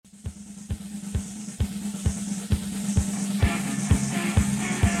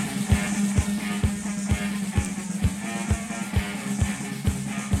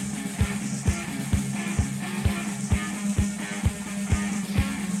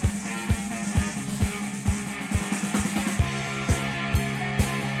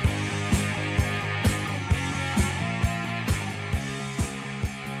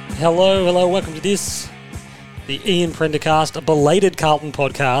Hello, welcome to this, the Ian Prendercast, a belated Carlton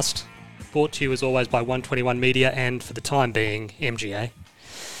podcast, brought to you as always by 121 Media and, for the time being, MGA.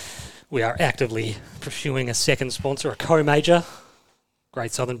 We are actively pursuing a second sponsor, a co-major,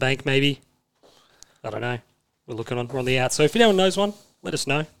 Great Southern Bank maybe, I don't know, we're on the out, so if anyone knows one, let us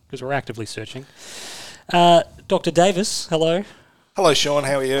know, because we're actively searching. Dr. Davis, hello. Hello, Sean.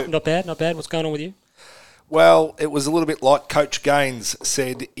 How are you? Not bad. What's going on with you? Well, it was a little bit like Coach Gaines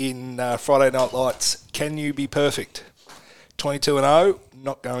said in Friday Night Lights, can you be perfect? 22-0,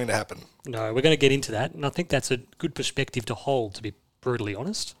 not going to happen. No, we're going to get into that, and I think that's a good perspective to hold, to be brutally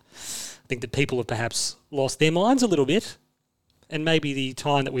honest. I think that people have perhaps lost their minds a little bit, and maybe the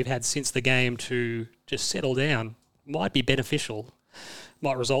time that we've had since the game to just settle down might be beneficial,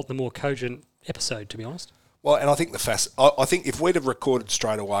 might result in a more cogent episode, to be honest. Well, and I think I think if we'd have recorded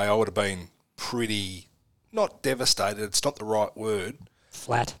straight away, I would have been pretty, not devastated, it's not the right word.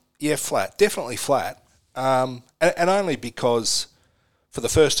 Flat. Yeah, flat. Definitely flat. And only because for the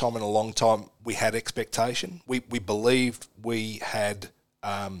first time in a long time, we had expectation. We believed we had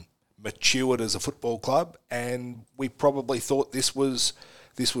matured as a football club, and we probably thought this was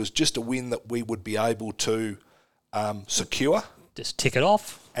just a win that we would be able to secure. Just tick it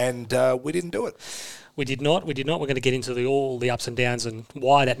off. And we didn't do it. We did not. We're going to get into all the ups and downs and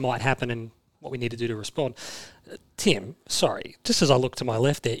why that might happen and what we need to do to respond. Tim, sorry, just as I look to my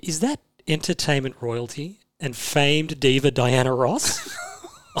left there, is that entertainment royalty and famed diva Diana Ross?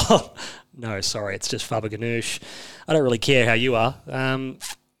 Oh, no, sorry, it's just Faber Ganoush. I don't really care how you are.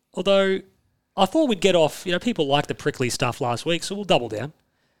 Although I thought we'd get off, people like the prickly stuff last week, so we'll double down.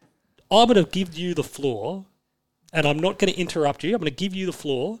 I'm going to give you the floor, and I'm not going to interrupt you. I'm going to give you the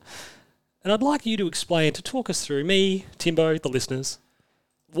floor. And I'd like you to explain, to talk us through, me, Timbo, the listeners,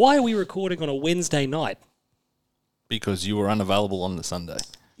 why are we recording on a Wednesday night? Because you were unavailable on the Sunday.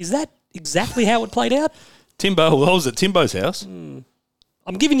 Is that exactly how it played out? Timbo, I was at Timbo's house. I'm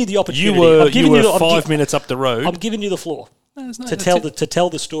giving you the opportunity. You were 5 minutes up the road. I'm giving you the floor to tell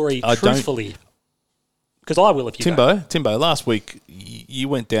the story truthfully. Because I will if you don't. Timbo, last week you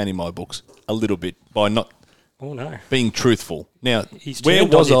went down in my books a little bit by not being truthful. Now,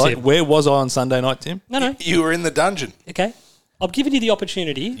 where was I on Sunday night, Tim? No. You were in the dungeon. Okay. I've given you the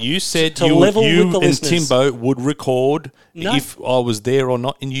opportunity. You said to level with the and listeners. Timbo would record if I was there or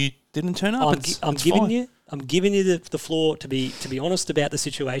not, and you didn't turn up. I'm giving you the floor to be honest about the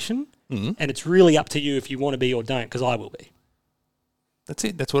situation, and it's really up to you if you want to be or don't, because I will be. That's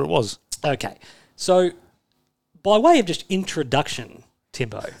it. That's what it was. Okay. So, by way of just introduction,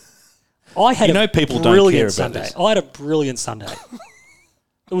 Timbo, I had people don't care about Sunday. this. I had a brilliant Sunday.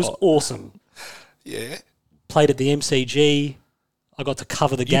 It was awesome. Yeah. Played at the MCG. I got to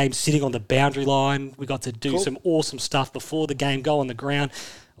cover the game sitting on the boundary line. We got to do some awesome stuff before the game, go on the ground.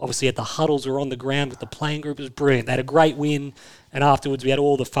 Obviously, at the huddles, we were on the ground with the playing group. It was brilliant. They had a great win, and afterwards we had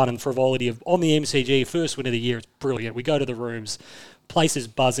all the fun and frivolity of on the MCG, first win of the year. It's brilliant. We go to the rooms, place is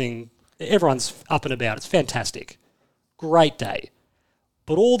buzzing, everyone's up and about. It's fantastic. Great day.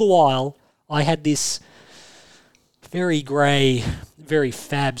 But all the while, I had this very grey, very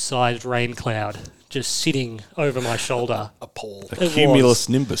fab-sized rain cloud just sitting over my shoulder. Appalled. A cumulus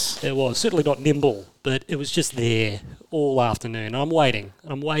nimbus. It was. Certainly not nimble, but it was just there all afternoon. I'm waiting.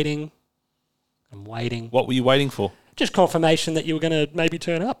 What were you waiting for? Just confirmation that you were going to maybe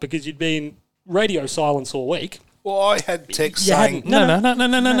turn up because you'd been radio silence all week. Well, I had text saying... No.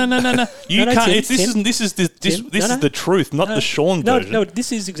 You can't. This is the truth, not the Sean version. No,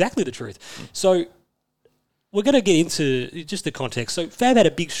 this is exactly the truth. So... we're going to get into just the context. So Fab had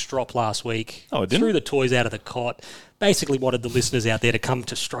a big strop last week. Oh, it didn't? Threw the toys out of the cot. Basically wanted the listeners out there to come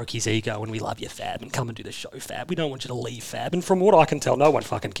to stroke his ego, and we love you, Fab, and come and do the show, Fab. We don't want you to leave, Fab. And from what I can tell, no one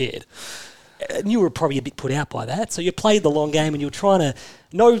fucking cared. And you were probably a bit put out by that. So you played the long game, and you were trying to...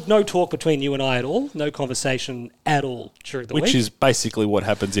 No talk between you and I at all. No conversation at all during the week. Which is basically what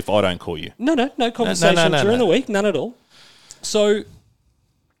happens if I don't call you. No conversation during the week. None at all. So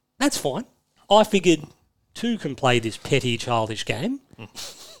that's fine. I figured... two can play this petty, childish game.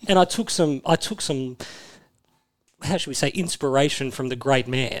 And I took some, how should we say, inspiration from the great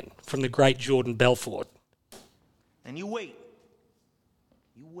man, from the great Jordan Belfort. And you wait.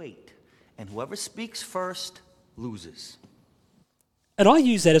 And whoever speaks first loses. And I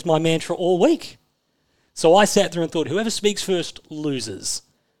use that as my mantra all week. So I sat there and thought, whoever speaks first loses.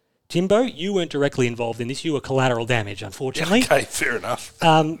 Timbo, you weren't directly involved in this. You were collateral damage, unfortunately. Okay, fair enough.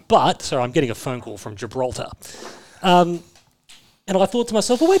 Sorry, I'm getting a phone call from Gibraltar. And I thought to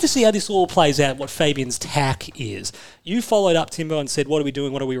myself, well, wait to see how this all plays out, what Fabian's tack is. You followed up, Timbo, and said, what are we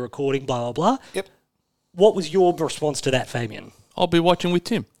doing, what are we recording, blah, blah, blah. Yep. What was your response to that, Fabian? I'll be watching with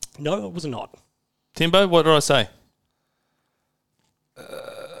Tim. No, it was not. Timbo, what did I say?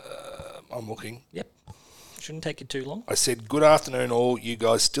 I'm looking. Yep. Shouldn't take you too long. I said, good afternoon all. You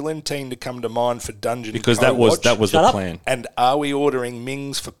guys still in team to come to mind for Dungeon Because that was the plan. And are we ordering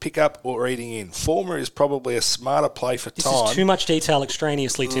Mings for pickup or eating in? Former is probably a smarter play for this time. This is too much detail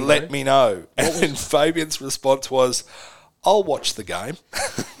extraneously, Timbo. Let me know. And then Fabian's response was, I'll watch the game.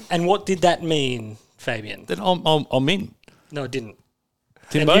 And what did that mean, Fabian? That I'm in. No, it didn't.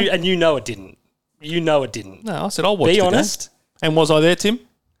 Timbo? And you know it didn't. You know it didn't. No, I said I'll watch the game. Be honest. And was I there, Tim?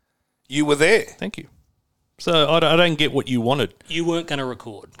 You were there. Thank you. So I don't get what you wanted. You weren't going to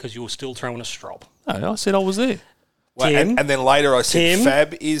record because you were still throwing a strop. No, I said I was there. Well, Tim, and then later I said, Tim,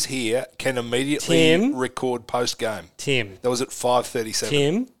 Fab is here, can immediately record post-game. Tim. That was at 5:37.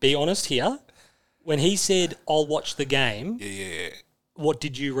 Tim, be honest here. When he said, I'll watch the game, what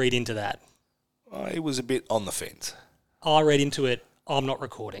did you read into that? It was a bit on the fence. I read into it, I'm not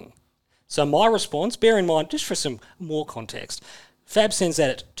recording. So my response, bear in mind, just for some more context, Fab sends that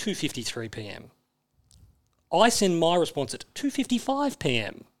at 2:53 p.m. I send my response at 2:55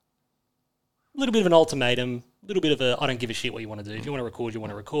 p.m. A little bit of an ultimatum, a little bit of a I don't give a shit what you want to do. If you want to record, you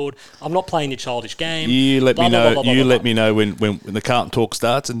want to record. I'm not playing your childish game. You let me know. Let me know when the Carlton talk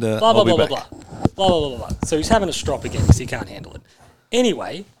starts, and I'll be back. Blah blah blah blah. So he's having a strop again because he can't handle it.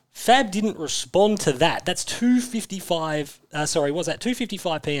 Anyway, Fab didn't respond to that. That's 2:55. Sorry, what was that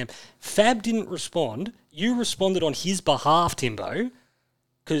 2:55 p.m. Fab didn't respond. You responded on his behalf, Timbo,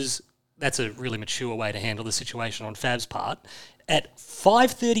 because that's a really mature way to handle the situation on Fab's part. At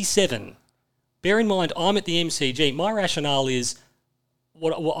 5:37, bear in mind, I'm at the MCG. My rationale is,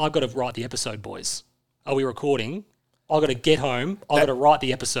 I've got to write the episode, boys. Are we recording? I've got to get home. I've got to write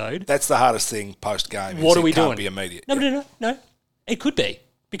the episode. That's the hardest thing post-game. What are we doing? It can't be immediate. No. It could be.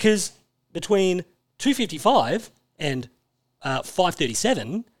 Because between 2:55 and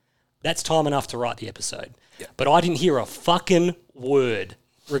 5:37, that's time enough to write the episode. Yeah. But I didn't hear a fucking word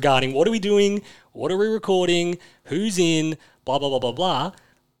regarding what are we doing, what are we recording, who's in, blah, blah, blah, blah, blah,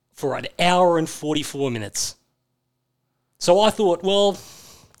 for an hour and 44 minutes. So I thought, well,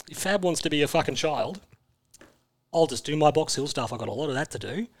 if Fab wants to be a fucking child, I'll just do my Box Hill stuff. I've got a lot of that to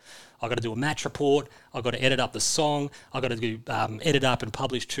do. I've got to do a match report. I've got to edit up the song. I've got to do edit up and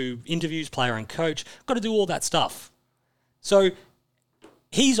publish 2 interviews, player and coach. I've got to do all that stuff. So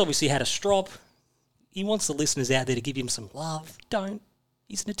he's obviously had a strop. He wants the listeners out there to give him some love. Don't.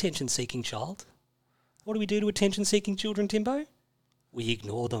 He's an attention-seeking child. What do we do to attention-seeking children, Timbo? We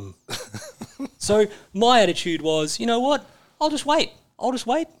ignore them. So my attitude was, you know what? I'll just wait. I'll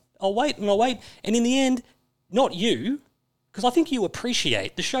wait. And in the end, not you, because I think you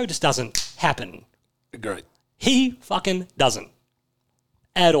appreciate the show just doesn't happen. Agreed. He fucking doesn't.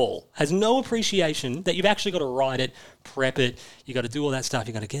 At all. Has no appreciation that you've actually got to write it, prep it, you got to do all that stuff,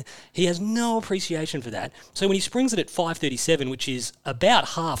 you got to get. He has no appreciation for that. So when he springs it at 5:37, which is about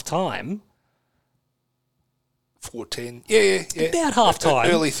half time. 4:10. Yeah. About half time.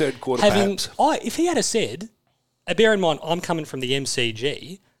 Early third quarter, perhaps. If he had said, bear in mind, I'm coming from the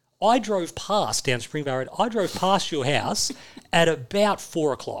MCG. I drove past down Springvale Road. I drove past your house at about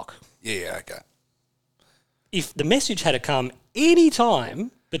 4 o'clock. Yeah, okay. If the message had to come any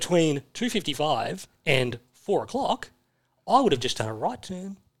time between 2:55 and 4 o'clock, I would have just done a right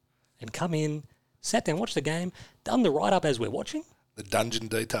turn and come in, sat down, watched the game, done the write-up as we're watching. The dungeon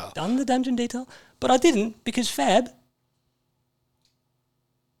detail. Done the dungeon detail. But I didn't because Fab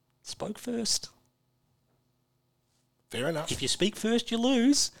spoke first. Fair enough. If you speak first, you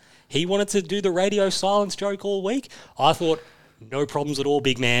lose. He wanted to do the radio silence joke all week. I thought, no problems at all,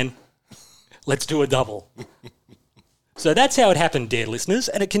 big man. Let's do a double. So that's how it happened, dear listeners.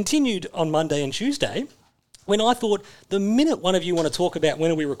 And it continued on Monday and Tuesday when I thought, the minute one of you want to talk about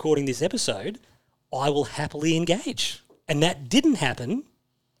when are we recording this episode, I will happily engage. And that didn't happen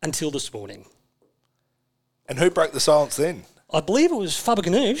until this morning. And who broke the silence then? I believe it was Faber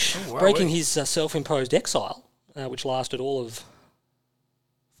Ganoush breaking his self-imposed exile, which lasted all of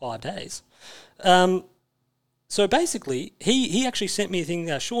 5 days. So basically, he actually sent me a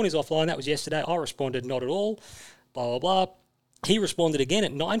thing, Sean is offline, that was yesterday. I responded, not at all, blah, blah, blah. He responded again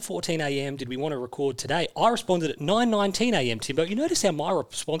at 9:14 a.m. Did we want to record today? I responded at 9:19 a.m., Timbo. You notice how my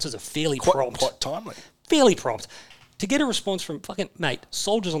responses are fairly prompt. Quite timely. Fairly prompt. To get a response from fucking, mate,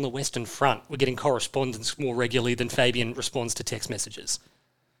 soldiers on the Western Front were getting correspondence more regularly than Fabian responds to text messages.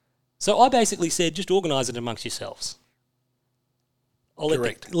 So I basically said, just organise it amongst yourselves. I'll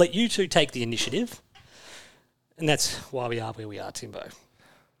let you two take the initiative. And that's why we are where we are, Timbo.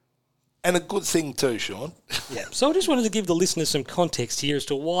 And a good thing too, Sean. Yeah. So I just wanted to give the listeners some context here as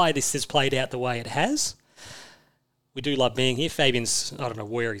to why this has played out the way it has. We do love being here. Fabian's, I don't know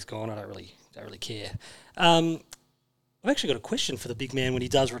where he's gone. I don't really care. I've actually got a question for the big man when he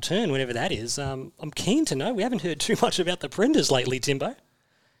does return, whenever that is. I'm keen to know. We haven't heard too much about the Prenders lately, Timbo.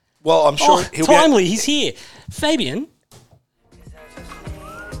 Well, I'm sure he'll timely. He's here. Fabian.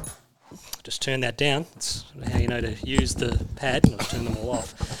 Just turn that down. That's how you know to use the pad. Not turn them all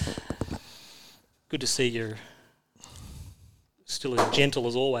off. Good to see you're still as gentle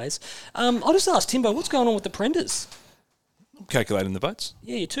as always. I'll just ask Timbo, what's going on with the Prenders? I'm calculating the votes.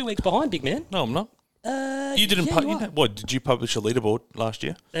 Yeah, you're 2 weeks behind, big man. No, I'm not. You didn't. What did you publish a leaderboard last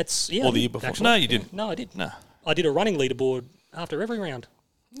year? Or the year before? Actually, no, you didn't. No, I did. No, I did a running leaderboard after every round.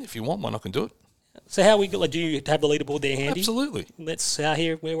 If you want one, I can do it. So how do you have the leaderboard there handy? Absolutely. Let's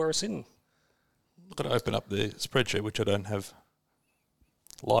hear where we're sitting. I've got to open up the spreadsheet, which I don't have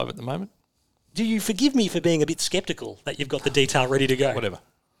live at the moment. Do you forgive me for being a bit sceptical that you've got the detail ready to go? Whatever.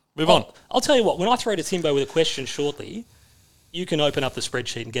 Move on. I'll tell you what, when I throw to Timbo with a question shortly, you can open up the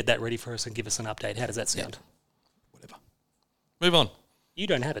spreadsheet and get that ready for us and give us an update. How does that sound? Whatever. Move on. You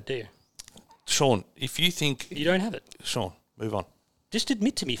don't have it, do you? Sean, if you think... You don't have it. Sean, move on. Just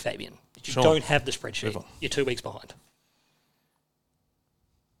admit to me, Fabian, that you Sean, don't have the spreadsheet. Move on. You're 2 weeks behind.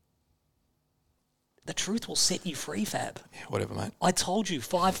 The truth will set you free, Fab. Yeah, whatever, mate. I told you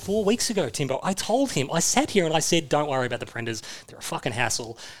 4 weeks ago, Timbo. I told him. I sat here and I said, don't worry about the Prenders. They're a fucking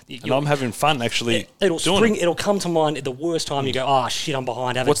hassle. And I'm having fun, actually. It'll come to mind at the worst time. You go, oh, shit, I'm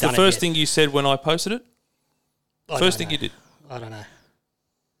behind. What's the first thing you said when I posted it? First thing you did? I don't know.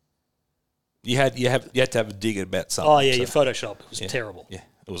 You had to have a dig about something. Oh, yeah, your Photoshop. It was terrible. Yeah,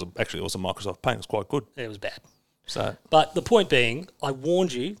 it was a Microsoft Paint. It was quite good. It was bad. So, but the point being, I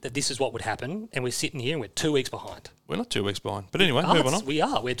warned you that this is what would happen, and we're sitting here and we're 2 weeks behind. We're not 2 weeks behind. But anyway, moving on. We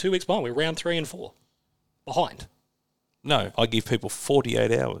are. We're 2 weeks behind. We're round 3 and 4. Behind. No, I give people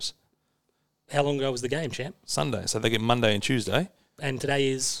 48 hours. How long ago was the game, champ? Sunday. So they get Monday and Tuesday. And today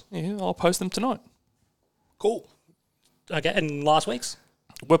is? Yeah, I'll post them tonight. Cool. Okay, and last week's?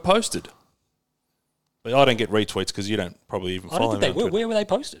 Were posted. But I don't get retweets because you don't probably even follow me. I don't think they were. Where were they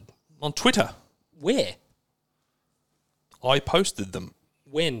posted? On Twitter. Where? I posted them.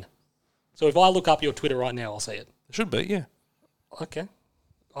 When? So if I look up your Twitter right now, I'll see it. It should be, yeah. Okay.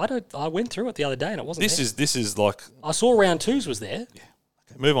 I went through it the other day and it wasn't there. This is like... I saw round 2's was there. Yeah.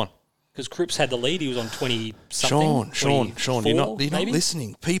 Okay, move on. Because Cripps had the lead. He was on 20-something. Sean, you're not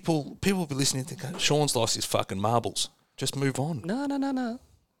listening. People will be listening to think, Sean's lost his fucking marbles. Just move on. No.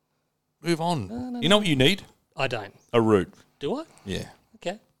 Move on. You know what you need? I don't. A root. Do I? Yeah.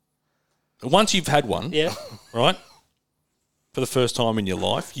 Okay. Once you've had one, yeah, right, for the first time in your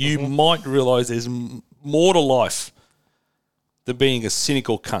life, you might realise there's more to life than being a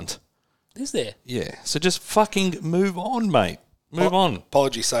cynical cunt. Is there? Yeah. So just fucking move on, mate. Move on.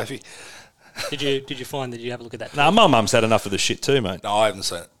 Apologies, Sophie. Did you find that you have a look at that? No, my mum's had enough of the shit too, mate. No, I haven't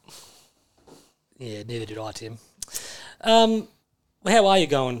seen it. Yeah, neither did I, Tim. How are you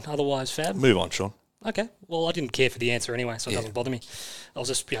going otherwise, Fab? Move on, Sean. Okay. Well, I didn't care for the answer anyway, so it doesn't bother me. I was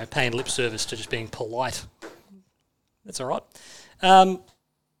just paying lip service to just being polite. That's all right.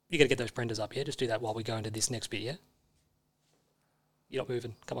 You got to get those Prenders up, yeah? Just do that while we go into this next bit, yeah? You're not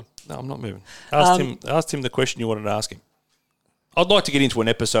moving. Come on. No, I'm not moving. Asked him the question you wanted to ask him. I'd like to get into an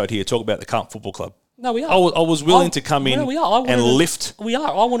episode here, talk about the Carlton Football Club. No, we are. I was willing to come in and lift We are.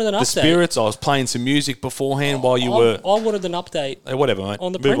 I wanted an update. The spirits. I was playing some music beforehand while you were... I wanted an update. Hey, whatever, mate.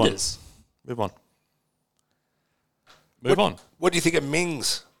 On the Prenders. Move on. Move on. What do you think of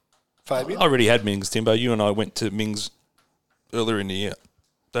Mings, Fabian? I already had Mings, Timbo. You and I went to Mings earlier in the year.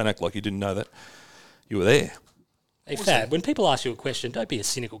 Don't act like you didn't know that. You were there. Hey, Fab, when people ask you a question, don't be a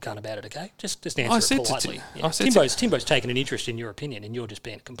cynical cunt about it, okay? Just answer it politely. Timbo's taken an interest in your opinion, and you're just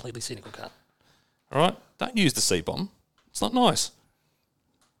being a completely cynical cunt. All right? Don't use the C-bomb. It's not nice.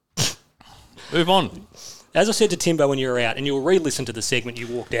 Move on. As I said to Timbo when you were out, and you'll re-listen to the segment you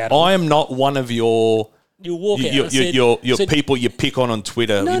walked out I am not one of your... You walk out. Your people you pick on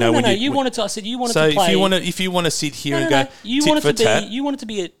Twitter. No, no. You wanted to. I said you wanted to play. So if you want to sit here and go tit for tat, you wanted to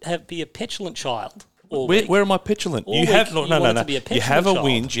be a petulant child. Where am I petulant? You have no. You have a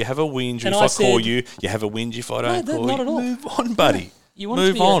whinge. You have a whinge if I call you. You have a whinge if I don't call you. Not at all. Move on, buddy.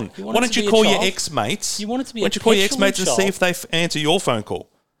 Move on. Why don't you call your ex-mates? You wanted to be. Why don't you call your ex-mates and see if they answer your phone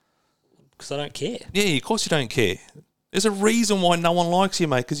call? Because I don't care. Yeah, of course you don't care. There's a reason why no one likes you,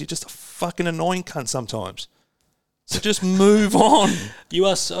 mate. Because you're just a fucking annoying cunt sometimes. So just move on. You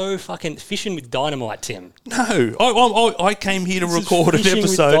are so fucking fishing with dynamite, Tim. No, I came here to record an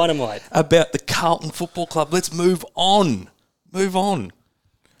episode about the Carlton Football Club. Let's move on. Move on.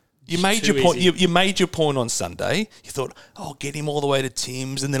 You made your point. You made your point on Sunday. You thought, I'll get him all the way to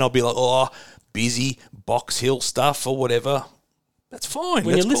Tim's, and then I'll be like, busy, Box Hill stuff or whatever. That's fine.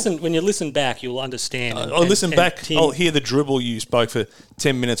 When you listen back, you'll understand. I'll listen back. Tim, I'll hear the dribble you spoke for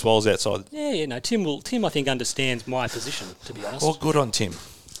 10 minutes while I was outside. Yeah. No, Tim, I think, understands my position, to be honest. Well, good on Tim.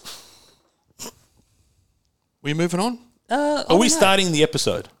 We moving on? Are we starting the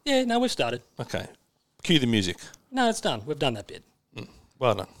episode? Yeah, no, we've started. Okay. Cue the music. No, it's done. We've done that bit.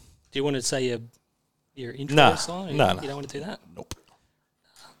 Well done. Do you want to say your intro song? No. You don't want to do that? Nope.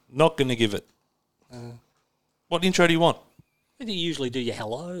 Not going to give it. What intro do you want? You usually do your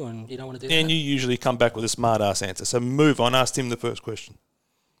hello, and you don't want to do that. And you usually come back with a smart-ass answer. So move on. Ask Tim the first question.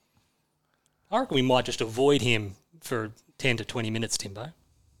 I reckon we might just avoid him for 10 to 20 minutes, Timbo.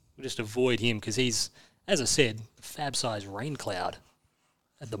 We'll just avoid him because he's, as I said, a fab-sized rain cloud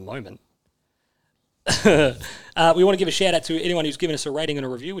at the moment. We want to give a shout-out to anyone who's given us a rating and a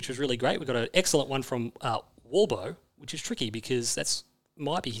review, which was really great. We got an excellent one from Walbo, which is tricky because that's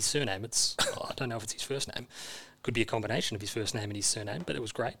might be his surname. I don't know if it's his first name. Could be a combination of his first name and his surname, but it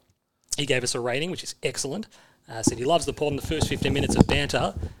was great. He gave us a rating, which is excellent. Said he loves the pod in the first 15 minutes of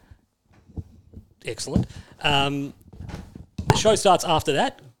banter. Excellent. The show starts after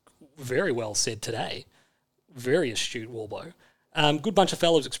that. Very well said today. Very astute, Walbo. Good bunch of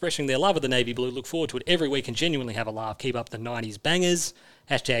fellows expressing their love of the navy blue. Look forward to it every week and genuinely have a laugh. Keep up the 90s bangers.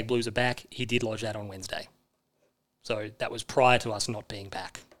 # Blues are back. He did lodge that on Wednesday. So that was prior to us not being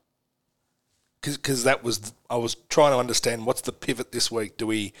back. Because I was trying to understand what's the pivot this week. Do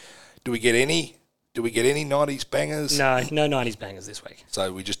we get any 90s bangers? No 90s bangers this week.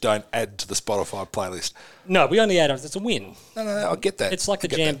 So we just don't add to the Spotify playlist. No, we only add. It's a win. No, I get that. It's like the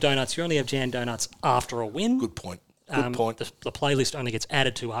jammed donuts. You only have jammed donuts after a win. Good point. Good point. The playlist only gets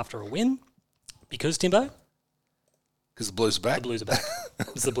added to after a win. Because, Timbo? Because the Blues are back. The Blues are back.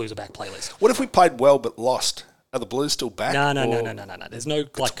 It's the Blues are back playlist. What if we played well but lost? Are the Blues still back? No. There's no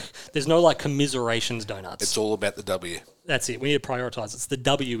commiserations donuts. It's all about the W. That's it. We need to prioritise. It's the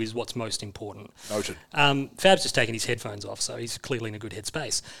W is what's most important. Noted. Fab's just taken his headphones off, so he's clearly in a good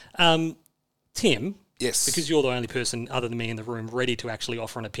headspace. Tim. Yes. Because you're the only person other than me in the room ready to actually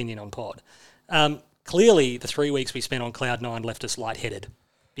offer an opinion on pod. Clearly, the 3 weeks we spent on Cloud 9 left us lightheaded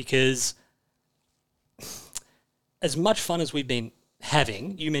because as much fun as we've been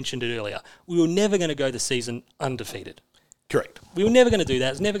having, you mentioned it earlier, we were never going to go the season undefeated. Correct. We were never going to do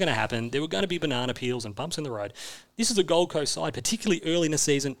that. It's never going to happen. There were going to be banana peels and bumps in the road. This is a Gold Coast side, particularly early in the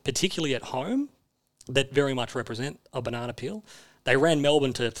season, particularly at home, that very much represent a banana peel. They ran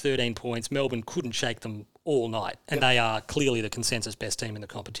Melbourne to 13 points. Melbourne couldn't shake them all night, and they are clearly the consensus best team in the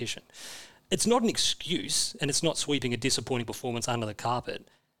competition. It's not an excuse, and it's not sweeping a disappointing performance under the carpet,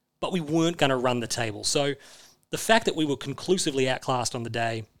 but we weren't going to run the table. So the fact that we were conclusively outclassed on the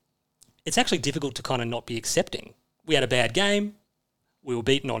day, it's actually difficult to kind of not be accepting. We had a bad game. We were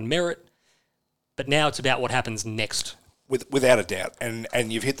beaten on merit. But now it's about what happens next. Without a doubt.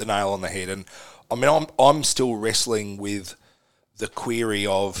 And you've hit the nail on the head. And I mean, I'm still wrestling with the query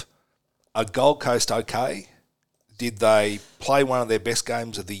of, are Gold Coast okay? Did they play one of their best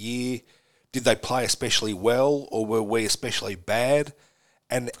games of the year? Did they play especially well, or were we especially bad?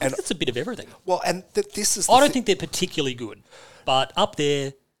 And I think it's a bit of everything. Well, and this is. I don't think they're particularly good, but up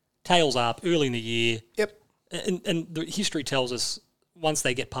there, tails up early in the year. Yep. And the history tells us once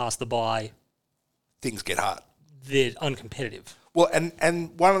they get past the bye, things get hard. They're uncompetitive. Well,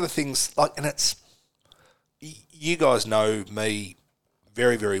 and one of the things, and it's, you guys know me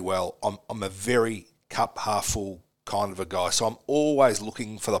very, very well. I'm a very cup half full kind of a guy, so I'm always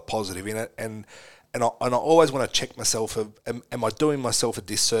looking for the positive in it, and I always want to check myself. Am I doing myself a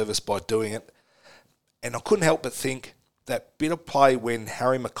disservice by doing it? And I couldn't help but think that bit of play when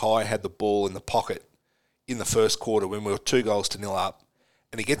Harry Mackay had the ball in the pocket in the first quarter when we were 2-0 up,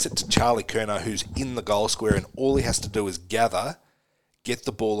 and he gets it to Charlie Curnow, who's in the goal square, and all he has to do is gather, get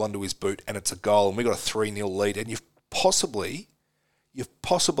the ball onto his boot, and it's a goal, and we got a 3-0 lead, and you've possibly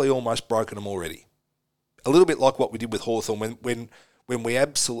almost broken them already. A little bit like what we did with Hawthorn when we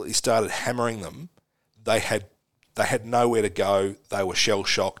absolutely started hammering them. They had nowhere to go. They were shell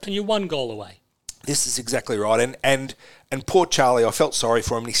shocked. And you're 1 goal away. This is exactly right. And poor Charlie, I felt sorry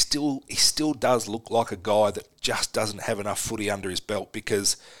for him. And he still does look like a guy that just doesn't have enough footy under his belt,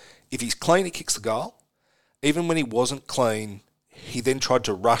 because if he's clean, he kicks the goal. Even when he wasn't clean, he then tried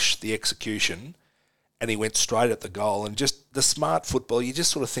to rush the execution, and he went straight at the goal. And just the smart football, you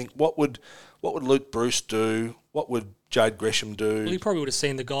just sort of think, what would Luke Bruce do? What would Jade Gresham do? Well, he probably would have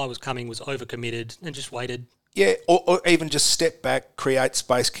seen the guy was coming, was overcommitted, and just waited Yeah, or even just step back, create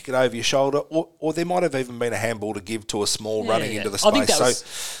space, kick it over your shoulder, or there might have even been a handball to give to a small running into the space.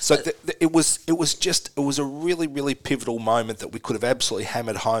 I think that it was a really, really pivotal moment that we could have absolutely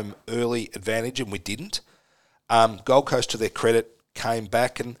hammered home early advantage, and we didn't. Gold Coast, to their credit, came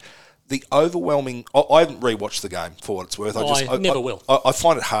back, and the overwhelming... I haven't rewatched the game, for what it's worth. I never will. I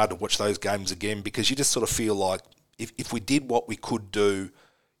find it hard to watch those games again because you just sort of feel like if we did what we could do,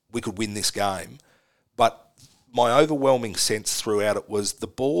 we could win this game. But my overwhelming sense throughout it was the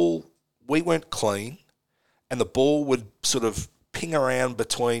ball, we weren't clean, and the ball would sort of ping around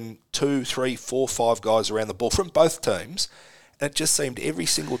between 2, 3, 4, 5 guys around the ball from both teams, and it just seemed every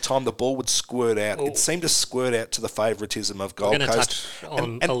single time the ball would squirt out, it seemed to squirt out to the favouritism of Gold Coast. We're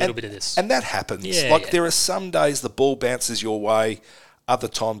going to touch on a little bit of this. And that happens. There are some days the ball bounces your way, other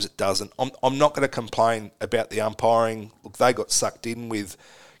times it doesn't. I'm not going to complain about the umpiring. Look, they got sucked in with...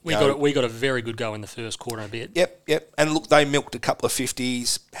 We got a very good go in the first quarter a bit. Yep. And look, they milked a couple of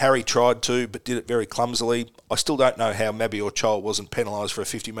 50s. Harry tried to, but did it very clumsily. I still don't know how Mabi or Chol wasn't penalised for a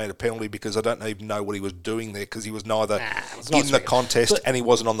 50-metre penalty because I don't even know what he was doing there because he was neither in the contest and he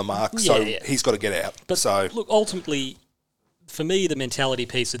wasn't on the mark. He's got to get out. But look, ultimately, for me, the mentality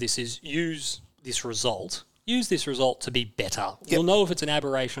piece of this is use this result to be better. Yep. We'll know if it's an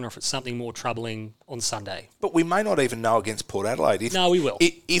aberration or if it's something more troubling on Sunday. But we may not even know against Port Adelaide. No, we will.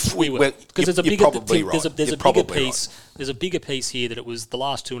 If we will. Because there's a bigger piece. There's a bigger piece here that it was the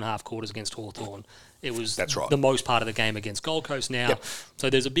last 2.5 quarters against Hawthorn. It was the most part of the game against Gold Coast now. Yep. So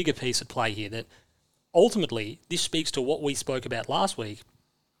there's a bigger piece at play here that ultimately this speaks to what we spoke about last week.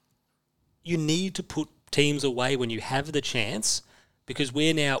 You need to put teams away when you have the chance because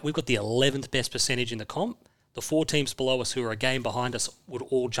we've got the 11th best percentage in the comp. The 4 teams below us who are a game behind us would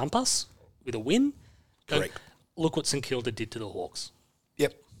all jump us with a win. Correct. Look what St Kilda did to the Hawks.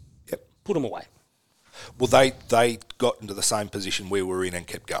 Yep. Put them away. Well, they got into the same position we were in and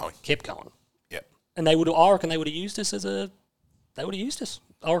kept going. Yep. And I reckon they would have used us I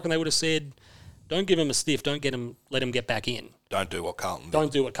reckon they would have said, don't give them a stiff, let them get back in. Don't do what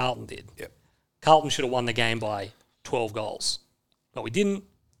Carlton did. Yep. Carlton should have won the game by 12 goals. But we didn't.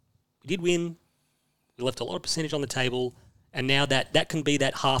 We did win. We left a lot of percentage on the table, and now that can be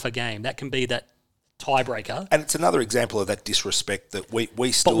that half a game. That can be that tiebreaker. And it's another example of that disrespect that we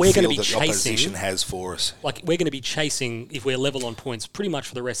still feel that the opposition has for us. Like, we're going to be chasing, if we're level on points, pretty much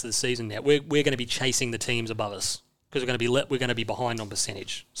for the rest of the season now, we're going to be chasing the teams above us because we're going to be behind on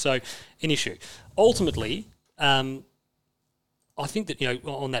percentage. So, an issue. Ultimately, I think that,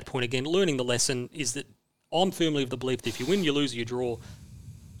 on that point again, learning the lesson is that I'm firmly of the belief that if you win, you lose, or you draw,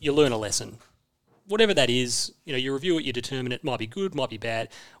 you learn a lesson. Whatever that is, you review it, you determine it might be good, might be bad.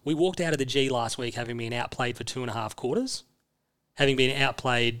 We walked out of the G last week having been outplayed for 2.5 quarters, having been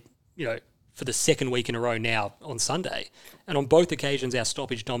outplayed, for the second week in a row now on Sunday. And on both occasions, our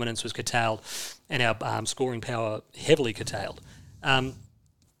stoppage dominance was curtailed and our scoring power heavily curtailed.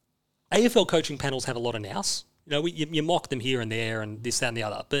 AFL coaching panels have a lot of nous. You mock them here and there and this, that and the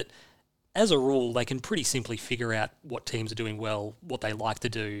other. But as a rule, they can pretty simply figure out what teams are doing well, what they like to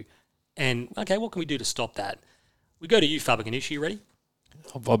do. And, okay, what can we do to stop that? We go to you, Fabiganush. You ready?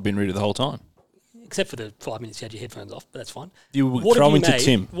 I've been ready the whole time. Except for the 5 minutes you had your headphones off, but that's fine. You were throwing to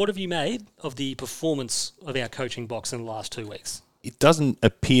Tim. What have you made of the performance of our coaching box in the last 2 weeks? It doesn't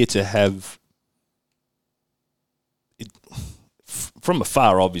appear to have... From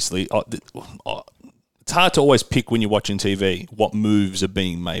afar, obviously, it's hard to always pick when you're watching TV what moves are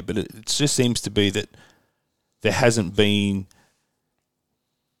being made, but it just seems to be that there hasn't been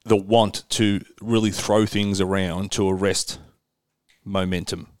the want to really throw things around to arrest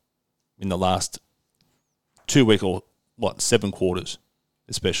momentum in the last 2 weeks or 7 quarters,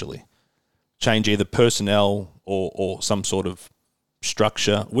 especially. Change either personnel or some sort of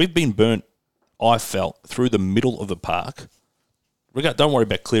structure. We've been burnt, I felt, through the middle of the park. Don't worry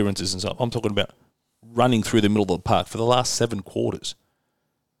about clearances and stuff. I'm talking about running through the middle of the park for the last 7 quarters.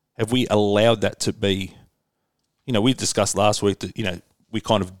 Have we allowed that to be... we discussed last week that, we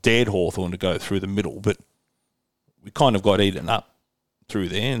kind of dared Hawthorn to go through the middle, but we kind of got eaten up through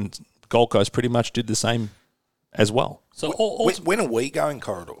there, and Gold Coast pretty much did the same as well. So when are we going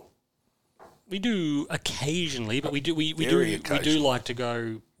corridor? We do occasionally, but we do like to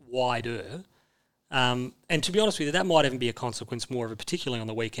go wider. And to be honest with you, that might even be a consequence more of it, particularly on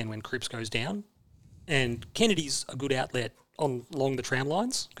the weekend when Cripps goes down. And Kennedy's a good outlet along the tram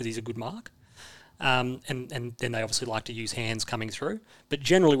lines because he's a good mark. And then they obviously like to use hands coming through. But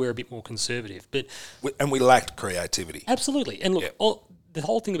generally we're a bit more conservative. And we lacked creativity. Absolutely. And look, the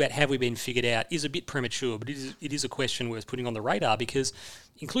whole thing about have we been figured out is a bit premature, but it is a question worth putting on the radar because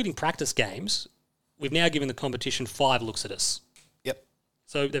including practice games, we've now given the competition 5 looks at us. Yep.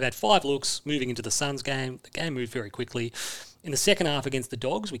 So they've had 5 looks moving into the Suns game. The game moved very quickly. In the second half against the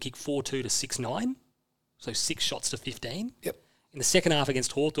Dogs, we kicked 4-2 to 6-9. So 6 shots to 15. Yep. In the second half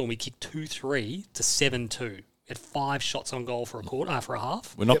against Hawthorn, we kicked 2-3 to 7-2. We had 5 shots on goal for a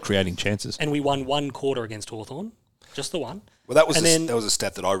half. We're not creating chances. And we won 1 quarter against Hawthorn. Just the one. Well, that was a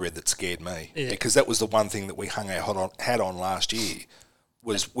stat that I read that scared me because that was the one thing that we had on last year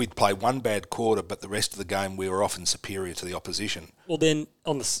was we'd play 1 bad quarter, but the rest of the game we were often superior to the opposition. Well, then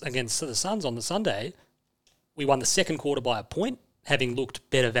against the Suns on the Sunday, we won the second quarter by a point, having looked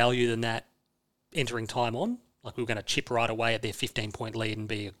better value than that entering time on. Like we were going to chip right away at their 15-point lead and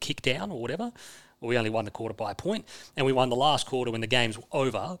be a kick down or whatever. Well, we only won the quarter by a point, and we won the last quarter when the game's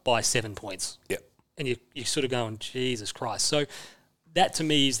over by 7 points. Yep. And you're sort of going, Jesus Christ. So that to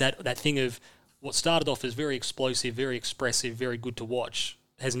me is that thing of what started off as very explosive, very expressive, very good to watch,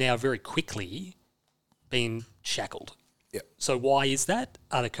 has now very quickly been shackled. Yep. So why is that?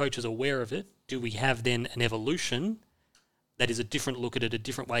 Are the coaches aware of it? Do we have then an evolution that is a different look at it, a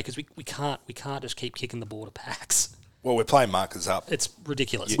different way? Because we can't just keep kicking the ball to packs. Well, we're playing markers up. It's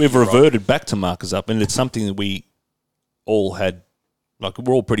ridiculous. We've reverted back to markers up, and it's something that we all had, like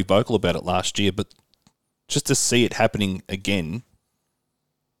we're all pretty vocal about it last year, but just to see it happening again,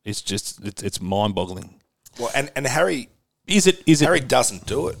 it's mind-boggling. Well, and Harry... Is it? Harry doesn't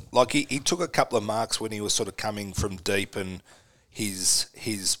do it. Like he took a couple of marks when he was sort of coming from deep, and his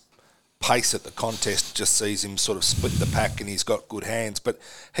pace at the contest just sees him sort of split the pack, and he's got good hands. But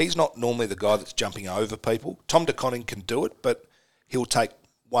he's not normally the guy that's jumping over people. Tom De Koning can do it, but he'll take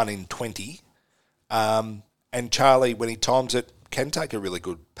 1 in 20. And Charlie, when he times it, can take a really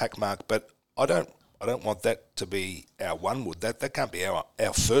good pack mark. But I don't want that to be our one wood. That can't be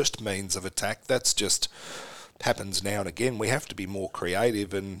our first means of attack. That's just happens now and again. We have to be more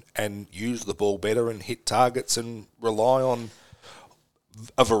creative and use the ball better and hit targets and rely on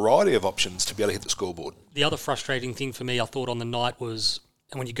a variety of options to be able to hit the scoreboard. The other frustrating thing for me, I thought on the night was,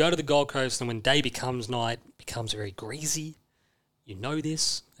 and when you go to the Gold Coast and when day becomes night, it becomes very greasy. You know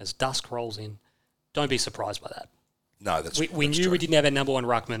this as dusk rolls in. Don't be surprised by that. No, that's we knew true. We didn't have our number 1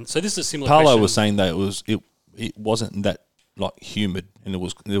 ruckman. So this is a similar Paolo question. was saying that it wasn't that like humid, and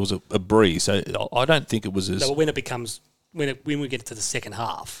there was a breeze. So I don't think it was as. So when it becomes when we get to the second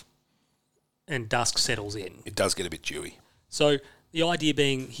half, and dusk settles in, It does get a bit dewy. So the idea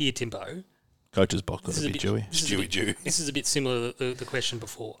being here, Timbo, Coach's box got a bit dewy. Dewy. This is a bit similar to the question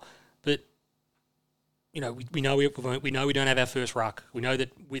before, but you know we know we don't have our first ruck. We know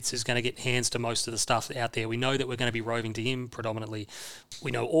that Witts is going to get hands to most of the stuff out there. We know that we're going to be roving to him predominantly.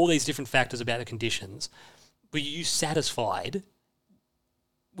 We know all these different factors about the conditions. Were you satisfied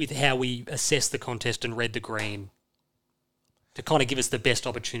with how we assessed the contest and read the green to kind of give us the best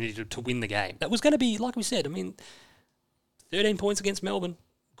opportunity to win the game? That was going to be, like we said, 13 points against Melbourne.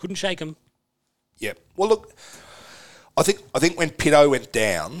 Couldn't shake them. Yep. Well, look, I think when Pitto went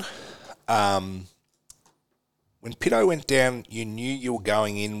down, you knew you were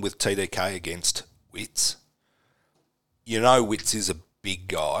going in with TDK against Witts. You know Witts is a big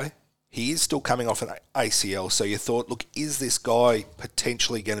guy. He is still coming off an ACL, so you thought, look, is this guy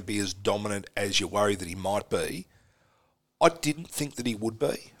potentially going to be as dominant as you worry that he might be? I didn't think that he would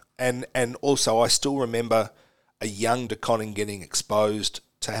be. And also, I still remember a young De Koning getting exposed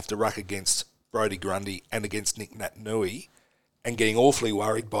to have to ruck against Brodie Grundy and against Nick Natanui and getting awfully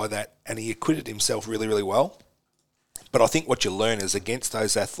worried by that, and he acquitted himself really, really well. But I think what you learn is against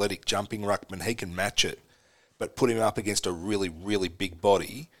those athletic jumping ruckmen, he can match it, but put him up against a really, really big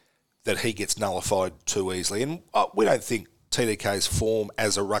body that he gets nullified too easily. And we don't think TDK's form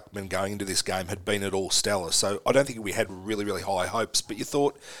as a ruckman going into this game had been at all stellar. So I don't think we had really, really high hopes. But you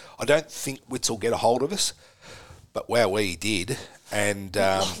thought, I don't think Witts will get a hold of us. But wow, he did. And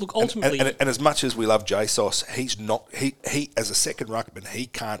look, ultimately, and as much as we love JSOS, he's not. He as a second ruckman, he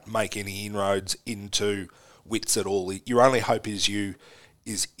can't make any inroads into Witts at all. Your only hope is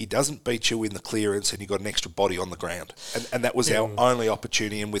he doesn't beat you in the clearance and you've got an extra body on the ground. And that was our only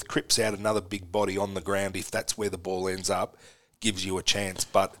opportunity. And with Cripps out, another big body on the ground, if that's where the ball ends up, gives you a chance.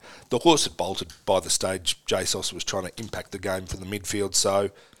 But the horse had bolted by the stage JSOS was trying to impact the game from the midfield.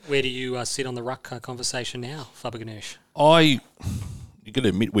 So where do you sit on the ruck conversation now, Faber-Ganoush? You got to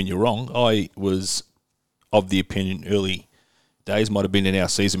admit when you're wrong. I was of the opinion early days, might have been in our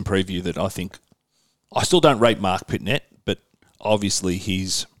season preview, that I still don't rate Mark Pitnett, but obviously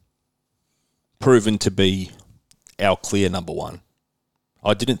he's proven to be our clear number 1.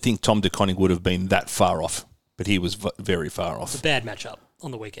 I didn't think Tom De Koning would have been that far off, but he was very far off. It's a bad matchup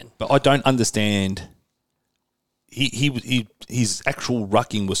on the weekend. But I don't understand his actual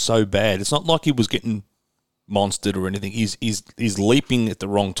rucking was so bad. It's not like he was getting monstered or anything. He's leaping at the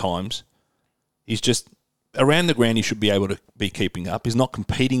wrong times. He's just around the ground. He should be able to be keeping up. He's not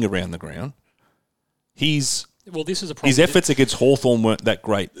competing around the ground. This is a problem. His efforts against Hawthorn weren't that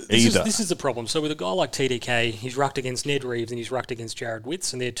great either. This is the problem. So with a guy like TDK, he's rucked against Ned Reeves and he's rucked against Jared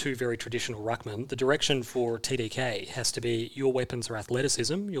Witts, and they're two very traditional ruckmen. The direction for TDK has to be your weapons are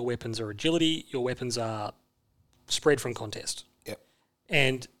athleticism, your weapons are agility, your weapons are spread from contest. Yep.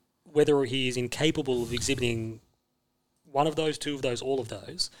 And whether he is incapable of exhibiting one of those, two of those, all of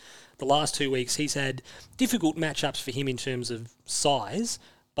those, the last 2 weeks he's had difficult matchups for him in terms of size,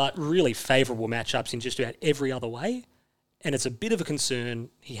 but really favourable matchups in just about every other way. And it's a bit of a concern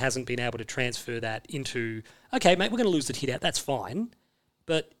he hasn't been able to transfer that into, okay, mate, we're going to lose the hit out, that's fine,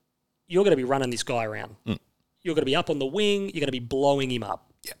 but you're going to be running this guy around. You're going to be up on the wing, you're going to be blowing him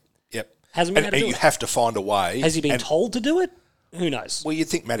up. Yep. Hasn't been able to do you it. have to find a way. Has he been told to do it? Who knows? Well, you'd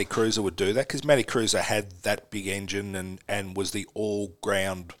think Matty Cruiser would do that because Matty Cruiser had that big engine and was the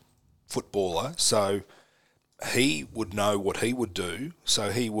all-ground footballer, so he would know what he would do. So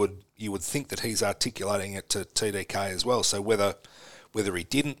you would think that he's articulating it to TDK as well. So whether he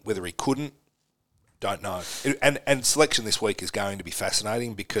didn't, whether he couldn't, don't know. And selection this week is going to be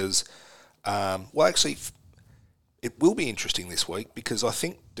fascinating because, actually, it will be interesting this week because I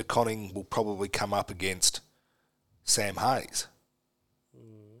think De Koning will probably come up against Sam Hayes,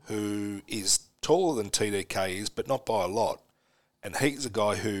 who is taller than TDK is, but not by a lot. And he's a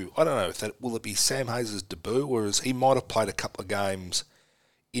guy who, I don't know, will it be Sam Hayes' debut, whereas he might have played a couple of games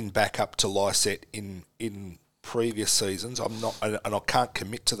in backup to Lysette in previous seasons. I'm not, and I can't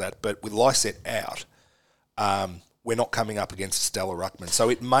commit to that, but with Lysette out, we're not coming up against Stella Ruckman. So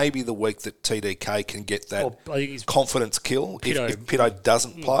it may be the week that TDK can get that confidence kill if Pitto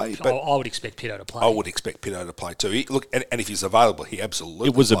doesn't play. But I would expect Pitto to play. I would expect Pitto to play too. And if he's available, he absolutely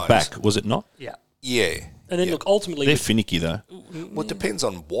It was plays. a back, was it not? Yeah. Yeah. And then, look, ultimately... They're finicky, though. Well, it depends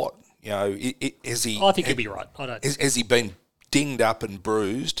on what. You know, has he... I think you'll be right. Has he been dinged up and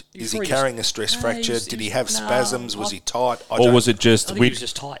bruised? Is he carrying a stress fracture? Did he have spasms? Was he tight? Or was it just... I think he was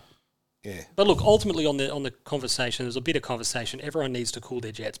just tight. Yeah. But look, ultimately on the conversation, there's a bit of conversation. Everyone needs to cool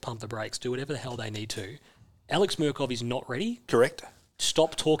their jets, pump the brakes, do whatever the hell they need to. Alex Murkov is not ready. Correct.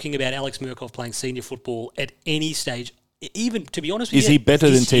 Stop talking about Alex Murkov playing senior football at any stage. Even, to be honest with you... Is he better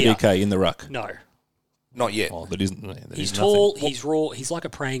than this year, TDK in the ruck? No. Not yet. Oh, that isn't. He's tall, he's raw, he's like a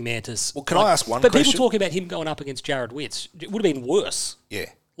praying mantis. Well, can I ask one question? question? But people talk about him going up against Jared Witts. It would have been worse. Yeah.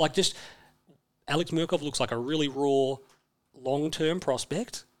 Like just, Alex Murkov looks like a really raw, long-term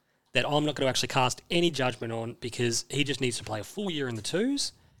prospect that I'm not going to actually cast any judgment on because he just needs to play a full year in the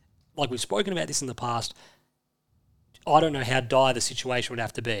twos. Like we've spoken about this in the past. I don't know how dire the situation would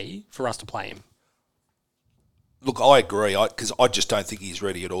have to be for us to play him. Look, I agree, because I just don't think he's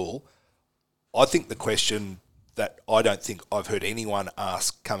ready at all. I think the question that I don't think I've heard anyone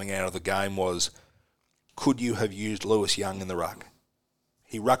ask coming out of the game was, could you have used Lewis Young in the ruck?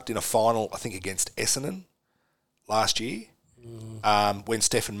 He rucked in a final, I think, against Essendon last year when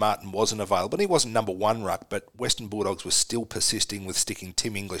Stephen Martin wasn't available. And he wasn't number one ruck, but Western Bulldogs were still persisting with sticking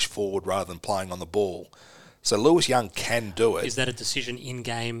Tim English forward rather than playing on the ball. So Lewis Young can do it. Is that a decision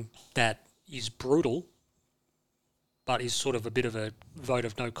in-game that is brutal, but is sort of a bit of a vote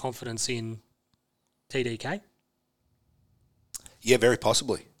of no confidence in TDK? Yeah, very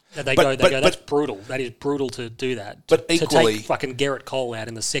possibly. They go, that's brutal. That is brutal to do that. But to equally... take fucking Garrett Cole out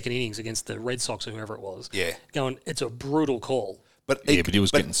in the second innings against the Red Sox or whoever it was. Yeah. Going, it's a brutal call. But he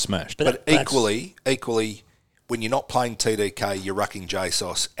was getting smashed. But equally, when you're not playing TDK, you're rucking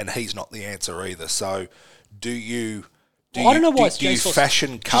JSOS, and he's not the answer either. So do you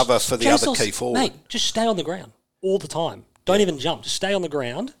fashion cover for the other key forward? Mate, just stay on the ground all the time. Don't even jump. Just stay on the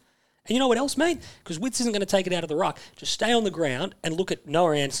ground. And you know what else, mate? Because Witts isn't going to take it out of the ruck. Just stay on the ground and look at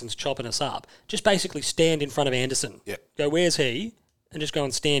Noah Anderson's chopping us up. Just basically stand in front of Anderson. Yep. Go, where's he? And just go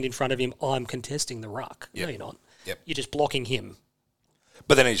and stand in front of him. I'm contesting the ruck. Yep. No, you're not. Yep. You're just blocking him.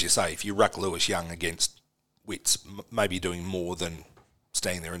 But then, as you say, if you ruck Lewis Young against Witts, maybe you're doing more than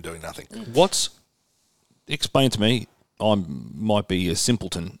standing there and doing nothing. Explain to me, I might be a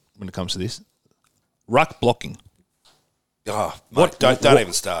simpleton when it comes to this. Ruck blocking. Oh, mate, don't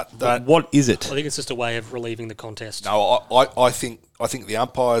even start. What is it? I think it's just a way of relieving the contest. No, I think the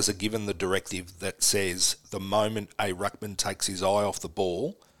umpires are given the directive that says the moment a ruckman takes his eye off the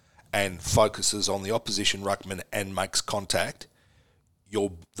ball and focuses on the opposition ruckman and makes contact,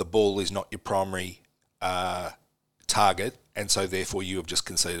 the ball is not your primary target, and so therefore you have just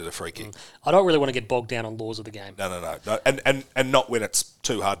conceded a free kick. I don't really want to get bogged down on laws of the game. No. And not when it's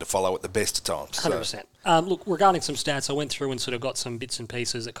too hard to follow at the best of times. 100%. Look, regarding some stats, I went through and sort of got some bits and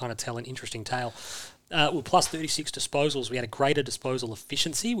pieces that kind of tell an interesting tale. We're plus 36 disposals. We had a greater disposal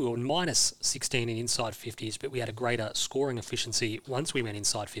efficiency. We were minus 16 in inside 50s, but we had a greater scoring efficiency once we went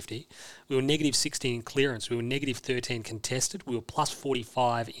inside 50. We were negative 16 in clearance. We were negative 13 contested. We were plus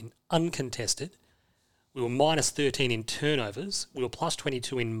 45 in uncontested. We were minus 13 in turnovers. We were plus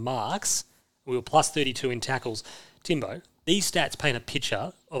 22 in marks. We were plus 32 in tackles. Timbo, these stats paint a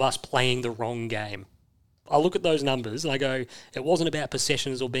picture of us playing the wrong game. I look at those numbers and I go, it wasn't about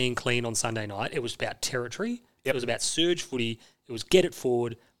possessions or being clean on Sunday night. It was about territory. Yep. It was about surge footy. It was get it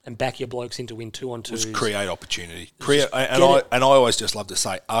forward and back your blokes into win 2-on-2s. It was create opportunity. I always just love to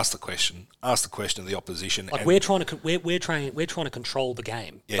say, ask the question of the opposition. Like we're trying to control the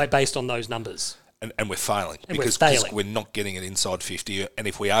game based on those numbers. And we're failing because we're not getting it inside 50. And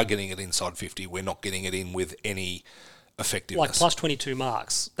if we are getting it inside 50, we're not getting it in with any effectiveness. Like plus 22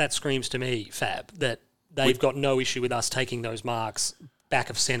 marks, that screams to me, Fab, that they've got no issue with us taking those marks back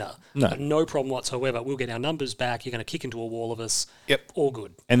of centre. No problem whatsoever. We'll get our numbers back. You're going to kick into a wall of us. Yep. All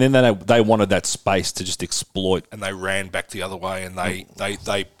good. And then they wanted that space to just exploit. And they ran back the other way and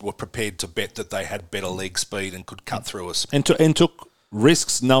they were prepared to bet that they had better leg speed and could cut through us. And took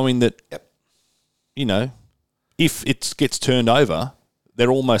risks knowing that... Yep. You know, if it gets turned over,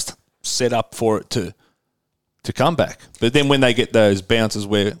 they're almost set up for it to come back. But then when they get those bounces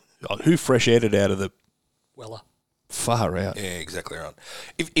where who fresh aired it out of the Weller, far out. Yeah, exactly right.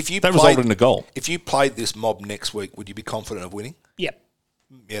 Resulted in a goal. If you played this mob next week, would you be confident of winning? Yep.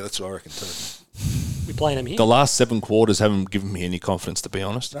 Yeah, that's what I reckon too. We're playing them here. The last 7 quarters haven't given me any confidence, to be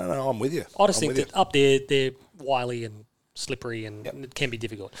honest. No, I'm with you. I just think that up there, they're wily and slippery, and it can be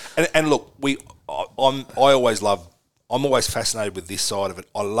difficult. And look, I'm always fascinated with this side of it.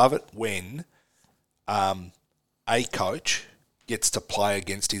 I love it when a coach gets to play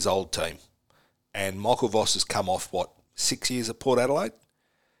against his old team. And Michael Voss has come off 6 years at Port Adelaide,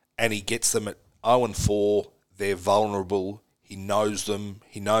 and he gets them at 0-4. They're vulnerable. He knows them.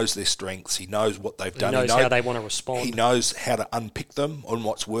 He knows their strengths. He knows what they've done. He knows how they want to respond. He knows how to unpick them on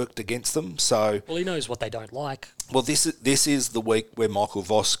what's worked against them. So, he knows what they don't like. Well, this is the week where Michael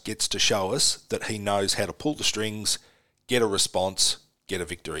Voss gets to show us that he knows how to pull the strings, get a response, get a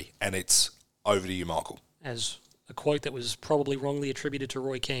victory. And it's over to you, Michael. As a quote that was probably wrongly attributed to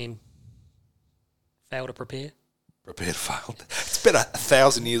Roy Keane, fail to prepare. Prepared failed. It's been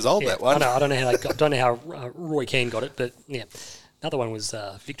 1,000 years old, that one. I don't know how Roy Keane got it, but yeah. Another one was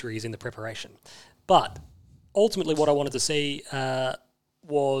victory is in the preparation. But ultimately what I wanted to see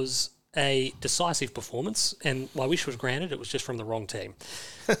was a decisive performance, and my wish was granted. It was just from the wrong team.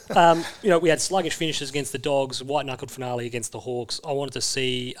 We had sluggish finishes against the Dogs, white-knuckled finale against the Hawks. I wanted to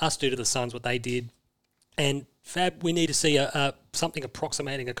see us do to the Suns what they did. And Fab, we need to see something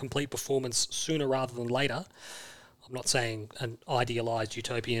approximating a complete performance sooner rather than later. I'm not saying an idealised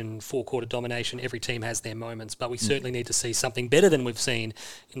utopian 4-quarter domination. Every team has their moments, but we certainly need to see something better than we've seen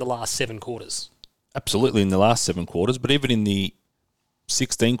in the last 7 quarters. Absolutely, in the last 7 quarters, but even in the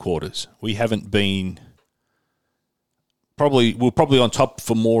 16 quarters, we haven't been... We're probably on top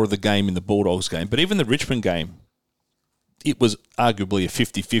for more of the game in the Bulldogs game, but even the Richmond game, it was arguably a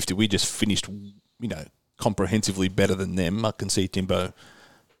 50-50. We just finished, comprehensively better than them. I can see Timbo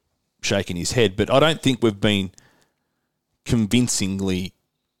shaking his head, but I don't think we've been convincingly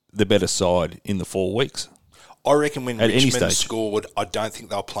the better side in the 4 weeks. I reckon when Richmond scored, I don't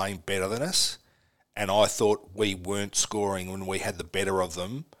think they were playing better than us, and I thought we weren't scoring when we had the better of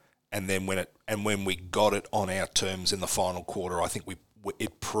them, and then when we got it on our terms in the final quarter, I think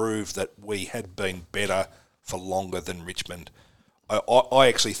it proved that we had been better for longer than Richmond. I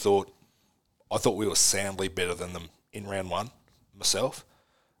actually thought we were soundly better than them in round 1 myself,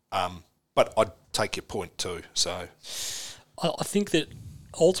 but I'd take your point too. So I think that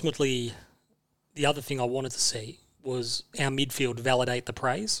ultimately the other thing I wanted to see was our midfield validate the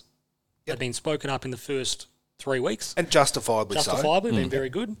praise. They've been spoken up in the first 3 weeks. And justifiably so. Justifiably, been very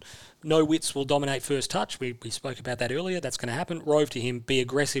good. No wits will dominate first touch. We spoke about that earlier. That's going to happen. Rove to him, be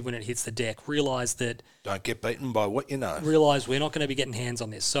aggressive when it hits the deck. Realise that... Don't get beaten by what you know. Realise we're not going to be getting hands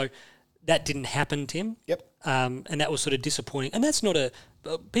on this. So that didn't happen, Tim. Yep. And that was sort of disappointing. And that's not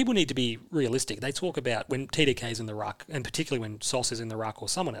people need to be realistic. They talk about when TDK's in the ruck, and particularly when Sauce is in the ruck or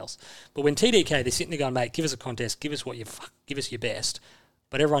someone else. But when TDK, they're sitting there going, mate, give us a contest, give us your best.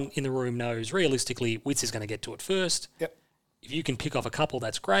 But everyone in the room knows, realistically, Wits is going to get to it first. Yep. If you can pick off a couple,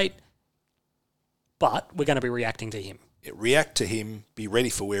 that's great. But we're going to be reacting to him. react to him, be ready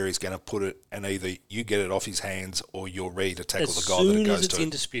for where he's going to put it, and either you get it off his hands or you're ready to tackle the guy that it goes to. As soon as it's in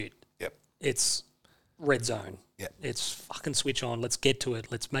dispute, Yep. it's red zone. Yep. It's fucking switch on. Let's get to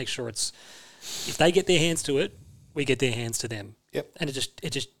it. Let's make sure it's... If they get their hands to it, we get their hands to them. Yep. And it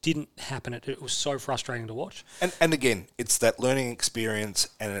just didn't happen. It was so frustrating to watch. And again, it's that learning experience,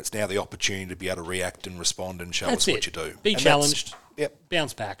 and it's now the opportunity to be able to react and respond and show us what you do. Be challenged. Yep.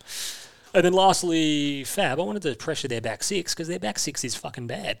 Bounce back. And then lastly, Fab, I wanted to pressure their back six because their back six is fucking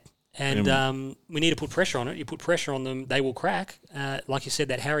bad. And we need to put pressure on it. You put pressure on them, they will crack. Like you said,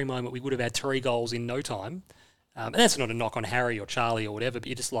 that Harry moment, we would have had 3 goals in no time. And that's not a knock on Harry or Charlie or whatever, but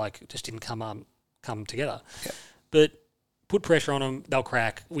you just didn't come together. Yep. But put pressure on them, they'll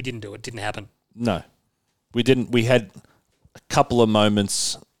crack. We didn't do it. Didn't happen. No, we didn't. We had a couple of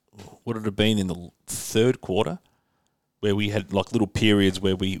moments, would it have been in the third quarter, where we had like little periods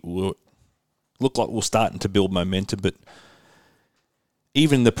where we looked like we were starting to build momentum, but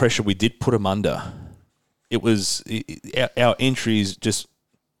even the pressure we did put them under, our entries just,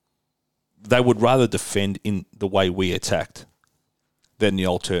 they would rather defend in the way we attacked than the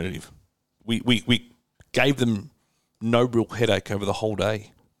alternative. We gave them no real headache over the whole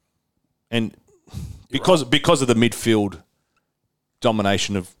day. And because of the midfield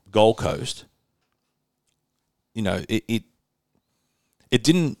domination of Gold Coast, it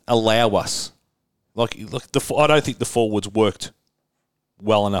didn't allow us. I don't think the forwards worked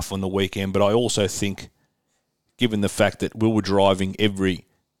well enough on the weekend, but I also think, given the fact that we were driving every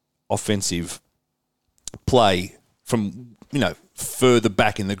offensive play from further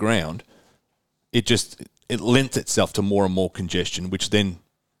back in the ground, it lent itself to more and more congestion, which then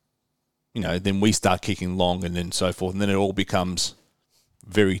we start kicking long and then so forth, and then it all becomes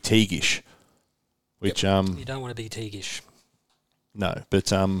very Teaguish, which you don't want to be Teaguish. No, but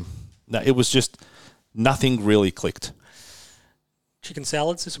no, it was just nothing really clicked. Chicken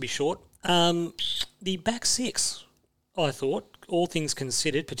salads, this will be short. The back six, I thought, all things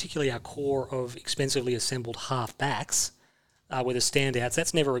considered, particularly our core of expensively assembled half backs, were the standouts.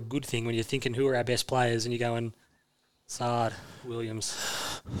 That's never a good thing when you're thinking who are our best players and you're going Sard,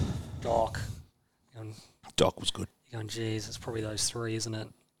 Williams, Doc. Doc was good. You're going, geez, it's probably those 3, isn't it?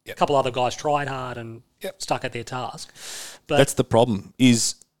 Yep. A couple other guys tried hard and stuck at their task. But that's the problem.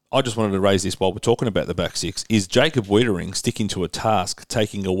 I just wanted to raise this while we're talking about the back six. Is Jacob Wiedering sticking to a task,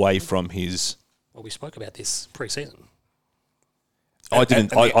 taking away from his... Well, we spoke about this pre-season. I didn't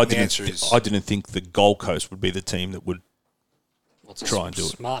think the Gold Coast would be the team that would try and do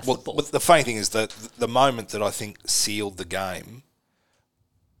it. Smart Well, football. the funny thing is that the moment that I think sealed the game...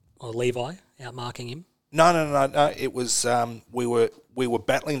 Or Levi outmarking him. No. It was we were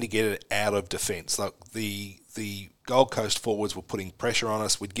battling to get it out of defence. Like the Gold Coast forwards were putting pressure on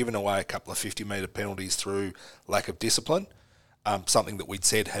us. We'd given away a couple of 50-metre penalties through lack of discipline, something that we'd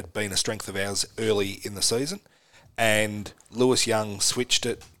said had been a strength of ours early in the season. And Lewis Young switched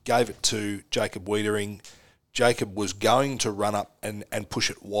it, gave it to Jacob Wiedering. Jacob was going to run up and push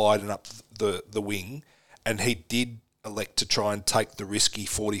it wide and up the wing, and he did elect to try and take the risky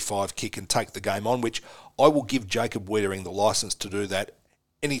 45 kick and take the game on, which I will give Jacob Wiedering the licence to do that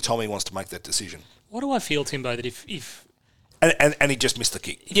anytime he wants to make that decision. What do I feel, Timbo, that if And he just missed the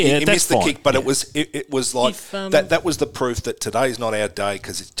kick. Yeah, he that's missed the fine. kick, but Yeah. it was like that was the proof that today's not our day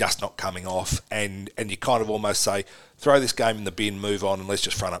because it's just not coming off, and you kind of almost say, throw this game in the bin, move on, and let's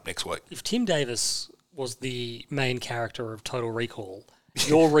just front up next week. if Tim Davis was the main character of Total Recall,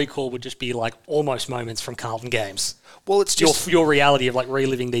 your recall would just be like almost moments from Carlton games. Well, it's just Your reality of like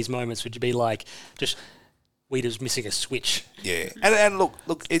reliving these moments would be like just Weeder's missing a switch. yeah. And look,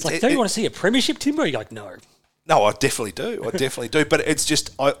 It's like, don't you want to see a premiership, Timbo? You're like, no. No, I definitely do. But it's just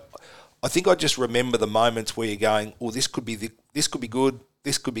I think I just remember the moments where you're going, oh, this could be good, this could be good,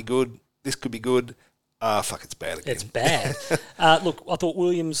 this could be good. Fuck, it's bad again. It's bad. Look, I thought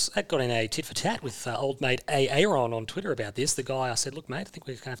Williams got in a tit for tat with old mate Aaron on Twitter about this. The guy, I said, look, mate, I think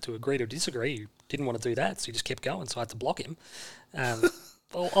we're going to have to agree to disagree. You didn't want to do that, so you just kept going, so I had to block him. I'll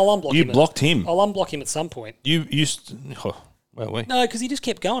unblock him. You blocked him. I'll unblock him at some point. You used... Well, wait. No, because he just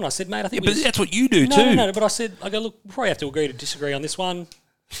kept going. I said, mate, I think But that's what you do too. No, but I go, look, we probably have to agree to disagree on this one.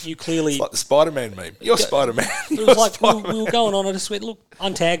 You clearly... It's like the Spider-Man meme. You're Spider-Man. It was like we were going on. I just went, look,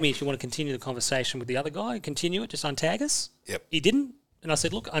 untag me if you want to continue the conversation with the other guy. Continue it. Just untag us. Yep. He didn't. And I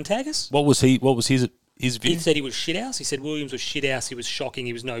said, look, untag us. What was his He view? said he was shithouse. He said Williams was shithouse. He was shocking.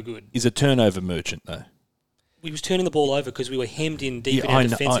 He was no good. He's a turnover merchant, though. He was turning the ball over because we were hemmed in deep Yeah, in our I know-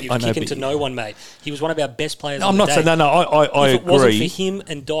 defence. He I was know, kicking but- to no one, mate. He was one of our best players No, on I'm the not day. saying... No, I If it wasn't agree. for him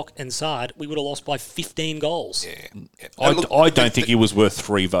and Doc and Sard, we would have lost by 15 goals. Yeah. I don't think he was worth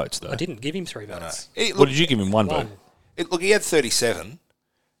 3 votes, though. I didn't give him 3 votes. What did you give him? 1 vote? Look, he had 37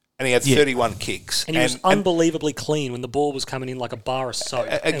 and he had 31 kicks. And he was unbelievably clean when the ball was coming in like a bar of soap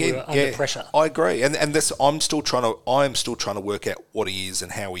and we were under pressure. I agree. And this, I'm still trying to work out what he is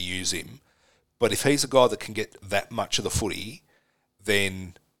and how we use him. But if he's a guy that can get that much of the footy,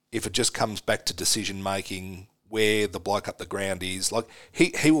 then if it just comes back to decision making, where the bloke up the ground is, like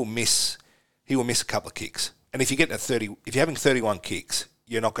he will miss a couple of kicks. And if you're having 31 kicks,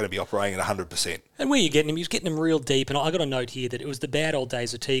 you're not going to be operating at 100%. And where you're getting him, he was getting them real deep. And I got a note here that it was the bad old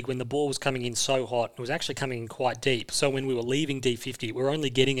days of Teague when the ball was coming in so hot. It was actually coming in quite deep. So when we were leaving D50, we were only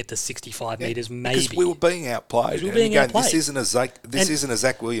getting it to 65 metres, maybe. Because we were being outplayed. This isn't a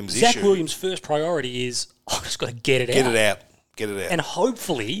Zach Williams issue. Zach Williams' first priority is, I've just got to get it out. Get it out. And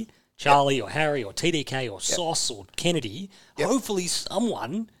hopefully Charlie or Harry or TDK or Sauce or Kennedy, hopefully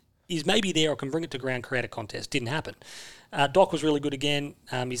someone is maybe there or can bring it to ground, create a contest. Didn't happen. Doc was really good again.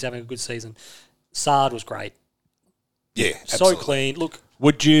 He's having a good season. Sard was great. Yeah, absolutely. So clean. Look,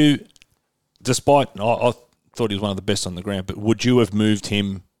 would you, despite I thought he was one of the best on the ground, but would you have moved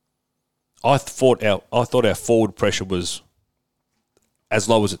him? I thought our forward pressure was as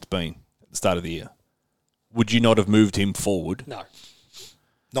low as it's been at the start of the year. Would you not have moved him forward? No.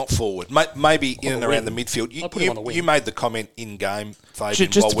 Not forward. Maybe in and around the midfield. You made the comment in game,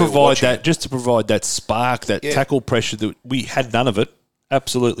 Fabian, just to provide that spark, that tackle pressure that we had none of it.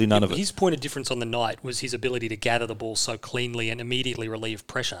 Absolutely none of it. His point of difference on the night was his ability to gather the ball so cleanly and immediately relieve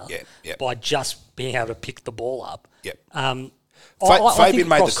pressure by just being able to pick the ball up. Yep. Fabian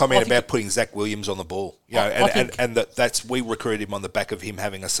made the comment about putting Zach Williams on the ball. That's we recruited him on the back of him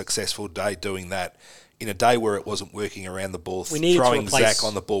having a successful day doing that. In a day where it wasn't working around the ball, throwing Zach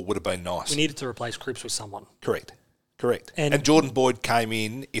on the ball would have been nice. We needed to replace Cripps with someone. Correct. And Jordan Boyd came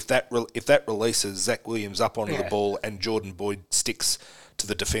in. If that releases Zach Williams up onto the ball and Jordan Boyd sticks to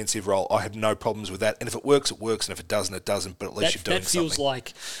the defensive role, I have no problems with that. And if it works, it works. And if it doesn't, it doesn't. But at least you're doing something. That feels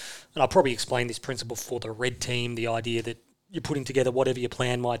like, and I'll probably explain this principle for the red team, the idea that you're putting together whatever your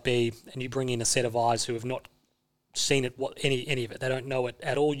plan might be and you bring in a set of eyes who have not seen it, any of it. They don't know it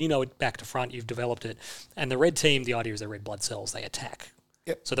at all. You know it back to front. You've developed it. And the red team, the idea is they're red blood cells. They attack.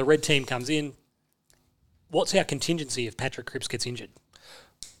 Yep. So the red team comes in. What's our contingency if Patrick Cripps gets injured?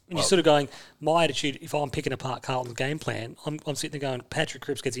 And you're sort of going, my attitude, if I'm picking apart Carlton's game plan, I'm sitting there going, Patrick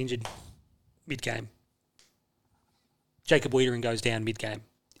Cripps gets injured mid-game. Jacob Wiedering goes down mid-game.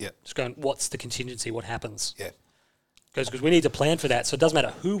 Yeah. Just going, what's the contingency? What happens? Yeah. Because we need to plan for that. So it doesn't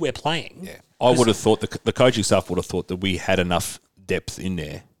matter who we're playing. Yeah. I would have thought, the coaching staff would have thought that we had enough depth in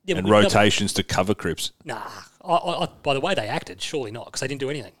there and rotations to cover Cripps. Nah. By the way they acted, surely not, because they didn't do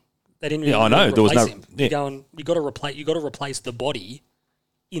anything. They didn't really I know. There was no him. You got to replace the body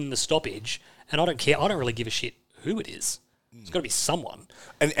in the stoppage, and I don't care. I don't really give a shit who it is. It's got to be someone.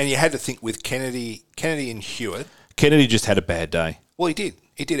 And you had to think with Kennedy and Hewitt. Kennedy just had a bad day. Well, he did.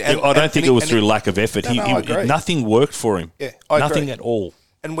 I don't think it was through lack of effort. I agree. Nothing worked for him. Yeah, I nothing agree. at all.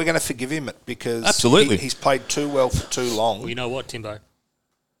 And we're going to forgive him because absolutely he's played too well for too long. Well, you know what, Timbo?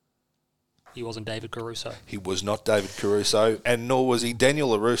 He wasn't David Caruso. He was not David Caruso, and nor was he Daniel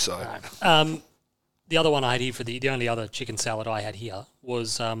LaRusso. No. The other one I had here for the only other chicken salad I had here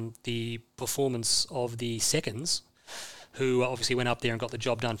was the performance of the seconds, who obviously went up there and got the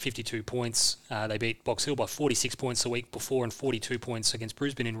job done, 52 points. They beat Box Hill by 46 points the week before and 42 points against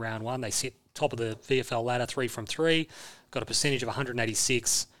Brisbane in round one. They sit top of the VFL ladder, 3 from 3, got a percentage of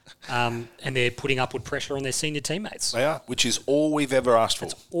 186, and they're putting upward pressure on their senior teammates. They are, which is all we've ever asked for.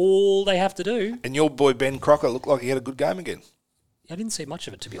 That's all they have to do. And your boy Ben Crocker looked like he had a good game again. I didn't see much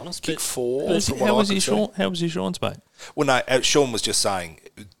of it, to be honest. Kick 4. How was he Sean's mate? Well, no, Sean was just saying,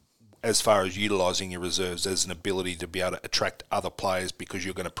 as far as utilising your reserves as an ability to be able to attract other players because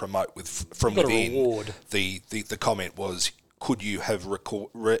you're going to promote from within. Reward. The comment was, could you have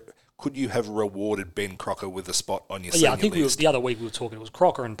rewarded Ben Crocker with a spot on your senior list? I think the other week we were talking, it was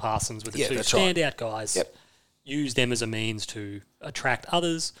Crocker and Parsons with the two standout guys. Yep. Use them as a means to attract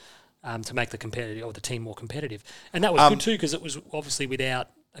others, to make the team more competitive. And that was good too, because it was obviously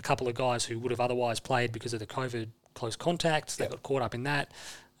without a couple of guys who would have otherwise played because of the COVID close contact. They got caught up in that.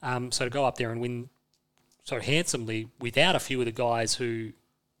 So to go up there and win so handsomely without a few of the guys who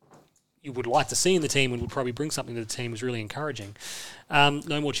you would like to see in the team and would probably bring something to the team was really encouraging.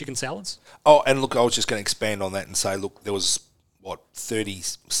 No more chicken salads? Oh, and look, I was just going to expand on that and say, look, there was,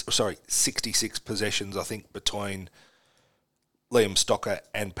 66 possessions, I think, between Liam Stocker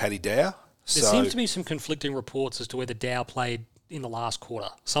and Paddy Dow. There seems to be some conflicting reports as to whether Dow played in the last quarter.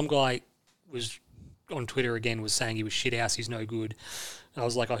 Some guy was on Twitter again was saying he was shit house, he's no good. And I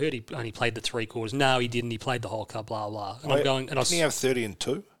was like, I heard he only played the 3 quarters. No, he didn't. He played the whole cup, blah, blah. And I'm going... And didn't he have 30 and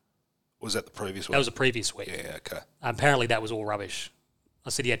 2? Was that the previous week? That was the previous week. Yeah, okay. Apparently that was all rubbish. I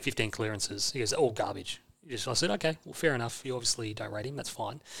said he had 15 clearances. He goes, all garbage. I said, okay, well, fair enough. You obviously don't rate him. That's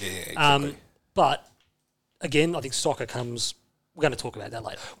fine. Yeah, exactly. But, again, I think Stocker comes... We're going to talk about that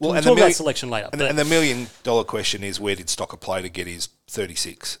later. Well, we'll talk about selection later. And the $1 million question is, where did Stocker play to get his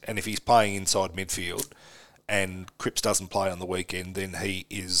 36? And if he's playing inside midfield and Cripps doesn't play on the weekend, then he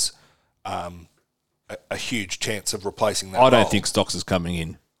is a huge chance of replacing that I don't role. think Stocks is coming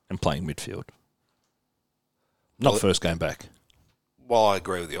in and playing midfield. Not first game back. Well, I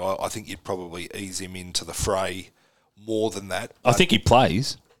agree with you. I think you'd probably ease him into the fray more than that. I think he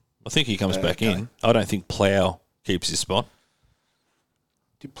plays. I think he comes back in. I don't think Plough keeps his spot.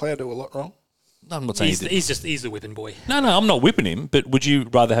 Did Plough do a lot wrong? No, I'm not saying he's the whipping boy. No, I'm not whipping him, but would you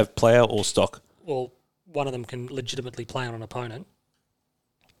rather have Plough or Stock? Well, one of them can legitimately play on an opponent.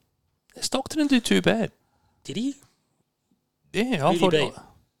 Stock didn't do too bad. Did he? Yeah, I Who thought... did he beat?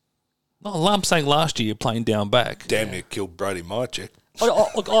 No, I'm saying last year you're playing down back. Damn near killed Brody Mychek. I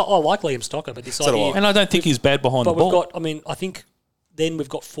like Liam Stocker, but this So do idea... I. And I don't think he's bad behind the But ball. I think then we've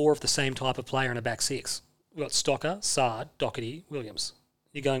got four of the same type of player in a back six. We've got Stocker, Sard, Doherty, Williams.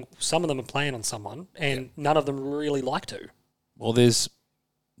 You're going, some of them are playing on someone, and none of them really like to. Well, there's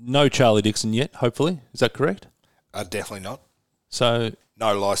no Charlie Dixon yet, hopefully. Is that correct? Definitely not. So...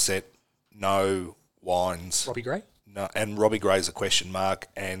 No Lysette, no Wines. Robbie Gray? No, and Robbie Gray's a question mark.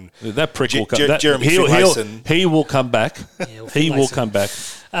 And that prick will come back. Jeremy Finlayson. He will come back. Yeah, he will come back.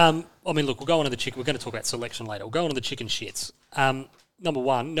 Look, we'll go on to the chicken. We're going to talk about selection later. We'll go on to the chicken shits. Number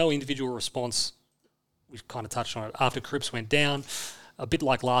one, no individual response. We've kind of touched on it. After Cripps went down, a bit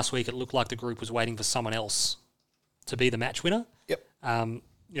like last week, it looked like the group was waiting for someone else to be the match winner. Yep.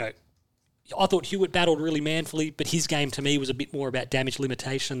 I thought Hewitt battled really manfully, but his game to me was a bit more about damage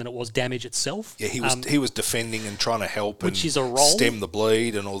limitation than it was damage itself. Yeah, he was defending and trying to help, which and is a role, stem the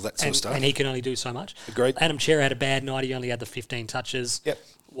bleed and all that sort of stuff. And he can only do so much. Agreed. Adam Chera had a bad night. He only had the 15 touches. Yep.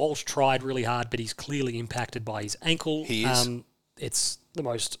 Walsh tried really hard, but he's clearly impacted by his ankle. He is. It's the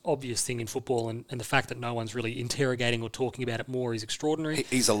most obvious thing in football, and the fact that no one's really interrogating or talking about it more is extraordinary.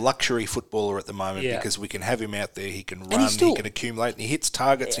 He's a luxury footballer at the moment because we can have him out there. He can run, he can accumulate, and he hits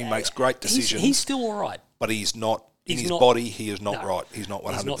targets. He makes great decisions. He's still all right. But he's not, in his body, he is not right. He's not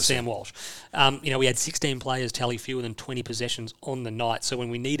 100%. He's not Sam Walsh. We had 16 players tally fewer than 20 possessions on the night, so when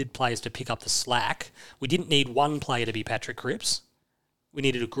we needed players to pick up the slack, we didn't need one player to be Patrick Cripps. We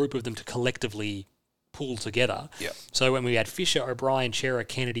needed a group of them to collectively pull together. Yep. So when we had Fisher, O'Brien, Chera,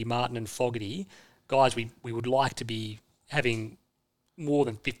 Kennedy, Martin and Fogarty, guys, we would like to be having more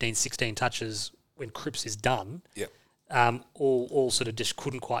than 15, 16 touches when Cripps is done. Yep. All sort of just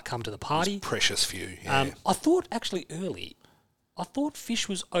couldn't quite come to the party. Precious few. Yeah. I thought actually early, I thought Fish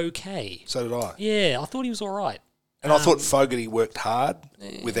was okay. So did I. Yeah, I thought he was all right. And I thought Fogarty worked hard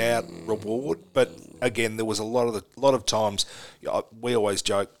without reward, but again, there was a lot of times. We always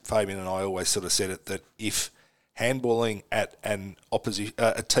joke, Fabian and I always sort of said it, that if handballing at an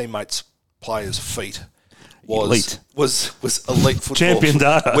a teammate's player's feet was elite football, Champion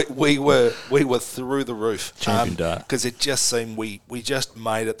data. we were through the roof. Champion data, because it just seemed we just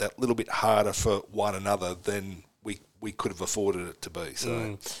made it that little bit harder for one another than we could have afforded it to be.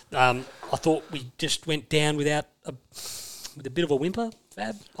 So I thought we just went down with a bit of a whimper,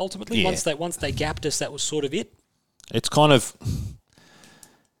 Fab, ultimately. Yeah. Once they gapped us, that was sort of it. It's kind of...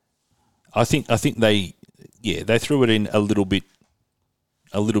 I think they threw it in a little bit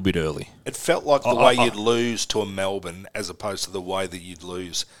early. It felt like the way you'd lose to a Melbourne as opposed to the way that you'd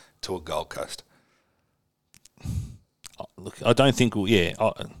lose to a Gold Coast. Look, I don't think...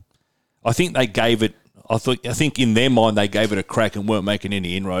 I think they gave it... I think in their mind they gave it a crack and weren't making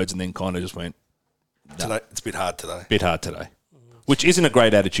any inroads, and then kind of just went... Today, it's a bit hard today. Which isn't a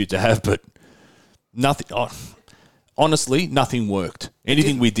great attitude to have, but nothing... honestly, nothing worked.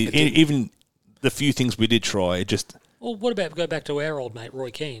 Anything we did, even the few things we did try, it just... Well, what about go back to our old mate, Roy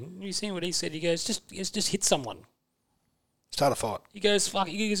Keane? You seen what he said? He goes, just hit someone. Start a fight. He goes, fuck,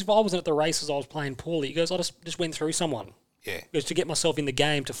 if I wasn't at the races, I was playing poorly. He goes, I just went through someone. Yeah. He goes, to get myself in the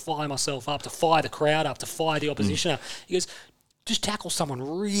game, to fire myself up, to fire the crowd up, to fire the opposition up. He goes, just tackle someone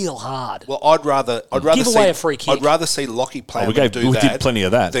real hard. Well, I'd rather give see away a free kick. I'd rather see Lockie Plowman we did plenty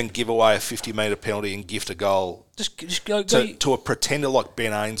of that than give away a 50-metre penalty and gift a goal. Just go to a pretender like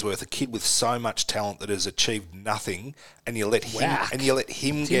Ben Ainsworth, a kid with so much talent that has achieved nothing, and you let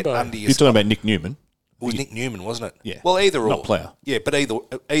him get under your... You're talking about Nick Newman. It was Nick Newman, wasn't it? Yeah. Well, either or. Not player. Yeah, but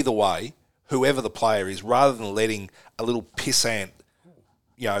either way, whoever the player is, rather than letting a little pissant,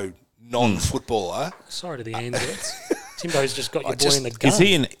 non-footballer... Sorry to the Ainsworths. Timbo's just got your boy in the gun. Is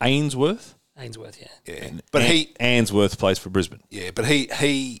he an Ainsworth? Ainsworth, yeah. Yeah. But Ainsworth plays for Brisbane. Yeah, but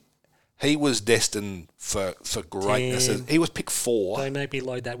he He was destined for greatness. Tim. He was pick 4. Don't make me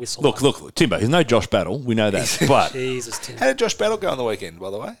load that whistle. Look, Timbo, he's no Josh Battle. We know that. But Jesus, Tim. How did Josh Battle go on the weekend,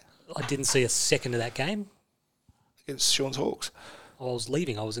 by the way? I didn't see a second of that game. Against Sean's Hawks. I was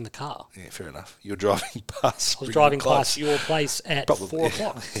leaving. I was in the car. Yeah, fair enough. You're driving past. I was driving past your place at Probably, 4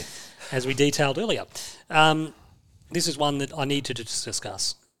 o'clock, as we detailed earlier. This is one that I need to just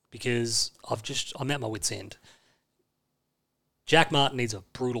discuss because I'm at my wit's end. Jack Martin needs a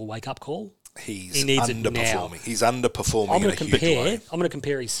brutal wake-up call. He needs it underperforming. now. He's underperforming in a huge way. I'm going to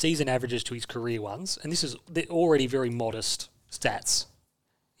compare his season averages to his career ones, and they're already very modest stats.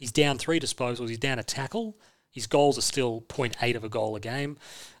 He's down 3 disposals. He's down a tackle. His goals are still 0.8 of a goal a game.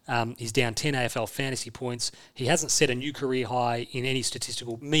 He's down 10 AFL fantasy points. He hasn't set a new career high in any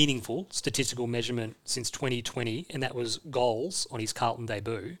meaningful statistical measurement since 2020, and that was goals on his Carlton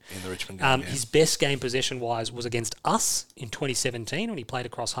debut. In the Richmond game, His best game possession-wise was against us in 2017 when he played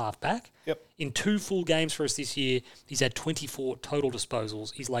across half-back. Yep. In 2 full games for us this year, he's had 24 total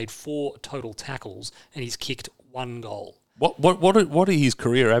disposals. He's laid 4 total tackles, and he's kicked 1 goal. what are his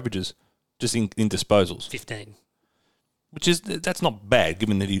career averages just in disposals? 15. That's not bad,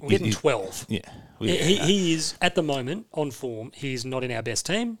 given that We're getting 12. Yeah. He is, at the moment, on form. He's not in our best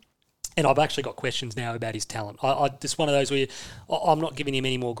team. And I've actually got questions now about his talent. It's one of those where I'm not giving him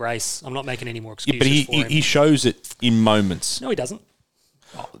any more grace. I'm not making any more excuses for him. He shows it in moments. No, he doesn't.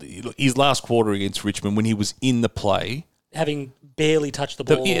 Look, his last quarter against Richmond, when he was in the play... Having barely touched the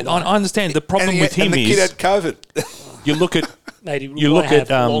ball. I understand. The problem with him and the is... kid had COVID. You look at... Mate, you look at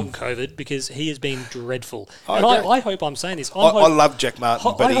long COVID because he has been dreadful. And agree. I hope I'm saying this. I love Jack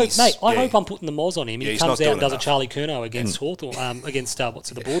Martin, but I hope I'm putting the moz on him. And he comes out and does enough. a Charlie Curnow against Hawthorn, against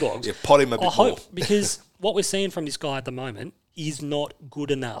the Bulldogs. Yeah, pot him a bit I hope more. because what we're seeing from this guy at the moment is not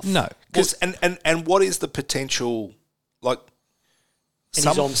good enough. No. And what is the potential, like... And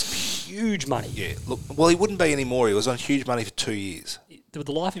he's on huge money. Yeah, look, well, he wouldn't be anymore. He was on huge money for 2 years. With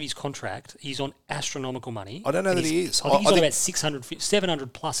the life of his contract, he's on astronomical money. I don't know that he is. I think he's on about 600,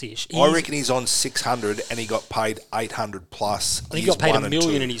 700 plus-ish. I reckon he's on 600 and he got paid 800 plus. I think he got paid $1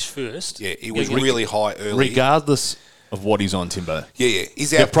 million in his first. Yeah, he was really high early. Regardless of what he's on, Timbo. Yeah.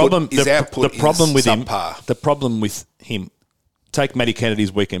 His The output is problem with subpar. The problem with him, take Matty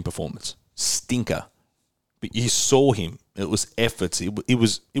Kennedy's weekend performance. Stinker. But you saw him. It was efforts. It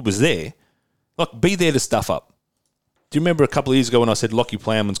was there. Like, be there to stuff up. Do you remember a couple of years ago when I said Lockie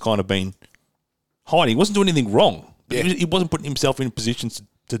Plowman's kind of been hiding? He wasn't doing anything wrong. Yeah. He wasn't putting himself in positions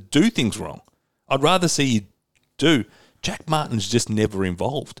to do things wrong. I'd rather see you do. Jack Martin's just never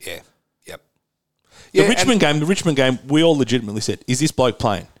involved. Yeah. Yep. The Richmond game, we all legitimately said, is this bloke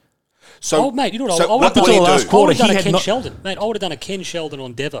playing? So, mate, you know what? so I would have what do you last do? quarter, done he a had Ken not- Sheldon. Mate, I would have done a Ken Sheldon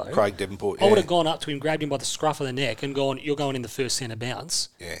on Devo. Craig Devonport, I would have gone up to him, grabbed him by the scruff of the neck and gone, you're going in the first centre bounce.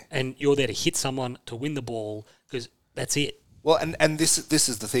 Yeah. And you're there to hit someone to win the ball because that's it. Well, and this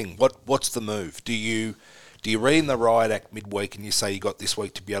is the thing. What's the move? Do you read in the riot act midweek and you say you got this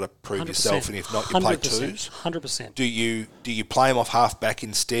week to be able to prove 100%. yourself, and if not, you play 100%. twos? 100%. Do you play him off half back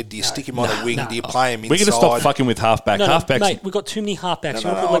instead? Do you stick him on a wing? Do you play him inside? We're going to stop fucking with halfbacks. Halfbacks. Mate, we've got too many halfbacks.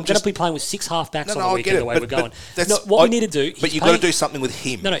 No, We're going to be playing with 6 halfbacks on the I weekend get it. the way But we're going. that's- We need to do... But you've got to do something with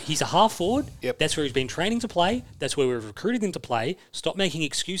him. No, he's a half forward. Yep. That's where he's been training to play. That's where we've recruited him to play. Stop making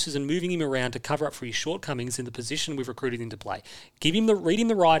excuses and moving him around to cover up for his shortcomings in the position we've recruited him to play. Read him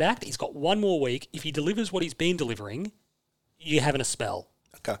the right act. He's got 1 more week. If he delivers what he's been delivering, you're having a spell.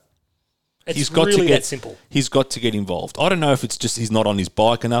 Okay. It's really that simple. He's got to get involved. I don't know if it's just he's not on his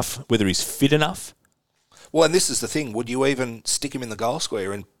bike enough, whether he's fit enough. Well, and this is the thing. Would you even stick him in the goal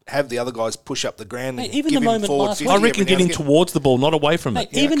square and have the other guys push up the ground Mate, and even give the him moment forward last 50 week- I reckon every now and getting again? towards the ball, not away from Mate,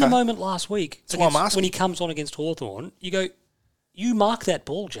 it. even the okay. moment last week, That's what I'm asking. when he comes on against Hawthorn, you go, you mark that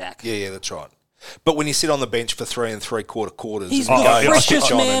ball, Jack. Yeah, that's right. But when you sit on the bench for 3 3/4 quarters, He's and the go, freshest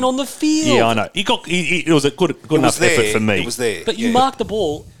switch man on the field. Yeah, I know. It was a good enough there. effort for me. It was there. But you mark the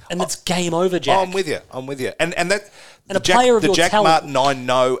ball, and it's game over, Jack. I'm with you. And that And a player of the your Jack talent- Martin I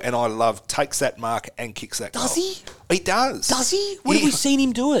know and I love takes that mark and kicks that Does goal. he? He does. Does he? When have we seen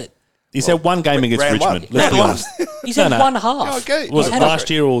him do it? He's had one game against round Richmond. one. Let's Round be one. honest. He's had No. one half. Yeah, okay. Was He's it had last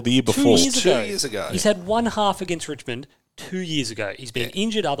year or the year 2 before? years ago. 2 years ago. He's had one half against Richmond 2 years ago. He's been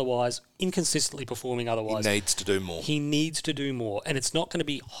injured otherwise, inconsistently performing otherwise. He needs to do more. He needs to do more, and it's not going to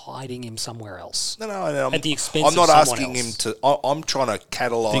be hiding him somewhere else. No. At the expense I'm not of someone asking else. him to. I'm trying to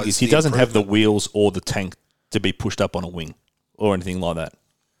catalyse. The thing is, he the doesn't have the improvement. wheels or the tank to be pushed up on a wing or anything like that.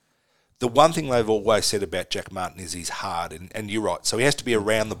 The one thing they've always said about Jack Martin is he's hard, and you're right. So he has to be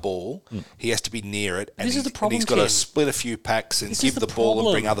around the ball. He has to be near it. And This is the problem, and he's got to Ken. split a few packs and This is give the the ball and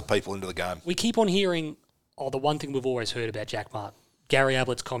problem. bring other people into the game. We keep on hearing, the one thing we've always heard about Jack Martin, Gary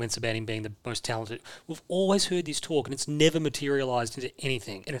Ablett's comments about him being the most talented. We've always heard this talk, and it's never materialised into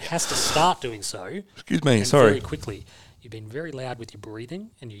anything, and it has to start doing so. Excuse me, and sorry. very quickly. You've been very loud with your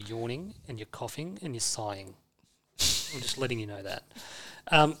breathing, and your yawning, and your coughing, and your sighing. I'm just letting you know that.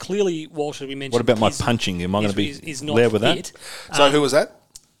 Clearly, Walsh, as we mentioned... What about my punching? Am I going to be is not loud with fit. that? So who was that?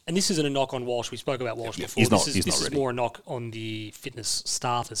 And this isn't a knock on Walsh. We spoke about Walsh before. He's not this is ready. more a knock on the fitness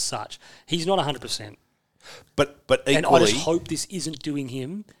staff as such. He's not 100%. But equally... And I just hope this isn't doing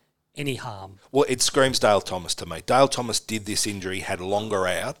him any harm. Well, it screams Dale Thomas to me. Dale Thomas did this injury, had longer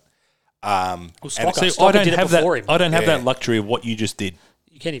out. Well, See, Stocker did it before him. I don't have that luxury of what you just did.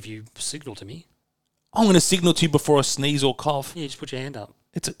 You can if you signal to me. I'm going to signal to you before I sneeze or cough. Yeah, just put your hand up.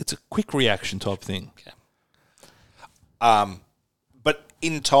 It's a quick reaction type thing. Okay. But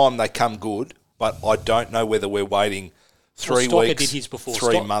in time, they come good. But I don't know whether we're waiting 3 Stocker weeks, did his before.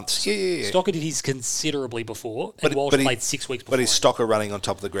 3 months. Yeah. Stocker did his considerably before, and Walsh played 6 weeks before. But is Stocker running on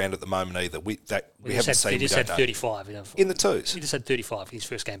top of the ground at the moment either? We haven't seen. He just had 35. In the twos. He just had 35 his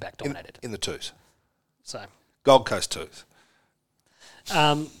first game back, dominated. In the twos. So Gold Coast twos.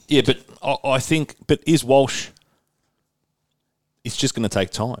 Yeah, but I think... But is Walsh... It's just going to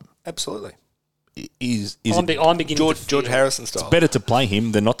take time. Absolutely. I'm beginning George to feel, Harrison style. Better to play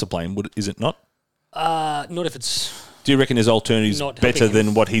him than not to play him, is it not? not if it's... Do you reckon there's alternatives Not better helping him.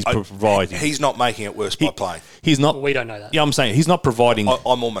 than what he's providing? He's not making it worse by playing. He's not... Well, we don't know that. Yeah, I'm saying he's not providing...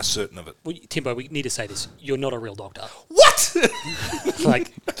 I'm almost certain of it. Well, Timbo, we need to say this. You're not a real doctor. What?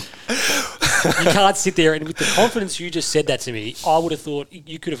 Like, you can't sit there and with the confidence you just said that to me, I would have thought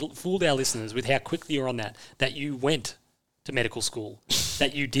you could have fooled our listeners with how quickly you're on that you went to medical school,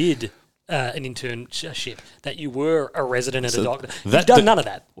 that you did an internship, that you were a resident at a doctor. You've done none of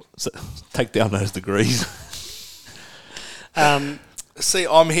that. So, take down those degrees. See,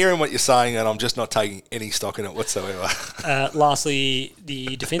 I'm hearing what you're saying, and I'm just not taking any stock in it whatsoever. Lastly,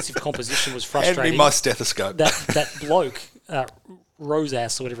 the defensive composition was frustrating. Hand me my stethoscope. That bloke,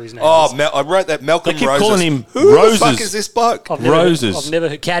 Rosas or whatever his name is. I wrote that Malcolm They keep Roses. calling him Who Roses. the fuck is this bloke? I've never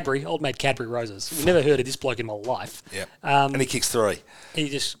heard Cadbury, old mate Cadbury Roses. I've never heard of this bloke in my life. Yeah, and he kicks 3.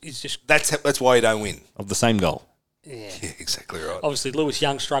 He's just That's why you don't win. Of the same goal. yeah. Yeah, exactly right. Obviously, Lewis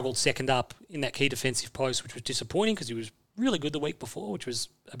Young struggled second up in that key defensive post, which was disappointing because he was really good the week before, which was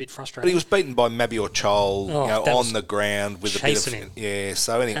a bit frustrating. But he was beaten by Mabior Chol, that on was the ground with a bit of chasing him. Yeah,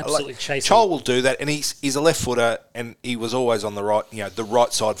 so anyway, Absolutely chasing Chol him. will do that, and he's a left footer, and he was always on the right, the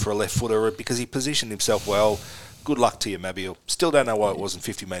right side for a left footer because he positioned himself well. Good luck to you, Mabior. Still don't know why it wasn't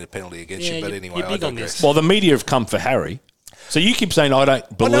 50-metre penalty against you, but anyway, you're I big on digress. this. Well, the media have come for Harry. So you keep saying, I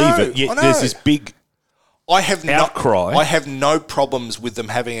don't believe it. Yet I know. there's this big... I have outcry. I have no problems with them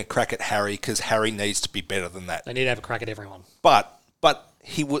having a crack at Harry because Harry needs to be better than that. They need to have a crack at everyone. But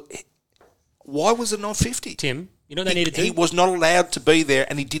he would. Why was it not 50? Tim, you know what they need to do? He was not allowed to be there,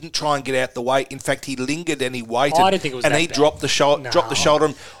 and he didn't try and get out the way. In fact, he lingered and he waited. I don't think it was and that he bad. dropped the shoulder. No. Dropped the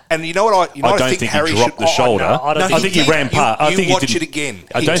shoulder. And you know what? I don't think Harry he dropped should, the shoulder. no, I don't I think he ran past. I think he watch didn't. it again.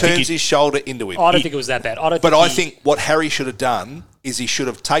 I He don't think turns his shoulder into him. I don't think it was that bad. But I think what Harry should have done is he should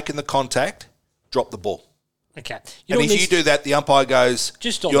have taken the contact, dropped the ball. Okay. And if you do that, the umpire goes,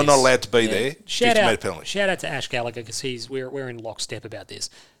 Just on you're not this, allowed to be there. Shout 50-metre out, penalty. shout out to Ash Gallagher because we're in lockstep about this.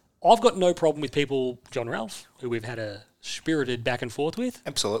 I've got no problem with people, John Ralph, who we've had a spirited back and forth with.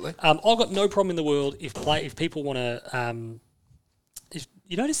 Absolutely. I've got no problem in the world if people want to. If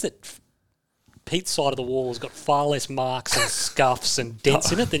you notice that Pete's side of the wall has got far less marks and scuffs and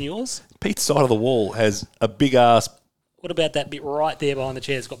dents in it than yours. Pete's side of the wall has a big ass... What about that bit right there behind the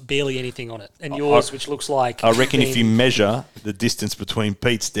chair? It's got barely anything on it. And yours, which looks like... I reckon if you measure the distance between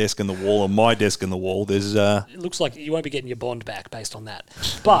Pete's desk and the wall and my desk and the wall, there's... It looks like you won't be getting your bond back based on that.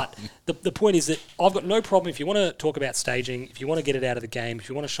 But the point is that I've got no problem if you want to talk about staging, if you want to get it out of the game, if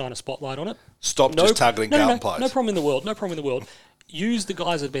you want to shine a spotlight on it. Stop just targeting Carlton players. No problem in the world. No problem in the world. Use the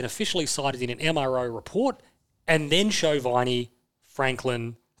guys that have been officially cited in an MRO report and then show Viney,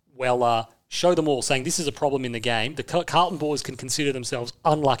 Franklin, Weller... Show them all, saying this is a problem in the game. The Carlton boys can consider themselves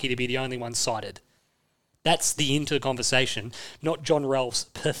unlucky to be the only ones cited. That's the into conversation, not John Ralph's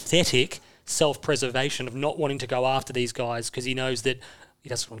pathetic self-preservation of not wanting to go after these guys because he knows that he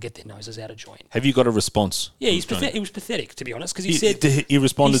doesn't want to get their noses out of joint. Have you got a response? Yeah, he was pathetic, to be honest, because he said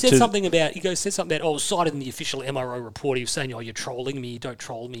something about, cited in the official MRO report, he was saying, you're trolling me, you don't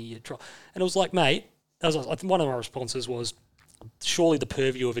troll me, And it was like, mate, one of my responses was, surely the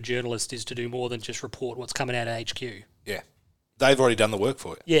purview of a journalist is to do more than just report what's coming out of HQ. Yeah. They've already done the work for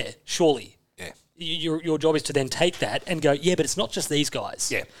you. Yeah, surely. Yeah. Your job is to then take that and go, yeah, but it's not just these guys.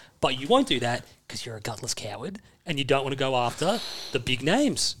 Yeah. But you won't do that because you're a gutless coward and you don't want to go after the big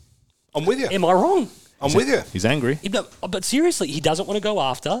names. I'm with you. Am I wrong? I'm with you. He's angry. But seriously, he doesn't want to go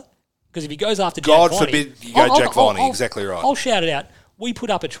after, because if he goes after God Jack Viney... forbid you go Jack Viney, exactly right. I'll shout it out. We put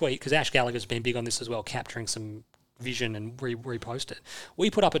up a tweet, because Ash Gallagher's been big on this as well, capturing some vision and repost it. We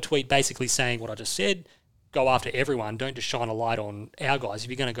put up a tweet basically saying what I just said, go after everyone, don't just shine a light on our guys if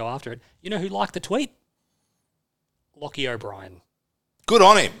you're going to go after it. You know who liked the tweet? Lockie O'Brien. Good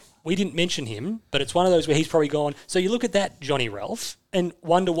on him. We didn't mention him, but it's one of those where he's probably gone, so you look at that, Johnny Ralph, and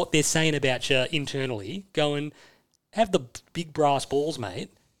wonder what they're saying about you internally, going, have the big brass balls,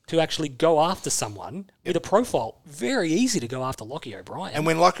 mate, to actually go after someone with a profile. Very easy to go after Lockie O'Brien. And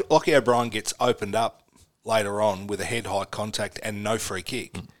when Lockie O'Brien gets opened up later on with a head-high contact and no free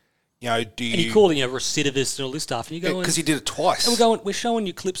kick, you know, do you... And you call it, recidivist and all this stuff, and you go... Because he did it twice. And we're showing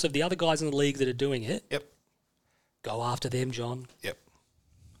you clips of the other guys in the league that are doing it. Yep. Go after them, John. Yep.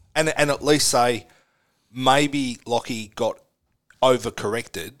 And at least say, maybe Lockie got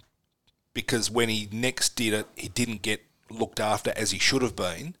overcorrected because when he next did it, he didn't get looked after as he should have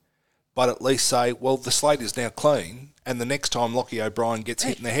been. But at least say, well, the slate is now clean, and the next time Lockie O'Brien gets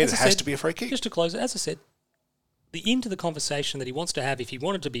hit in the head, it has to be a free kick. Just to close it, as I said, the end to the conversation that he wants to have if he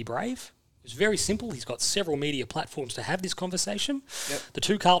wanted to be brave is very simple. He's got several media platforms to have this conversation. Yep. The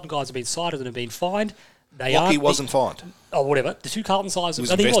two Carlton guys have been cited and have been fined. Lockie wasn't fined. Oh, whatever. The two Carlton guys... He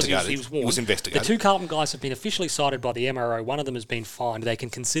was investigated. He was warned. He was investigated. The two Carlton guys have been officially cited by the MRO. One of them has been fined. They can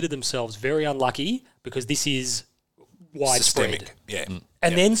consider themselves very unlucky because this is widespread. Systemic, yeah.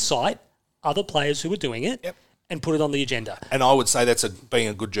 And then cite other players who are doing it and put it on the agenda. And I would say that's being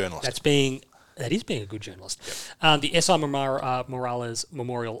a good journalist. That is being a good journalist. Yep. The S.I. Morales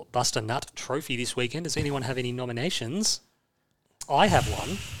Memorial Buster Nut Trophy this weekend. Does anyone have any nominations? I have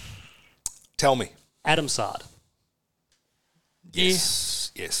one. Tell me. Adam Sard.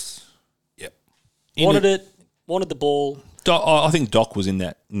 Yes. Yep. Wanted the ball. I think Doc was in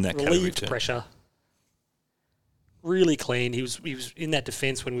that category relieved too. Pressure. Really clean. He was in that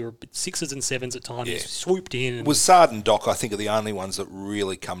defence when we were sixes and sevens at times. Yeah. He swooped in. And Was Sard and Doc, I think, are the only ones that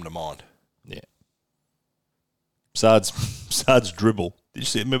really come to mind. Yeah. Sard's dribble. Did you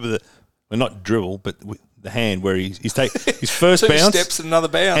see? Remember not dribble, but with the hand where he's take his first Two bounce, steps and another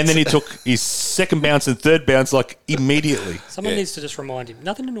bounce, and then he took his second bounce and third bounce like immediately. Someone needs to just remind him.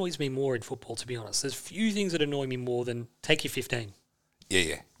 Nothing annoys me more in football, to be honest. There's few things that annoy me more than take your 15.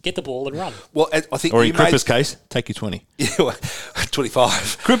 Yeah. Get the ball and run. Well, I think, or in Cripper's case, take your 20. Yeah, 25.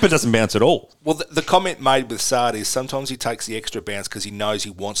 Cripper doesn't bounce at all. Well, the comment made with Sard is sometimes he takes the extra bounce because he knows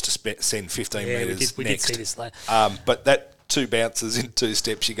he wants to send 15 metres we next. did see this later. But that 2 bounces in 2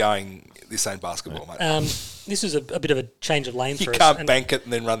 steps, you're going, this ain't basketball, mate. This is a bit of a change of lane you for us. You can't bank it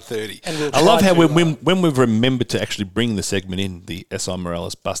and then run 30. And I love how when we've remembered to actually bring the segment in, the S.I.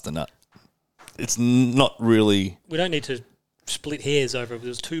 Morales Buster Nut, it's not really... We don't need to split hairs over it.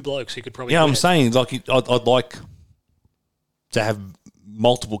 There's 2 blokes who could probably... Yeah, I'm saying, like, I'd like to have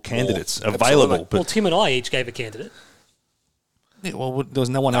multiple candidates available. Absolutely. But well, Tim and I each gave a candidate. Yeah, well, there was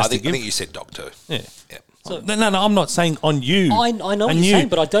no one else to give. I think you said Doc too. Yeah. So, no, I'm not saying on you. I know what you're saying,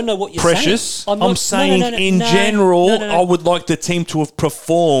 but I don't know what you're Precious, saying. I'm saying in general, I would like the team to have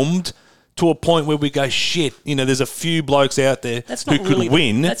performed to a point where we go, shit, there's a few blokes out there who could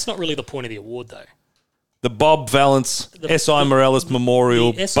win. That's not really the point of the award, though. The Bob Valance S.I. Morales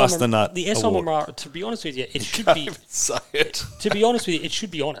Memorial Buster Nut The S.I. Memorial, to be honest with you, it should be... say it. To be honest with you, it should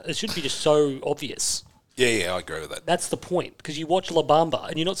be honest. It should be just so obvious. Yeah, I agree with that. That's the point, because you watch La Bamba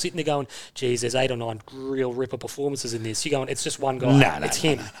and you're not sitting there going, geez, there's 8 or 9 real ripper performances in this. You're going, it's just one guy. It's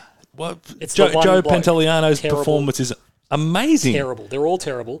him. No. What? It's Joe bloke. Pantoliano's Terrible. performance is amazing. Terrible. They're all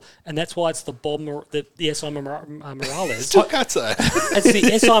terrible, and that's why it's the S.I. Morales. Still can't say. It's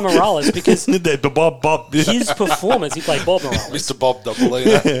the S.I. Morales because Bob. his performance, he played Bob Morales. Mr. Bob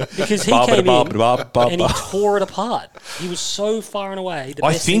Doppelina. Because he came in and he tore it apart. He was so far and away the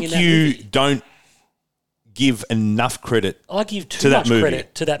best thing in that movie. I think you don't give enough credit. I give too much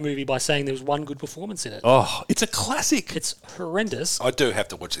credit to that movie by saying there was one good performance in it. Oh, it's a classic. It's horrendous. I do have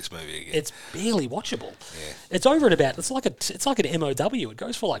to watch this movie again. It's barely watchable. Yeah. It's over at about. It's like an MOW. It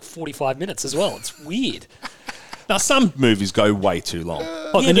goes for like 45 minutes as well. It's weird. Now some movies go way too long.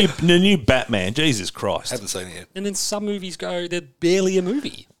 Like the new Batman. Jesus Christ. Haven't seen it yet. And then some movies go. They're barely a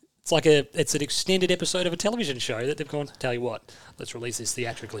movie. It's an extended episode of a television show that they've gone, tell you what, let's release this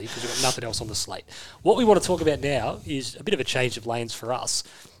theatrically because we've got nothing else on the slate. What we want to talk about now is a bit of a change of lanes for us.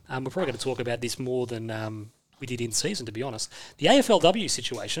 We're probably going to talk about this more than we did in season, to be honest. The AFLW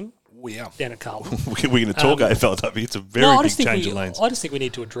situation down at Carlton. We're going to talk AFLW. It's a very big change of lanes. I just think we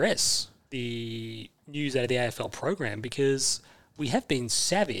need to address the news out of the AFL program because we have been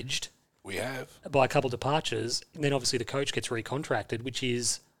savaged We have. by a couple of departures, and then obviously the coach gets recontracted, which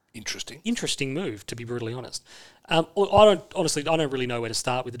is Interesting. move, to be brutally honest. I don't really know where to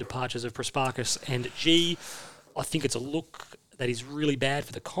start with the departures of Prasparkas and G. I think it's a look that is really bad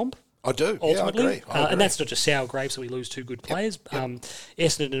for the comp. I do. Ultimately. Yeah, I agree. And that's not just sour grapes that we lose two good players.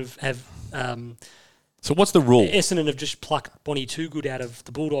 Essendon have So what's the rule? Essendon have just plucked Bonnie Too Good out of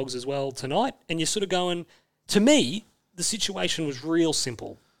the Bulldogs as well tonight, and you're sort of going. To me, the situation was real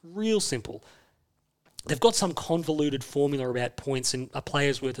simple. They've got some convoluted formula about points, and a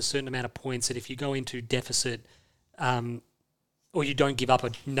player's worth a certain amount of points. That if you go into deficit, or you don't give up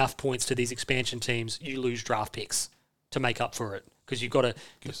enough points to these expansion teams, you lose draft picks to make up for it. Because you've got to,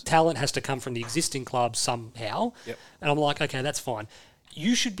 the talent has to come from the existing club somehow. Yep. And I'm like, okay, that's fine.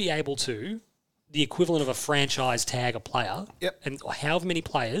 You should be able to, the equivalent of a franchise tag a player, and however many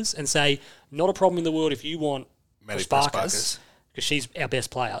players, and say, not a problem in the world if you want Prasparkas, because she's our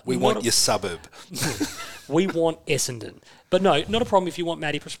best player. We want your suburb. We want Essendon. But no, not a problem if you want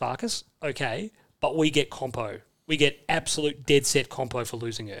Maddie Prasparkas, okay, but we get compo. We get absolute dead set compo for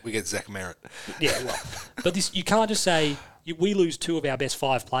losing her. We get Zach Merritt. Yeah, well, but this you can't just say we lose two of our best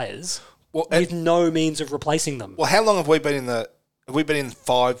 5 players with no means of replacing them. Well, how long have we been in the? Have we been in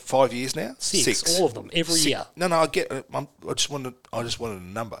 5 years now? 6, all of them, every year. No, I get it. I just wanted a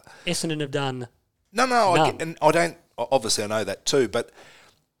number. Essendon have done. No, and I don't. Obviously, I know that too. But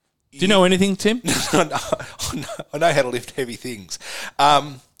do you know anything, Tim? I know how to lift heavy things.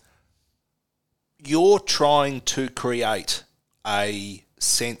 You're trying to create a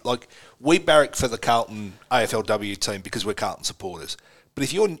sense, like we barrack for the Carlton AFLW team because we're Carlton supporters. But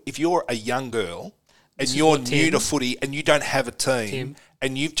if you're a young girl and you're new to footy and you don't have a team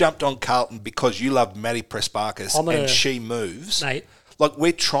and you've jumped on Carlton because you love Maddie Prasparkas and she moves, mate. Like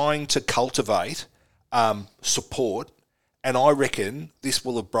we're trying to cultivate support, and I reckon this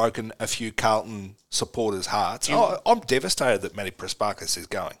will have broken a few Carlton supporters' hearts. I'm devastated that Maddie Prasparkas is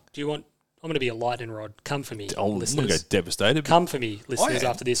going. Do you want? I'm going to be a lightning rod. Come for me, listeners. I'm going to go devastated. Come for me, listeners,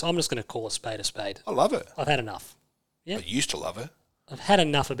 after this. I'm just going to call a spade a spade. I love it. I've had enough. Yeah. I used to love it. I've had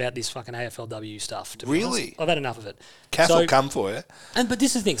enough about this fucking AFLW stuff. To be honest. I've had enough of it. Calf will come for you. But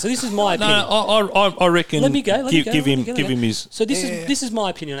this is the thing. So this is my opinion. I reckon. Let me go. Give him his. So this is my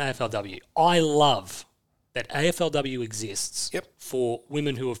opinion on AFLW. I love that AFLW exists for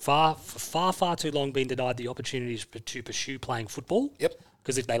women who have far too long been denied the opportunities to pursue playing football. Yep.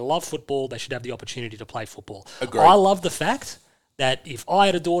 Because if they love football, they should have the opportunity to play football. Agreed. I love the fact that if I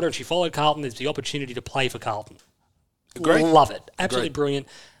had a daughter and she followed Carlton, there's the opportunity to play for Carlton. Agreed. Love it. Absolutely brilliant.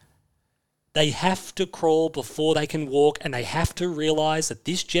 They have to crawl before they can walk, and they have to realise that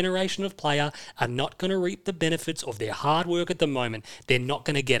this generation of player are not going to reap the benefits of their hard work at the moment. They're not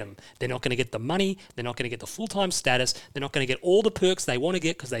going to get them. They're not going to get the money. They're not going to get the full-time status. They're not going to get all the perks they want to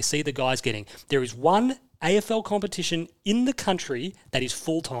get because they see the guys getting. There is one AFL competition in the country that is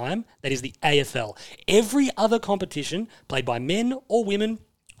full-time. That is the AFL. Every other competition played by men or women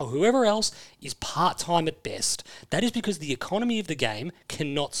or whoever else is part-time at best. That is because the economy of the game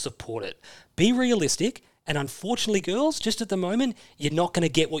cannot support it. Be realistic, and unfortunately, girls, just at the moment, you're not going to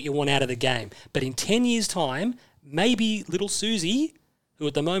get what you want out of the game. But in 10 years' time, maybe little Susie, who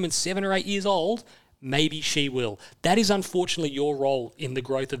at the moment's 7 or 8 years old, maybe she will. That is unfortunately your role in the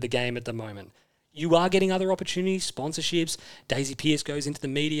growth of the game at the moment. You are getting other opportunities, sponsorships. Daisy Pearce goes into the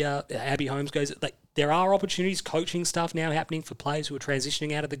media. Abby Holmes goes. There are opportunities, coaching stuff now happening for players who are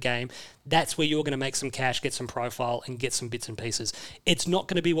transitioning out of the game. That's where you're going to make some cash, get some profile, and get some bits and pieces. It's not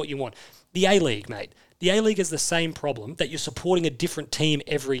going to be what you want. The A-League, mate. The A-League is the same problem that you're supporting a different team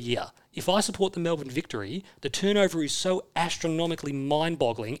every year. If I support the Melbourne Victory, the turnover is so astronomically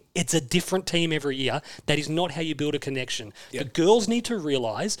mind-boggling, it's a different team every year. That is not how you build a connection. Yep. The girls need to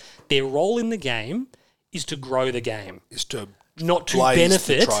realise their role in the game is to grow the game. Is to not to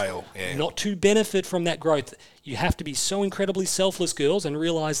benefit, not to benefit from that growth. You have to be so incredibly selfless, girls, and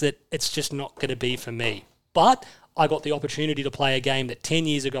realise that it's just not going to be for me. But I got the opportunity to play a game that 10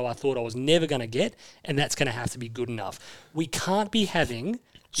 years ago I thought I was never going to get, and that's going to have to be good enough. We can't be having...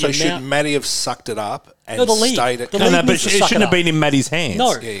 So should Maddie have sucked it up and stayed at... No, but it shouldn't have been in Maddie's hands.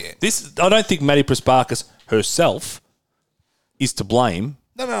 No. I don't think Maddie Prasparkas herself is to blame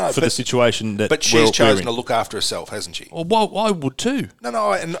for the situation that But she's chosen to look after herself, hasn't she? Well, I would too.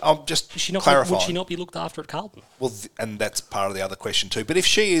 No, and I'm just clarifying. Would she not be looked after at Carlton? Well, and that's part of the other question too. But if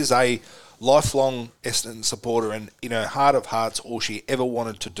she is a lifelong Essendon supporter and in her heart of hearts all she ever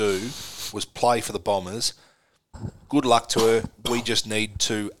wanted to do was play for the Bombers, good luck to her. We just need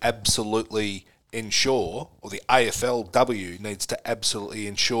to absolutely ensure, or the AFLW needs to absolutely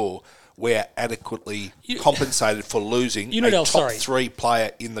ensure we're adequately compensated for losing a top 3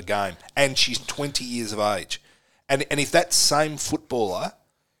 player in the game. And she's 20 years of age. And if that same footballer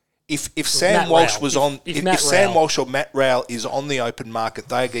If Sam Matt Walsh Rowell. was on, If if Matt Sam Rowell- Walsh or Matt Rowell is on the open market,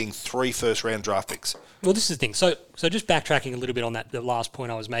 they are getting 3 first-round draft picks. Well, this is the thing. So just backtracking a little bit on that, the last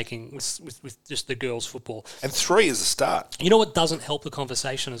point I was making with just the girls' football. And 3 is a start. You know what doesn't help the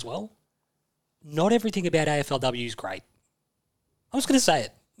conversation as well? Not everything about AFLW is great. I was going to say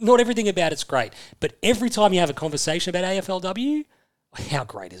it. Not everything about it's great. But every time you have a conversation about AFLW, how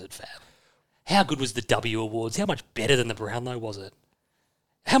great is it, Fab? How good was the W Awards? How much better than the Brownlow was it?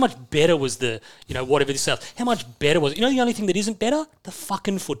 How much better was the, whatever this else? How much better was it? You know the only thing that isn't better? The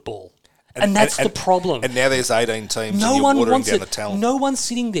fucking football. And that's the problem. And now there's 18 teams No and you're one watering wants down it. the talent. No one's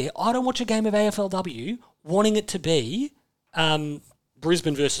sitting there. I don't watch a game of AFLW wanting it to be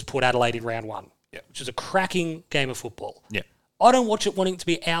Brisbane versus Port Adelaide in round 1, which is a cracking game of football. Yeah. I don't watch it wanting it to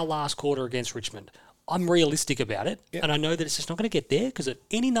be our last quarter against Richmond. I'm realistic about it, and I know that it's just not going to get there because of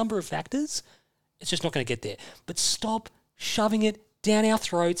any number of factors. It's just not going to get there. But stop shoving it down our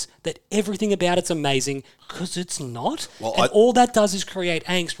throats that everything about it's amazing, because it's not. Well, and all that does is create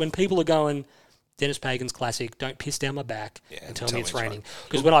angst when people are going, Dennis Pagan's classic, don't piss down my back and tell me it's raining.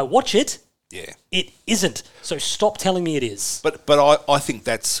 Because when I watch it, it isn't. So stop telling me it is. But I think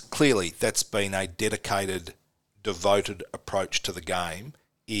that's been a dedicated, devoted approach to the game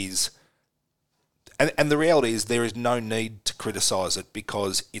is... And the reality is there is no need to criticise it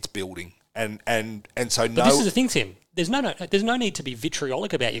because it's building. And so But this is the thing, Tim. There's no need to be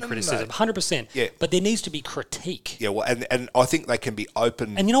vitriolic about your criticism, 100%. Yeah. But there needs to be critique. Yeah, well, and I think they can be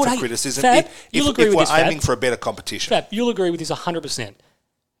open And you know what, to hey, criticism Fab, if you'll agree with we're this, Fab. aiming for a better competition. Fab, you'll agree with this 100%.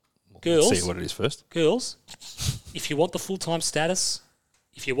 Girls, See what it is first. Girls, if you want the full-time status,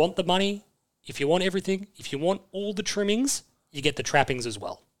 if you want the money, if you want everything, if you want all the trimmings, you get the trappings as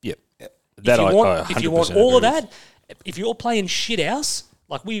well. Yep. If you want 100% all of agree with. that, if you're playing shit house,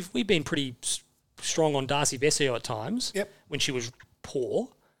 like we've been pretty strong on Darcy Vesio at times. Yep. When she was poor,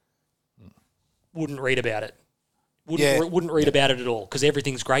 wouldn't read about it. Wouldn't read about it at all because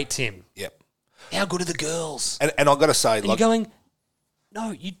everything's great, Tim. Yep. How good are the girls? And I've got to say, And you're going,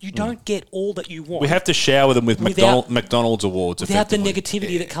 no, you don't get all that you want. We have to shower them with McDonald's awards. Without the effectively.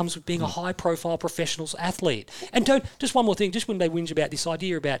 negativity that comes with being a high-profile professional athlete. And just one more thing, just when they whinge about this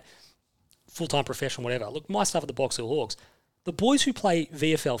idea about full-time professional, whatever. Look, my stuff at the Box Hill Hawks, the boys who play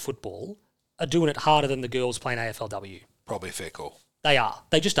VFL football are doing it harder than the girls playing AFLW. probably a fair call. They are.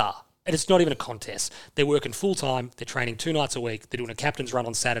 They just are. And it's not even a contest. They're working full-time. They're training 2 nights a week. They're doing a captain's run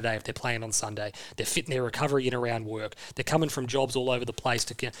on Saturday if they're playing on Sunday. They're fitting their recovery in around work. They're coming from jobs all over the place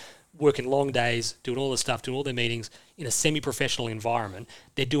to working long days, doing all the stuff, doing all their meetings in a semi-professional environment.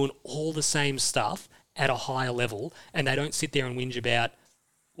 They're doing all the same stuff at a higher level, and they don't sit there and whinge about,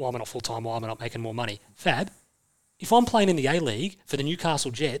 why am I not full-time? Why am I not making more money? Fab, if I'm playing in the A-League for the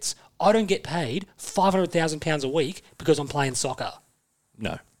Newcastle Jets, I don't get paid £500,000 a week because I'm playing soccer.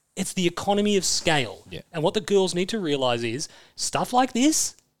 No. It's the economy of scale. Yeah. And what the girls need to realise is stuff like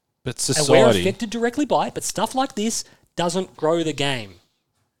this, But and we're society, affected directly by it, but stuff like this doesn't grow the game.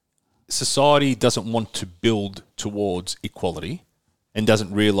 society doesn't want to build towards equality and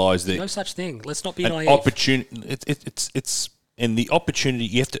doesn't realise that No such thing. Let's not be an naive. opportunity. It's and the opportunity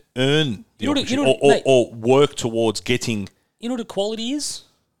you have to earn the You know what- you know opportunity what- mate- or work towards getting. You know what equality is?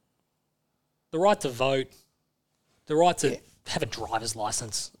 The right to vote, the right to have a driver's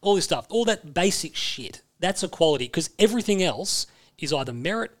license, all this stuff, all that basic shit. That's equality because everything else is either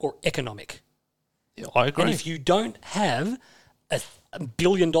merit or economic. I agree. And if you don't have a $1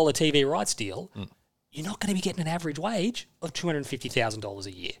 billion TV rights deal, you're not going to be getting an average wage of $250,000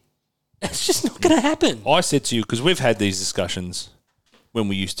 a year. It's just not going to happen. I said to you because we've had these discussions when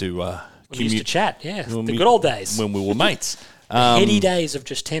we used to We used to chat, yeah. when The we- good old days. when we were mates. Heady days of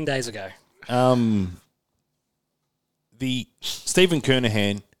just 10 days ago. The Stephen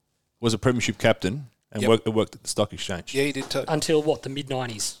Kernahan was a premiership captain and worked at the stock exchange. Yeah, he did too. Until what, the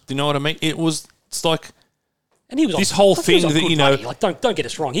mid-90s. Do you know what I mean? It's like And he was This on, whole he was thing on that, good you know- money. Like, don't get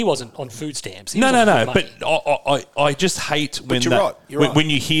us wrong. He wasn't on food stamps. He no. was on good money. But I just hate when you're right, you're right. when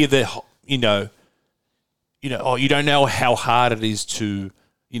you hear the you don't know how hard it is to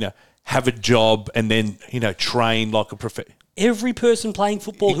have a job and then train like a professional. Every person playing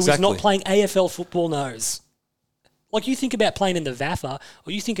football who is Exactly. not playing AFL football knows. Like you think about playing in the VAFA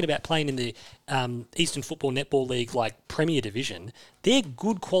or you thinking about playing in the Eastern Football Netball League like Premier Division, they're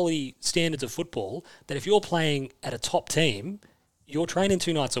good quality standards of football that if you're playing at a top team, you're training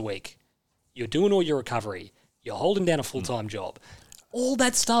 2 nights a week, you're doing all your recovery, you're holding down a full-time job, all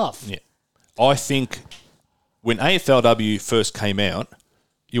that stuff. Yeah, I think when AFLW first came out,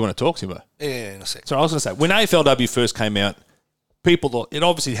 you want to talk to me? Yeah, in a sec. So I was going to say when AFLW first came out, people thought it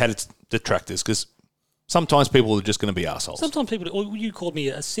obviously had its detractors because Sometimes people are just going to be assholes. Sometimes people, or you called me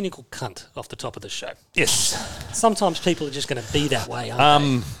a cynical cunt off the top of the show. Yes. Sometimes people are just going to be that way, aren't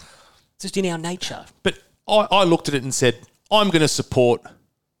they? It's just in our nature. But I looked at it and said, I'm going to support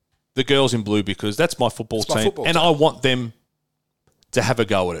the girls in blue because that's my football team, and I want them to have a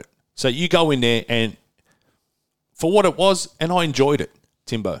go at it. So you go in there and for what it was, and I enjoyed it,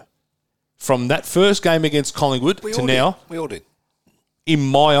 Timbo. From that first game against Collingwood to now, we all did. In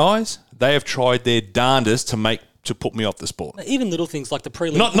my eyes, they have tried their darndest to put me off the sport. Even little things like the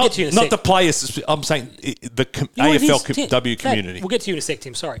prelim. Not the players. I'm saying the AFLW community. We'll get to you in a sec,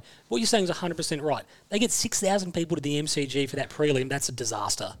 Tim. Sorry. What you're saying is 100% right. They get 6,000 people to the MCG for that prelim. That's a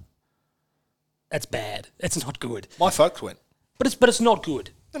disaster. That's bad. That's not good. My folks went. But it's not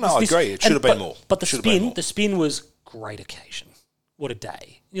good. No, I agree. It should have been more. But the spin was great occasion. What a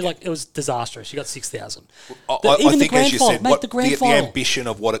day. You're like, it was disastrous. You got 6,000. I think, as you said, the ambition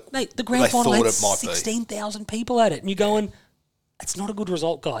of what the grand final had 16,000 people at it. And you're going, that's not a good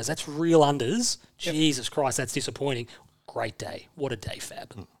result, guys. That's real unders. Yep. Jesus Christ, that's disappointing. Great day. What a day,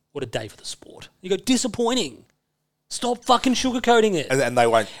 Fab. What a day for the sport. You go, disappointing. Stop fucking sugarcoating it. And they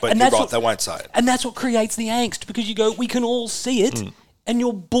won't, but you're right, they won't say it. And that's what creates the angst, because you go, we can all see it, and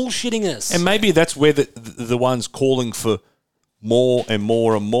you're bullshitting us. And maybe that's where the ones calling for more and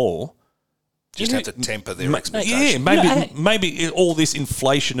more and more just have to temper their expectations. Yeah, maybe all this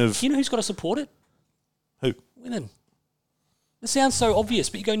inflation of... You know who's got to support it? Who? Women. It sounds so obvious,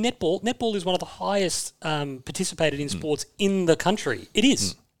 but you go netball. Netball is one of the highest participated in sports in the country. It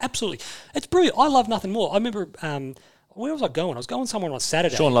is. Absolutely. It's brilliant. I love nothing more. I remember... where was I going? I was going somewhere on a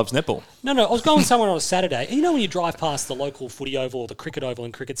Saturday. Sean loves netball. No, I was going somewhere on a Saturday. And you know when you drive past the local footy oval or the cricket oval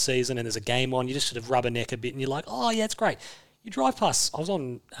in cricket season and there's a game on, you just sort of rub a neck a bit and you're like, oh, yeah, it's great. You drive past, I was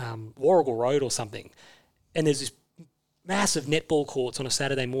on Warrigal Road or something, and there's this massive netball courts on a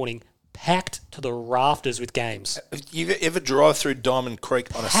Saturday morning packed to the rafters with games. You ever drive through Diamond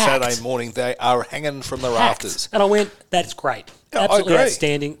Creek on a Saturday morning? They are hanging from the rafters. And I went, that's great. Yeah, absolutely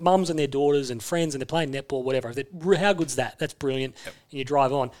outstanding. Mums and their daughters and friends, and they're playing netball, whatever. How good's that? That's brilliant. Yep. And you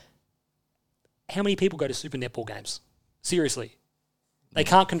drive on. How many people go to Super Netball games? Seriously. They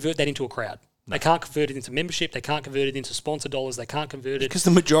can't convert that into a crowd. No. They can't convert it into membership. They can't convert it into sponsor dollars. They can't convert it... Because the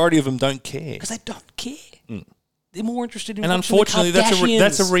majority of them don't care. Because they don't care. They're more interested in... And unfortunately,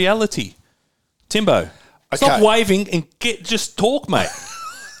 that's a reality. Timbo, stop waving and just talk, mate.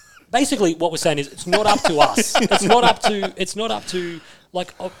 Basically, what we're saying is it's not up to us. It's not up to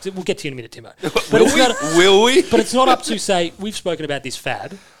like we'll get to you in a minute, Timo. Will we? But it's not up to say we've spoken about this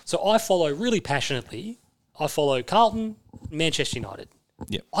Fab. So I follow really passionately. I follow Carlton, Manchester United.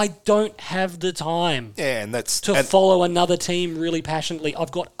 Yep. I don't have the time to follow another team really passionately.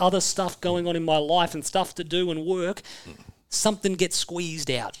 I've got other stuff going on in my life and stuff to do and work. Something gets squeezed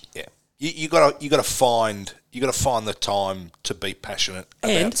out. Yeah. You got to find the time to be passionate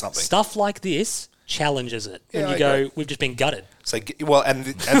about something. Stuff like this challenges it. Yeah, and you go, we've just been gutted. So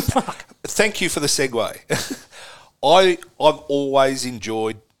and thank you for the segue. I've always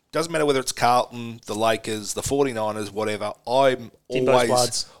enjoyed. Doesn't matter whether it's Carlton, the Lakers, the 49ers, whatever. I'm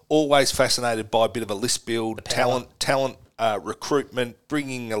always fascinated by a bit of a list build, talent recruitment,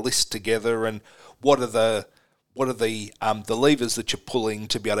 bringing a list together, and what are the levers that you're pulling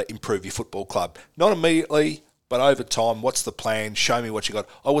to be able to improve your football club? Not immediately, but over time. What's the plan? Show me what you got.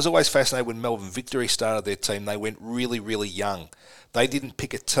 I was always fascinated when Melbourne Victory started their team. They went really, really young. They didn't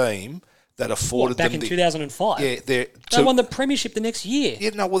pick a team that afforded them... Back in 2005? Yeah. They won the premiership the next year.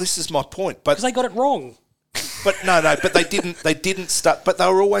 Yeah, no, well, this is my point. Because they got it wrong. But but they didn't start. But they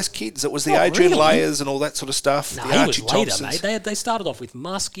were always kids. It was the Adrian Layers and all that sort of stuff. No, the Archie later, mate. They started off with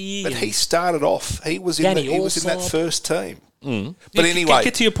Muskie. But he started off. He was in that first team. But anyway,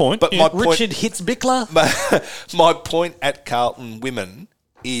 get to your point. But my point, Richard Hitzbickler. My point at Carlton women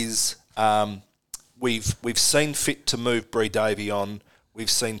is we've seen fit to move Bree Davey on. We've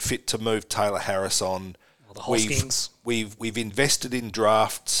seen fit to move Taylor Harris on. The Hoskins. We've invested in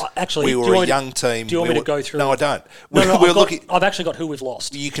drafts. Actually, we were a young team. Do you want me to go through? No, I don't. I've actually got who we've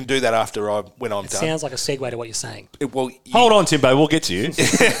lost. You can do that after when I'm done. Sounds like a segue to what you're saying. Hold on, Timbo. We'll get to you.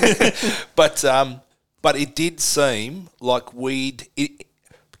 But it did seem like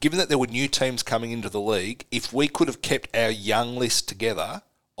given that there were new teams coming into the league, if we could have kept our young list together,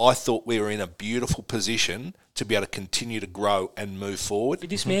 I thought we were in a beautiful position to be able to continue to grow and move forward. We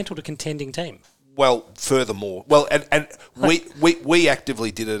dismantled a contending team. Well, furthermore, and we actively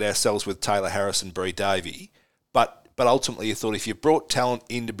did it ourselves with Taylor Harris and Bree Davey, but ultimately you thought if you brought talent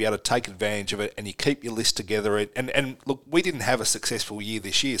in to be able to take advantage of it and you keep your list together, and look, we didn't have a successful year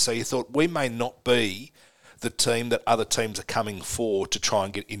this year, so you thought we may not be the team that other teams are coming for to try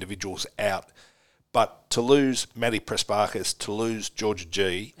and get individuals out. But to lose Maddie Prespakis, to lose Georgia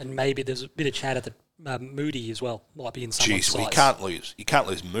G, And maybe there's a bit of chat at the Moody as well. Might be in someone's geez, size. you can't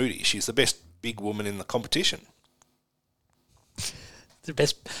lose Moody. She's the best big woman in the competition. The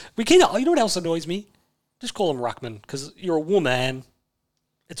best. You know what else annoys me? Just call him Ruckman, because you're a woman.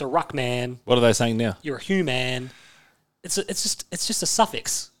 It's a Ruckman. What are they saying now? You're a human. It's just a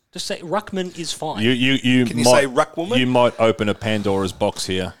suffix. Just say Ruckman is fine. Can you say ruck woman? You might open a Pandora's box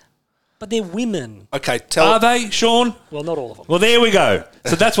here. But they're women. Okay, Are they, Sean? Well, not all of them. Well, there we go.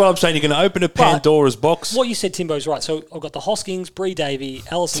 So that's what I'm saying. You're going to open a Pandora's box. What you said, Timbo's right. So I've got the Hoskings, Bree Davey,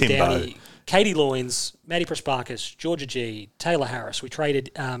 Alison Timbo. Downey, Katie Loynes, Maddie Prespakis, Georgia G, Taylor Harris. We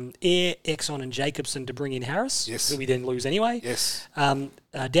traded Air, Exxon and Jacobson to bring in Harris, Yes. who we then lose anyway. Yes.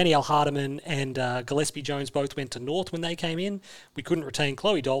 Danielle Hardiman and Gillespie Jones both went to North when they came in. We couldn't retain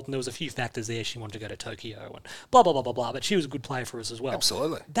Chloe Dalton. There was a few factors there. She wanted to go to Tokyo and blah, blah, blah, blah, blah. But she was a good player for us as well.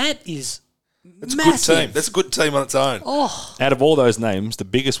 Absolutely. That is That's massive. a good team. That's a good team on its own. Oh, Out of all those names, the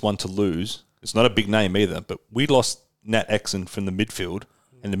biggest one to lose, it's not a big name either, but we lost Nat Exon from the midfield,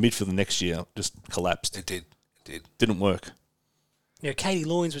 and the midfield the next year just collapsed. It did. Didn't work. you know, Katie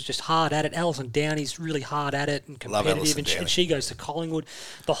Loynes was just hard at it. Alison Downey's really hard at it and Love competitive, Alison and Downey. she goes to Collingwood.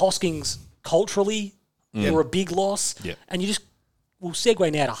 The Hoskings, culturally, were a big loss. Yep. And we'll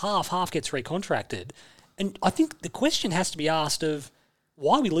segue now to Half. Half gets recontracted. And I think the question has to be asked of,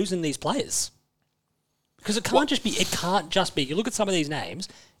 why are we losing these players? Because it can't just be, you look at some of these names,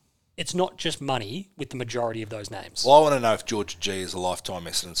 it's not just money with the majority of those names. Well, I want to know if Georgia G is a lifetime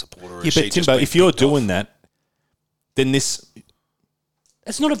Essendon supporter. Or Yeah, is she but just Timbo, been if you're picked off? doing that, then this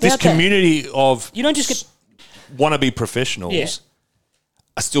It's not about this that. community of You don't just get... wannabe professionals Yeah.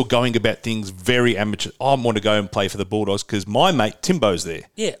 are still going about things very amateur. I want to go and play for the Bulldogs because my mate Timbo's there.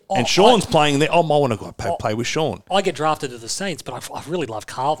 Yeah. And Sean's playing there. I want to go play with Sean. I get drafted to the Saints, but I really love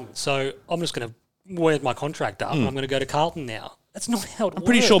Carlton. So I'm just going to wear my contract up and I'm going to go to Carlton now. That's not how it works. I'm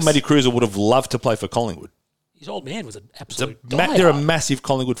pretty sure Matty Cruiser would have loved to play for Collingwood. His old man was an It's absolute they're a diehard. massive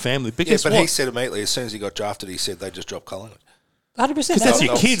Collingwood family. But Yeah, guess but what? he said immediately, as soon as he got drafted, he said they just dropped Collingwood. 100%. Because that's your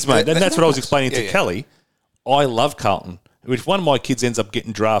That's- kids, mate. And that's what I was explaining to Yeah. Kelly. I love Carlton. If one of my kids ends up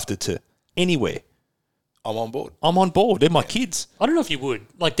getting drafted to anywhere, I'm on board. I'm on board. They're my kids. I don't know if you would.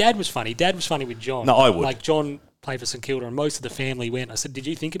 Like, Dad was funny. Dad was funny with John. No, I would. Like, John played for St Kilda and most of the family went. I said, did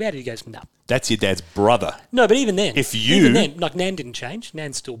you think about it? He goes, no. That's your dad's brother. No, but even then. If you- Even then, like, Nan didn't change.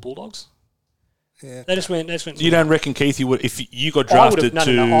 Nan's still Bulldogs. Yeah. They just went... You don't reckon, Keith, you would if you got I would drafted have,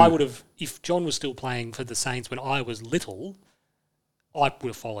 to... no. I would have... If John was still playing for the Saints when I was little, I would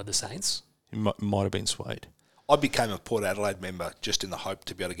have followed the Saints. You might have been swayed. I became a Port Adelaide member just in the hope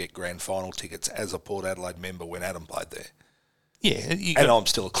to be able to get grand final tickets as a Port Adelaide member when Adam played there. Yeah. And I'm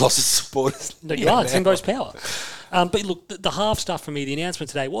still a closet supporter. No, you are. It's in Timbo's power. But look, the half stuff for me, the announcement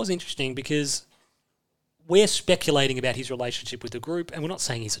today was interesting because we're speculating about his relationship with the group, and we're not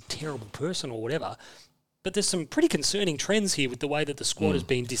saying he's a terrible person or whatever, but there's some pretty concerning trends here with the way that the squad has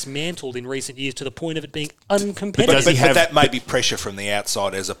been dismantled in recent years to the point of it being uncompetitive. does he But have- that may be pressure from the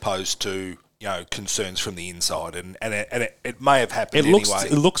outside as opposed to concerns from the inside, and it may have happened It anyway.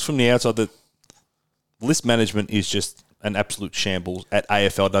 looks from the outside that list management is just an absolute shambles at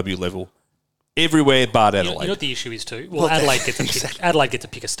AFLW level. Everywhere but You Adelaide. know what the issue is too? Well, Adelaide gets to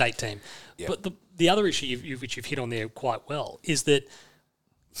pick a state team. Yeah. But the other issue which you've hit on there quite well is that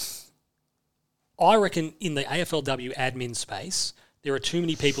I reckon in the AFLW admin space, there are too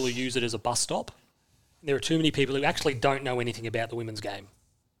many people who use it as a bus stop. There are too many people who actually don't know anything about the women's game.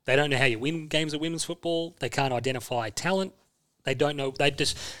 They don't know how you win games of women's football. They can't identify talent. They don't know.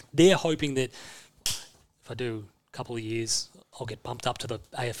 They're hoping that if I do a couple of years, I'll get bumped up to the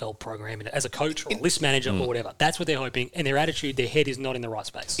AFL program as a coach or a list manager or whatever. That's what they're hoping. And their attitude, their head is not in the right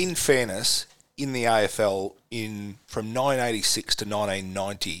space. In fairness, in the AFL, from 1986 to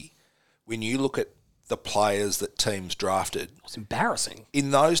 1990, when you look at the players that teams drafted, It's embarrassing.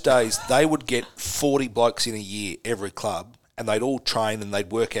 in those days, they would get 40 blokes in a year, every club, and they'd all train and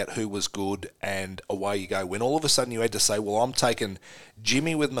they'd work out who was good, and away you go. When all of a sudden you had to say, well, I'm taking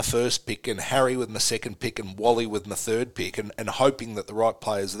Jimmy with my first pick and Harry with my second pick and Wally with my third pick, and hoping that the right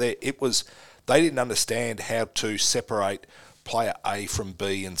players are there, they didn't understand how to separate player A from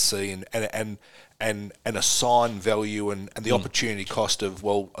B and C and assign value and the opportunity cost of,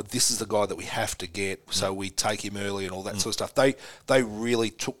 well, this is the guy that we have to get, so we take him early and all that sort of stuff. They really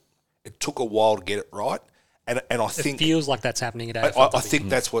took a while to get it right. And I think It feels like that's happening at AFLW. I think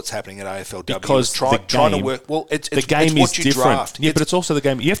that's what's happening at AFLW. Because It's trying to game- work. Well, it's the game what is you different. draft. Yeah, but it's also the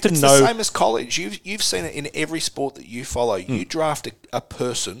game. You have to It's know. the same as college. You've seen it in every sport that you follow. You draft a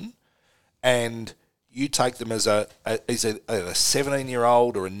person, and you take them as a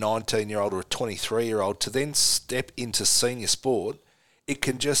 17-year-old or a 19-year-old or a 23-year-old to then step into senior sport, it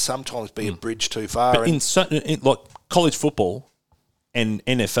can just sometimes be a bridge too far. But in certain, like college football and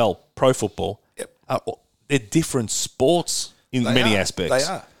NFL, pro football, they're different sports in many aspects.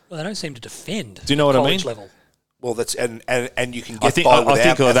 They are. Well, they don't seem to defend. Do you know what I mean? College level. Well, that's and you can get by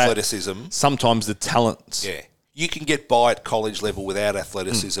without athleticism. Sometimes the talents. Yeah. You can get by at college level without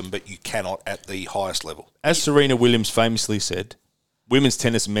athleticism, but you cannot at the highest level. As Serena Williams famously said, women's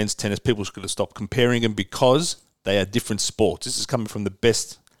tennis and men's tennis, people should stop comparing them because they are different sports. This is coming from the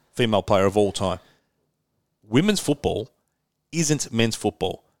best female player of all time. Women's football isn't men's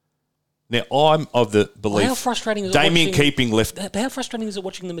football. Now, I'm of the belief... How frustrating is Damien Keeping left... How frustrating is it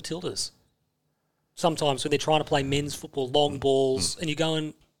watching the Matildas? Sometimes when they're trying to play men's football, long balls, and you're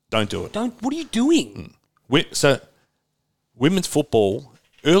going... Don't do it. What are you doing? So, women's football,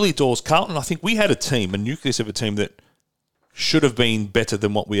 early doors, Carlton, I think we had a nucleus of a team that should have been better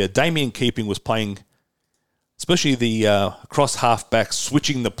than what we had. Damien Keeping was playing, especially the cross half-back,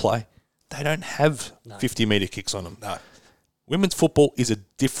 switching the play. They don't have 50-metre kicks on them. No. Women's football is a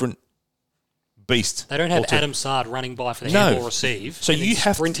different beast. They don't have Adam Sard running by for the handball receive. So you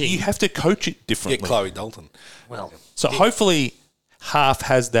have to coach it differently. Yeah, Chloe Dalton. Well, so hopefully Half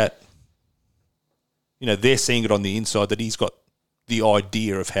has that, they're seeing it on the inside that he's got the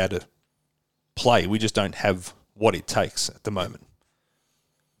idea of how to play. We just don't have what it takes at the moment.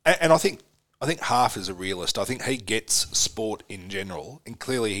 And I think Half is a realist. I think he gets sport in general, and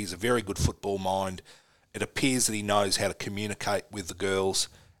clearly he's a very good football mind. It appears that he knows how to communicate with the girls,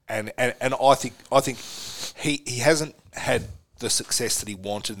 and I think he hasn't had the success that he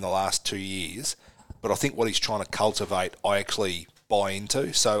wanted in the last 2 years, but I think what he's trying to cultivate, I actually buy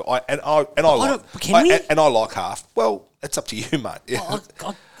into. So I like Half. Well, it's up to you, mate.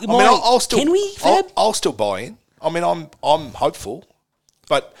 I'll still. Can we, Fab? I'll still buy in. I mean, I'm hopeful,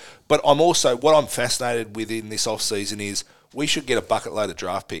 but I'm also what I'm fascinated with in this off season is we should get a bucket load of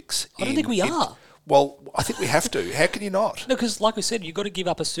draft picks. I don't think we are. Well, I think we have to. How can you not? No, because like we said, you've got to give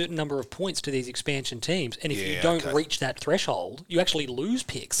up a certain number of points to these expansion teams, and if you don't reach that threshold, you actually lose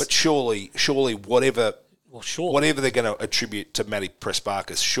picks. But surely, whatever they're going to attribute to Matty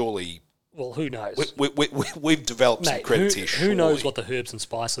Prespakis, surely. Well, who knows? We've developed some credits here. Who knows what the herbs and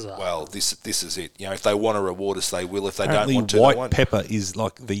spices are? Well, this is it. If they want to reward us, they will. If they Apparently don't want to, they white won't. pepper is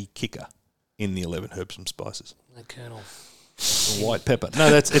like the kicker in the 11 herbs and spices. The Colonel. The white pepper.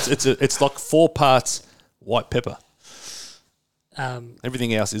 No, it's like 4 parts white pepper.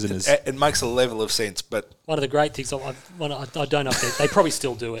 Everything else isn't as... It makes a level of sense, but... One of the great things, I don't know if they probably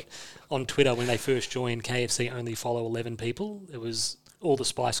still do it, on Twitter when they first joined, KFC only follow 11 people. It was all the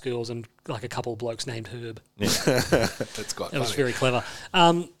Spice Girls and like a couple of blokes named Herb. Yeah. That's quite funny. It was very clever.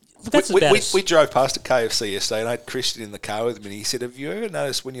 We drove past a KFC yesterday and I had Christian in the car with me and he said, have you ever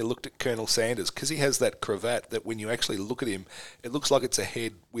noticed when you looked at Colonel Sanders, because he has that cravat that when you actually look at him, it looks like it's a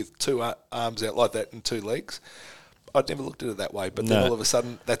head with 2 arms out like that and 2 legs? I'd never looked at it that way, but then all of a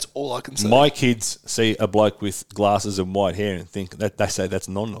sudden, that's all I can see. My kids see a bloke with glasses and white hair and think that they say that's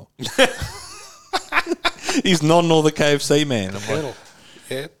Nonnal. He's Nonnal the KFC man. The Colonel.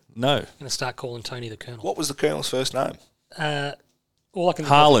 Yeah. No. I'm going to start calling Tony the Colonel. What was the Colonel's first name? All I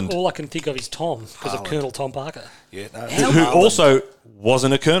can think of is Tom, because of Colonel Tom Parker. Yeah, no. Who also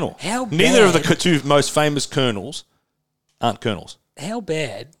wasn't a colonel. Neither of the 2 most famous colonels aren't colonels. How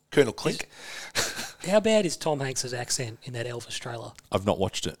bad? Colonel Clink. How bad is Tom Hanks' accent in that Elvis trailer? I've not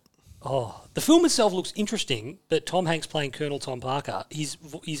watched it. Oh, the film itself looks interesting, but Tom Hanks playing Colonel Tom Parker,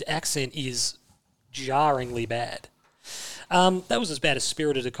 his accent is jarringly bad. That was as bad as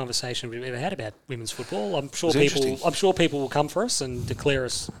spirited a conversation we've ever had about women's football. I'm sure people will come for us and declare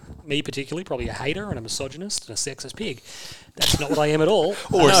us, me particularly, probably a hater and a misogynist and a sexist pig. That's not what I am at all.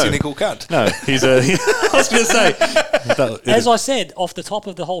 Or a cynical cunt. No, he's a... I was going to say... As I said, off the top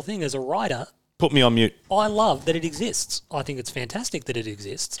of the whole thing, as a writer... Put me on mute. I love that it exists. I think it's fantastic that it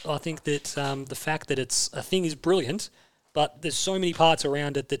exists. I think that the fact that it's a thing is brilliant, but there's so many parts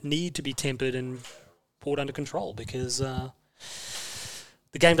around it that need to be tempered and brought under control because the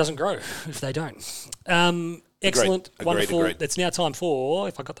game doesn't grow if they don't. Excellent, wonderful. Agreed. It's now time for,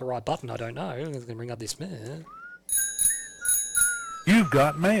 if I got the right button, I don't know. I'm going to bring up this man. You've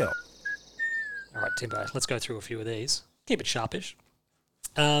got mail. All right, Timbo, let's go through a few of these. Keep it sharpish.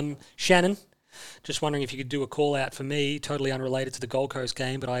 Shannon, just wondering if you could do a call out for me, totally unrelated to the Gold Coast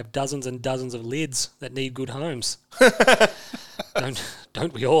game, but I have dozens and dozens of lids that need good homes.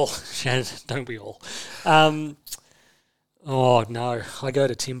 Don't we all, Shannon? Don't we all? Oh no, I go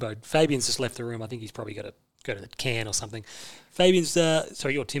to Timbo. Fabian's just left the room. I think he's probably got to go to the can or something. Fabian's,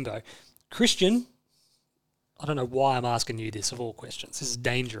 sorry, you're Timbo. Christian, I don't know why I'm asking you this of all questions. This is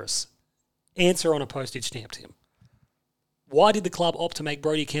dangerous. Answer on a postage stamp, Tim. Why did the club opt to make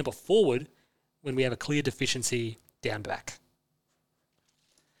Brodie Kemp a forward when we have a clear deficiency down back?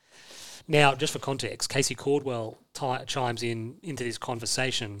 Now, just for context, Casey Caldwell chimes into this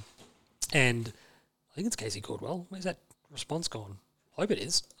conversation, and I think it's Casey Caldwell. Where's that response gone? I hope it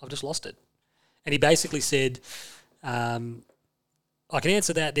is. I've just lost it. And he basically said, I can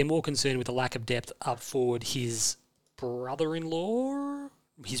answer that. They're more concerned with the lack of depth up forward. His brother is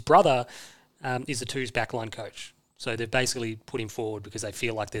the Twos backline coach. So they've basically put him forward because they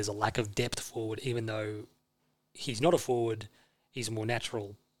feel like there's a lack of depth forward, even though he's not a forward, he's a more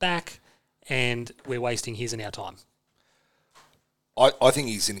natural back, and we're wasting his and our time. I think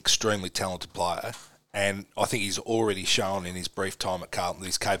he's an extremely talented player, and I think he's already shown in his brief time at Carlton that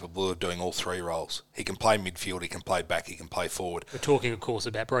he's capable of doing all three roles. He can play midfield, he can play back, he can play forward. We're talking, of course,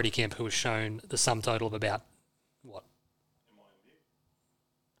 about Brodie Kemp, who has shown the sum total of about, what?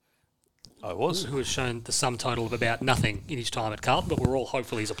 I was. Who has shown the sum total of about nothing in his time at Carlton, but we're all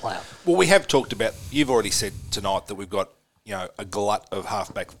hopeful he's a player. Well, we have talked about, you've already said tonight that we've got, a glut of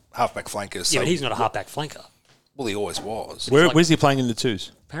halfback flankers. Yeah, So but he's not a halfback flanker. Well, he always was. Where's he playing in the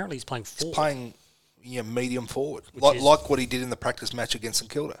twos? Apparently he's playing forward. He's playing medium forward, Which like what he did in the practice match against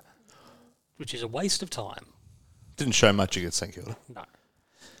St Kilda. Which is a waste of time. Didn't show much against St Kilda. No.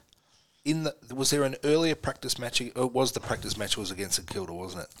 Was there an earlier practice match? Or was the practice match was against St Kilda,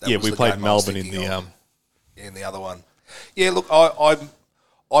 wasn't it? That Yeah, was we the played game I was Melbourne in thinking the of. In the other one. Yeah, look, I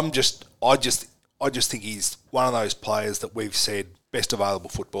just think he's one of those players that we've said best available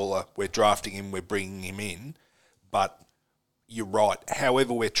footballer. We're drafting him, we're bringing him in, but you're right.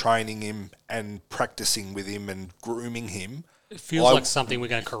 However, we're training him and practicing with him and grooming him. It feels like something we're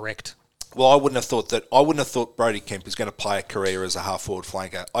going to correct. Well, I wouldn't have thought Brodie Kemp is going to play a career as a half forward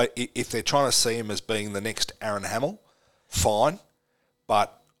flanker. If they're trying to see him as being the next Aaron Hamill, fine.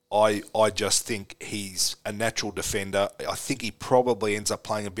 But I just think he's a natural defender. I think he probably ends up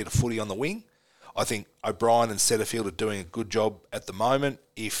playing a bit of footy on the wing. I think O'Brien and Setterfield are doing a good job at the moment.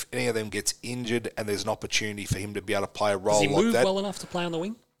 If any of them gets injured and there's an opportunity for him to be able to play a role like that. Does he move well enough to play on the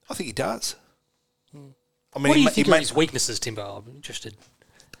wing? I think he does. I mean, What do you think are his weaknesses, Timbo? I'm interested.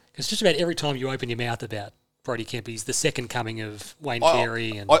 Because just about every time you open your mouth about Brodie Kemp, he's the second coming of Wayne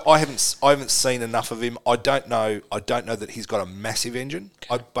Carey. And I haven't seen enough of him. I don't know that he's got a massive engine.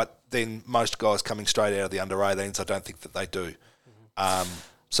 Okay. But then most guys coming straight out of the under 18s, I don't think that they do.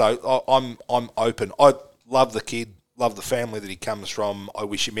 So I'm open. I love the kid, love the family that he comes from. I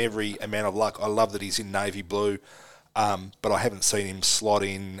wish him every amount of luck. I love that he's in navy blue. But I haven't seen him slot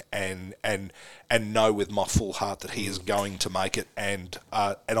in and know with my full heart that he is going to make it, and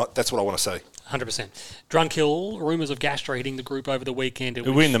that's what I want to see. 100%. Drunkill, rumours of gastro hitting the group over the weekend.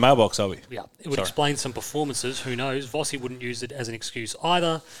 We're in the mailbox, are we? Yeah, it would explain some performances. Who knows? Vossi wouldn't use it as an excuse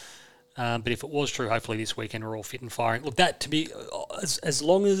either. But if it was true, hopefully this weekend we're all fit and firing. Look, that to be as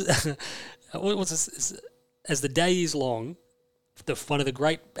long as as the day is long. One of the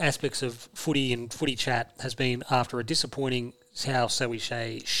great aspects of footy and footy chat has been after a disappointing, how shall we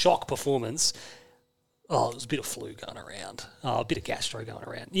say, shock performance. Oh, there was a bit of flu going around. Oh, a bit of gastro going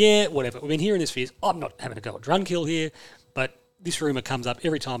around. Yeah, whatever. We've been hearing this for years. I'm not having to go at Drunkill here, but this rumour comes up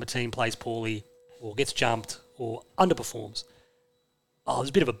every time a team plays poorly or gets jumped or underperforms. Oh, there's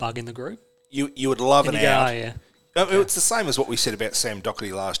a bit of a bug in the group. You would love an out. Oh, yeah. It's the same as what we said about Sam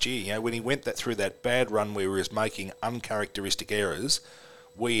Doherty last year. When he went through that bad run where he was making uncharacteristic errors,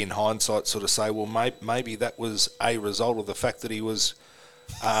 we in hindsight sort of say, well, maybe that was a result of the fact that he was,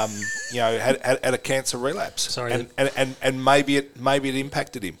 had a cancer relapse. Sorry, and maybe it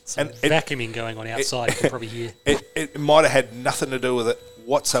impacted him. Some vacuuming going on outside. You can probably hear. It might have had nothing to do with it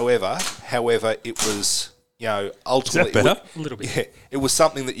whatsoever. However, it was. Ultimately, Is that better? A little bit. Yeah, it was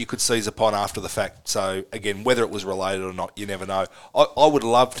something that you could seize upon after the fact. So, again, whether it was related or not, you never know. I would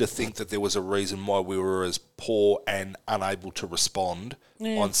love to think that there was a reason why we were as poor and unable to respond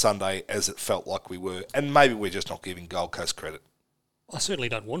on Sunday as it felt like we were. And maybe we're just not giving Gold Coast credit. I certainly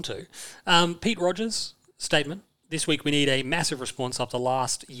don't want to. Pete Rogers' statement. This week we need a massive response after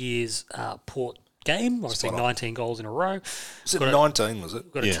last year's Port game. Obviously 19 goals in a row. Was it 19, was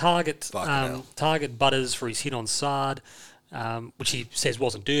it? Got a target Butters for his hit on Sard, which he says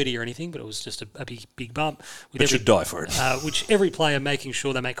wasn't dirty or anything, but it was just a big bump. But should die for it. Which every player making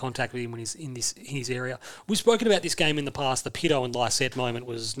sure they make contact with him when he's in his area. We've spoken about this game in the past. The Pitto and Lysette moment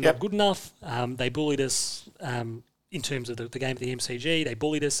was not good enough. They bullied us in terms of the game at the MCG. They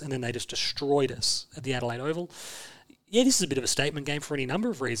bullied us and then they just destroyed us at the Adelaide Oval. Yeah, this is a bit of a statement game for any number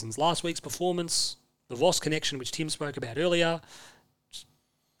of reasons. Last week's performance, the Voss connection, which Tim spoke about earlier,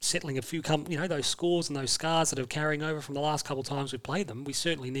 settling a few, those scores and those scars that are carrying over from the last couple of times we've played them. We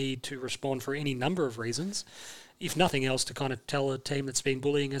certainly need to respond for any number of reasons, if nothing else, to kind of tell a team that's been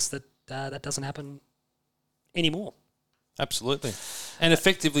bullying us that that doesn't happen anymore. Absolutely. And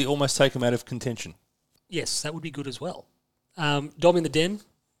effectively almost take them out of contention. Yes, that would be good as well. Dom in the den,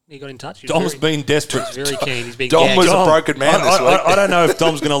 he got in touch. Dom's been desperate. He's very keen. He's been Dom gagged. was a broken man this week. I don't know if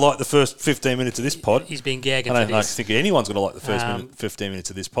Dom's going to like the first 15 minutes of this pod. He's been gagging I for don't this. think anyone's going to like the first 15 minutes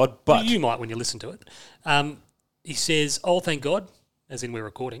of this pod. But Well, you might when you listen to it. He says, "Oh, thank God," as in we're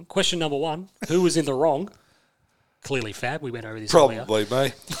recording. Question number 1, who was in the wrong? Clearly Fab. We went over this earlier. Probably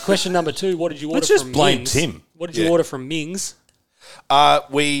me. Question number 2, what did you order Let's just from blame Mings? Tim. What did you order from Mings?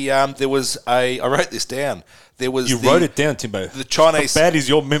 There was I wrote this down. There was you wrote it down, Timbo. The Chinese How bad is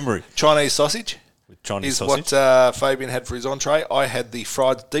your memory? Chinese sausage With Chinese is sausage. what Fabian had for his entree. I had the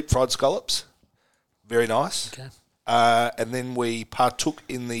deep fried scallops. Very nice. Okay. And then we partook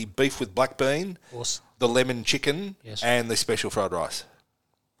in the beef with black bean, Of course. the lemon chicken, Yes. and the special fried rice.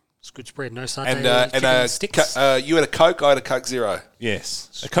 It's good spread. No satay. And chicken sticks. you had a Coke, I had a Coke Zero.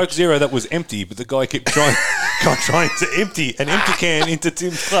 Yes. A Coke Zero that was empty, but the guy kept trying to empty an empty can into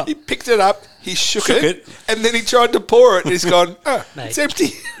Tim's cup. He picked it up, he shook Shook it, it. and then he tried to pour it, and he's gone, Mate. it's empty.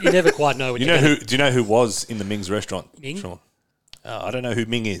 You never quite know when Do you know who was in the Ming's restaurant? Ming? Sean? I don't know who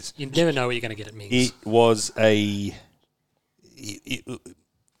Ming is. You never know what you're going to get at Mings. It was the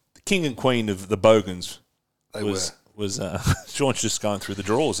king and queen of the Bogans. They was Sean's just going through the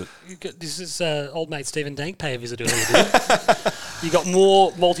drawers. This is old mate Stephen Dank pay a visit earlier, dude. You got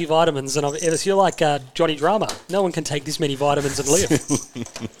more multivitamins than I've ever seen. You're like Johnny Drama. No one can take this many vitamins and live.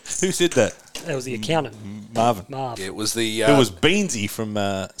 Who said that? That was the accountant, Marvin. Marv. Yeah, it was the It was Beansy from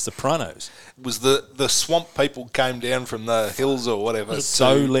Sopranos. the swamp people came down from the hills or whatever.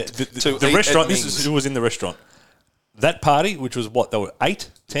 The eat restaurant. at This Ming's. is who was in the restaurant. That party, which was what, they were 8,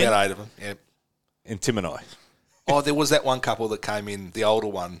 10, About 8 of them. Yeah. and Tim and I. Oh, there was that one couple that came in, the older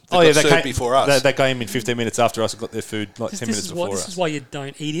one. That Oh yeah, got they served came before us. They came in 15 minutes after us and got their food like 10 minutes before This us. is why you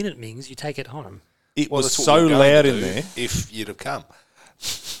don't eat in at Mings. You take it home. It Well, was that's what so we were going loud to in do there. If you'd have come.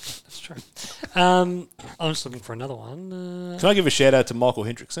 That's true. I'm just looking for another one. Can I give a shout out to Michael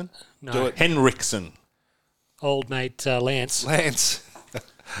Hendrickson? No. Do it. Henriksen. Old mate Lance. Lance.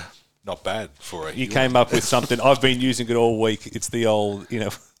 Not bad for a You came up with something. I've been using it all week. It's the old,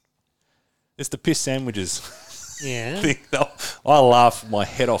 it's the piss sandwiches Yeah. thing. I laughed my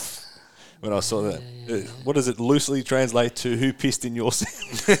head off when I saw that. What does it loosely translate to? Who pissed in your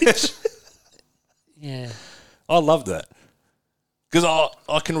sandwich? Yeah. I love that. Because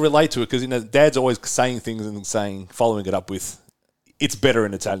I can relate to it because, Dad's always saying things and following it up with, it's better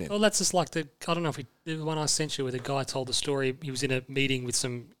in Italian. Well, that's just like I don't know if the one I sent you where the guy told the story. He was in a meeting with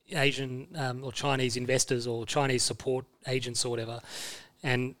some Asian or Chinese investors or Chinese support agents or whatever.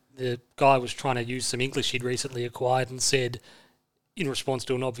 And the guy was trying to use some English he'd recently acquired and said, in response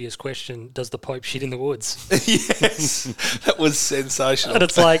to an obvious question, does the Pope shit in the woods? Yes. That was sensational. And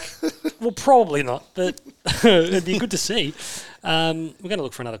it's like, well, probably not, but it'd be good to see. We're going to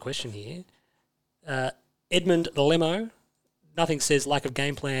look for another question here. Edmund the Lemo. Nothing says lack of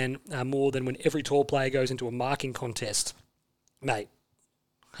game plan more than when every tall player goes into a marking contest. Mate,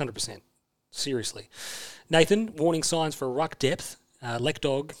 100%. Seriously. Nathan, warning signs for ruck depth.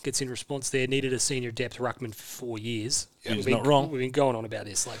 Lekdog gets in response there, needed a senior depth ruckman for 4 years. Yeah, he's not wrong. We've been going on about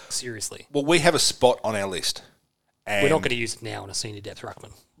this, seriously. Well, we have a spot on our list. And We're not going to use it now on a senior depth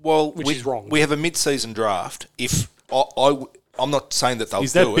ruckman. Well, which is wrong. We have a mid-season draft. If I'm not saying that they'll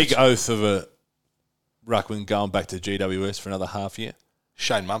Is that do big it. oath of a ruckman going back to GWS for another half year?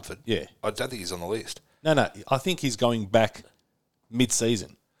 Shane Mumford. Yeah. I don't think he's on the list. No. I think he's going back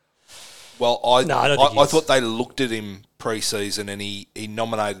mid-season. Well, I don't think he is. thought they looked at him pre-season and he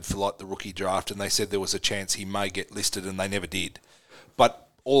nominated for the rookie draft and they said there was a chance he may get listed and they never did. But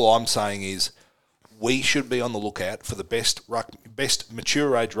all I'm saying is we should be on the lookout for the best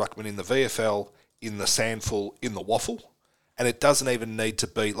mature age ruckman in the VFL, in the Sandful, in the Waffle. And it doesn't even need to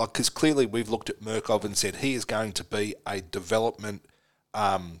be because clearly we've looked at Murkov and said he is going to be a development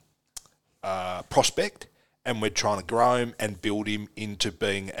prospect. And we're trying to grow him and build him into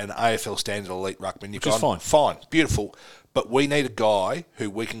being an AFL standard elite ruckman. Which is fine. Fine, beautiful. But we need a guy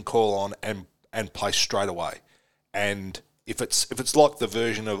who we can call on and play straight away. And if it's like the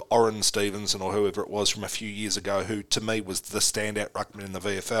version of Orrin Stevenson or whoever it was from a few years ago, who to me was the standout ruckman in the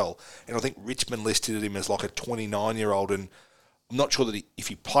VFL, and I think Richmond listed him as like a 29-year-old, and I'm not sure that if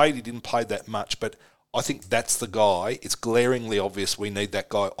he played, he didn't play that much, but I think that's the guy. It's glaringly obvious we need that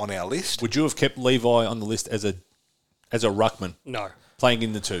guy on our list. Would you have kept Levi on the list as a ruckman No. playing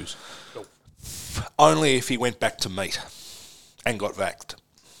in the twos? Only if he went back to meat and got vaxxed.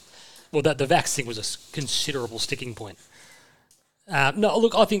 Well, the vax thing was a considerable sticking point. No,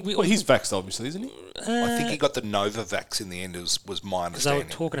 look, I think Well, he's vaxxed, obviously, isn't he? I think he got the Novavax in the end, was my because they were understanding.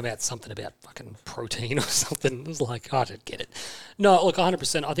 talking about something about fucking protein or something. It was like, I don't get it. No, look,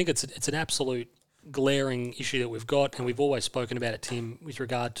 100%. I think it's an absolute glaring issue that we've got, and we've always spoken about it, Tim, with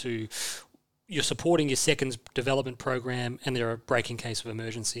regard to you're supporting your seconds development program, and they're a break in case of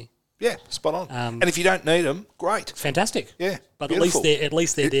emergency. Yeah, spot on. And if you don't need them, great. Fantastic. Yeah, but beautiful. at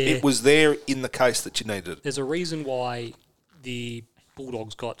least they're there. It was there in the case that you needed it. There's a reason why the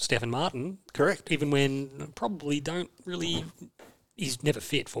Bulldogs got Stephen Martin. Correct. Even when probably don't really, he's never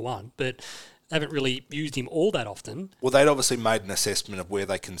fit for one, but they haven't really used him all that often. Well, they'd obviously made an assessment of where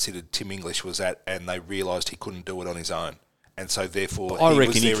they considered Tim English was at, and they realised he couldn't do it on his own, and so therefore I he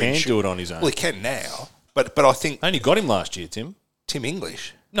reckon was he there can do it on his own. Well, he can now, but I think I only got him last year, Tim. Tim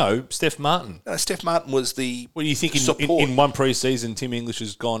English. No, Steph Martin. No, Steph Martin was the What do you think support. in one pre-season Tim English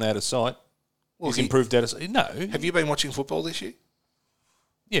has gone out of sight? He's improved out of sight. No. Have you been watching football this year?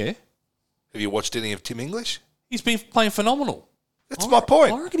 Yeah. Have you watched any of Tim English? He's been playing phenomenal. That's my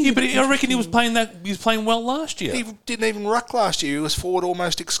point. I reckon I reckon he was playing well last year. He didn't even ruck last year. He was forward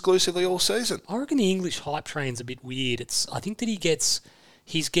almost exclusively all season. I reckon the English hype train's a bit weird. I think that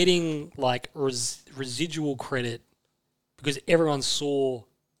he's getting like residual credit because everyone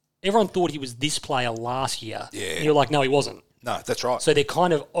thought he was this player last year. Yeah. And you're like, no, he wasn't. No, that's right. So they're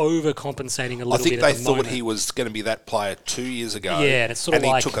kind of overcompensating a little bit. I think at they the thought moment. he was going to be that player 2 years ago. Yeah, and it's sort of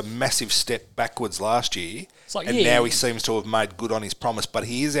like- he took a massive step backwards last year, like, and yeah, now he seems to have made good on his promise. But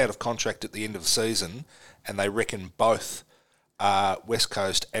he is out of contract at the end of the season, and they reckon both West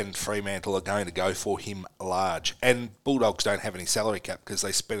Coast and Fremantle are going to go for him large. And Bulldogs don't have any salary cap because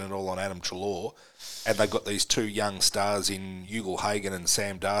they spent it all on Adam Treloar, and they've got these two young stars in Ugle Hagan and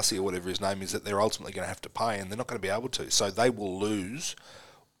Sam Darcy or whatever his name is that they're ultimately going to have to pay, and they're not going to be able to. So they will lose.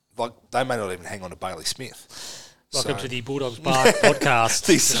 Like, they may not even hang on to Bailey Smith. Welcome to the Bulldogs Bar podcast.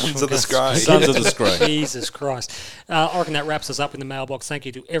 These sons of the scray. Sons of the scray. Jesus Christ. I reckon that wraps us up in the mailbox. Thank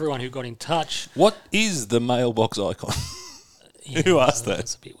you to everyone who got in touch. What is the mailbox icon? Who asked that?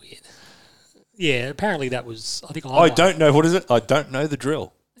 That's a bit weird. Yeah, apparently that was... I don't know. What is it? I don't know the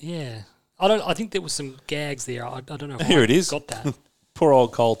drill. Yeah. I think there was some gags there. I don't know if Here I it is. got that. Poor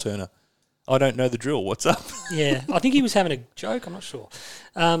old Cole Turner. I don't know the drill. What's up? Yeah. I think he was having a joke. I'm not sure.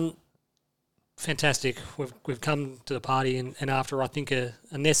 Fantastic. We've come to the party, and after, I think, a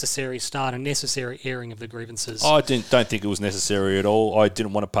necessary start, a necessary airing of the grievances. I don't think it was necessary at all. I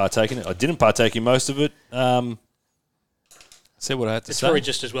didn't want to partake in it. I didn't partake in most of it. Said what I had to It's say. probably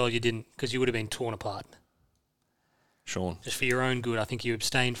just as well you didn't, because you would have been torn apart. Sean. Just for your own good, I think you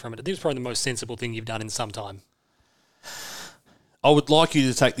abstained from it. I think it's probably the most sensible thing you've done in some time. I would like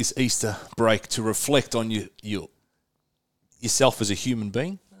you to take this Easter break to reflect on yourself as a human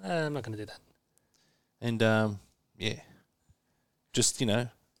being. I'm not going to do that. And, just,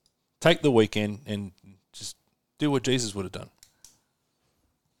 take the weekend and just do what Jesus would have done.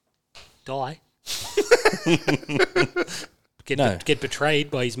 Die. No. Get betrayed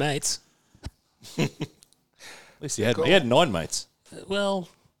by his mates. At least he had 9 mates. Well,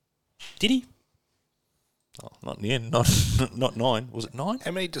 did he? Oh, not in the end. Not 9. Was it 9?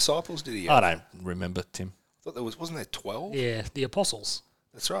 How many disciples did he I have? don't remember, Tim. I thought wasn't there 12? Yeah, the apostles.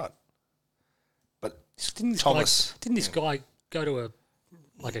 That's right. But Didn't this Thomas. guy go to a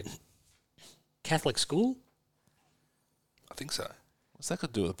Catholic school? I think so. What's that got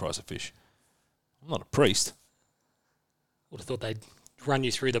to do with the price of fish? I'm not a priest. Would have thought they'd run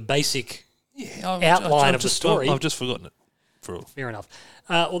you through the basic I've outline of the just- story. I've just forgotten it. Fair enough.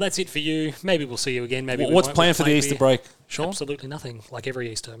 Well, that's it for you. Maybe we'll see you again. Maybe we What's won't. planned for the Maybe- Easter break, Sean? Absolutely nothing. Like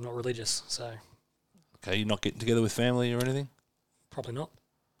every Easter, I'm not religious, so Okay, you're not getting together with family or anything? probably not.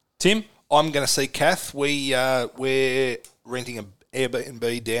 Tim? I'm going to see Kath. We're renting an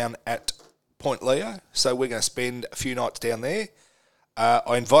Airbnb down at Point Leo, so we're going to spend a few nights down there.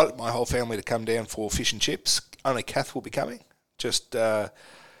 I invited my whole family to come down for fish and chips. Only Kath will be coming. Just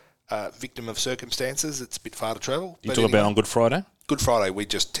victim of circumstances. It's a bit far to travel. You But talk about on Good Friday? Good Friday, we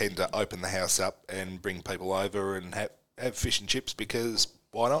just tend to open the house up and bring people over and have fish and chips because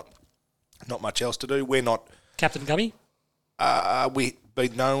why not? Not much else to do. We're not... Captain Gummy? We've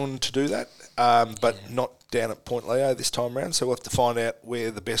been known to do that, but not down at Point Leo this time around. So we'll have to find out where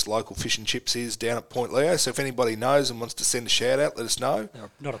the best local fish and chips is down at Point Leo. So if anybody knows and wants to send a shout out, let us know.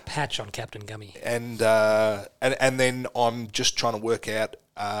 Not a patch on Captain Gummy. And then I'm just trying to work out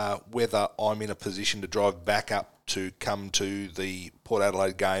whether I'm in a position to drive back up to come to the Port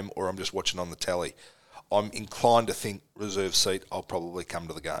Adelaide game or I'm just watching on the telly. I'm inclined to think reserve seat. I'll probably come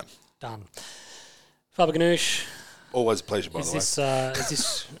to the game. Done. Faber Ganoush, Always a pleasure, by the way. is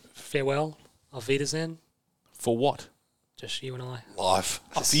this farewell. Auf Wiedersehen. For what? Just you and I. Life.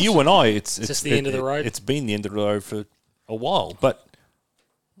 For you and I, it's just the end of the road. It's been the end of the road for a while, but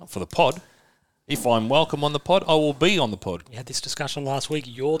not for the pod. If I'm welcome on the pod, I will be on the pod. We had this discussion last week.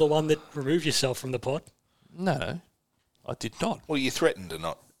 You're the one that removed yourself from the pod. No, I did not. Well, you threatened to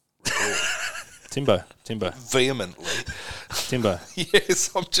not record. Timbo. Vehemently. Timbo. Yes,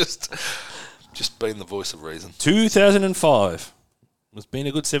 I'm just being the voice of reason. 2005. It's been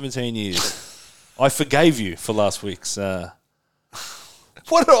a good 17 years. I forgave you for last week's What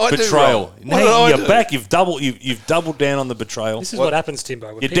did I betrayal. do wrong? You're back. You've doubled down on the betrayal. This is what happens,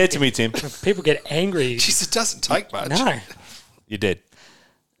 Timbo. You're dead to me, Tim. When people get angry. Jeez, it doesn't take much. No. You're dead.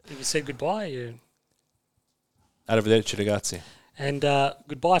 If you said goodbye, you... Arrivederci, ragazzi. And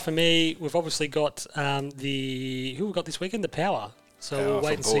goodbye for me. We've obviously got who we got this weekend? The Power. So we'll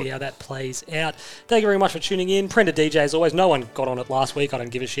wait and see how that plays out. Thank you very much for tuning in. Prender DJ, as always. No one got on it last week. I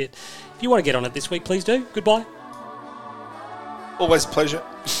don't give a shit. If you want to get on it this week, please do. Goodbye. Always a pleasure.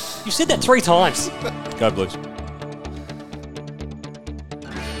 You said that 3 times. Go Blues.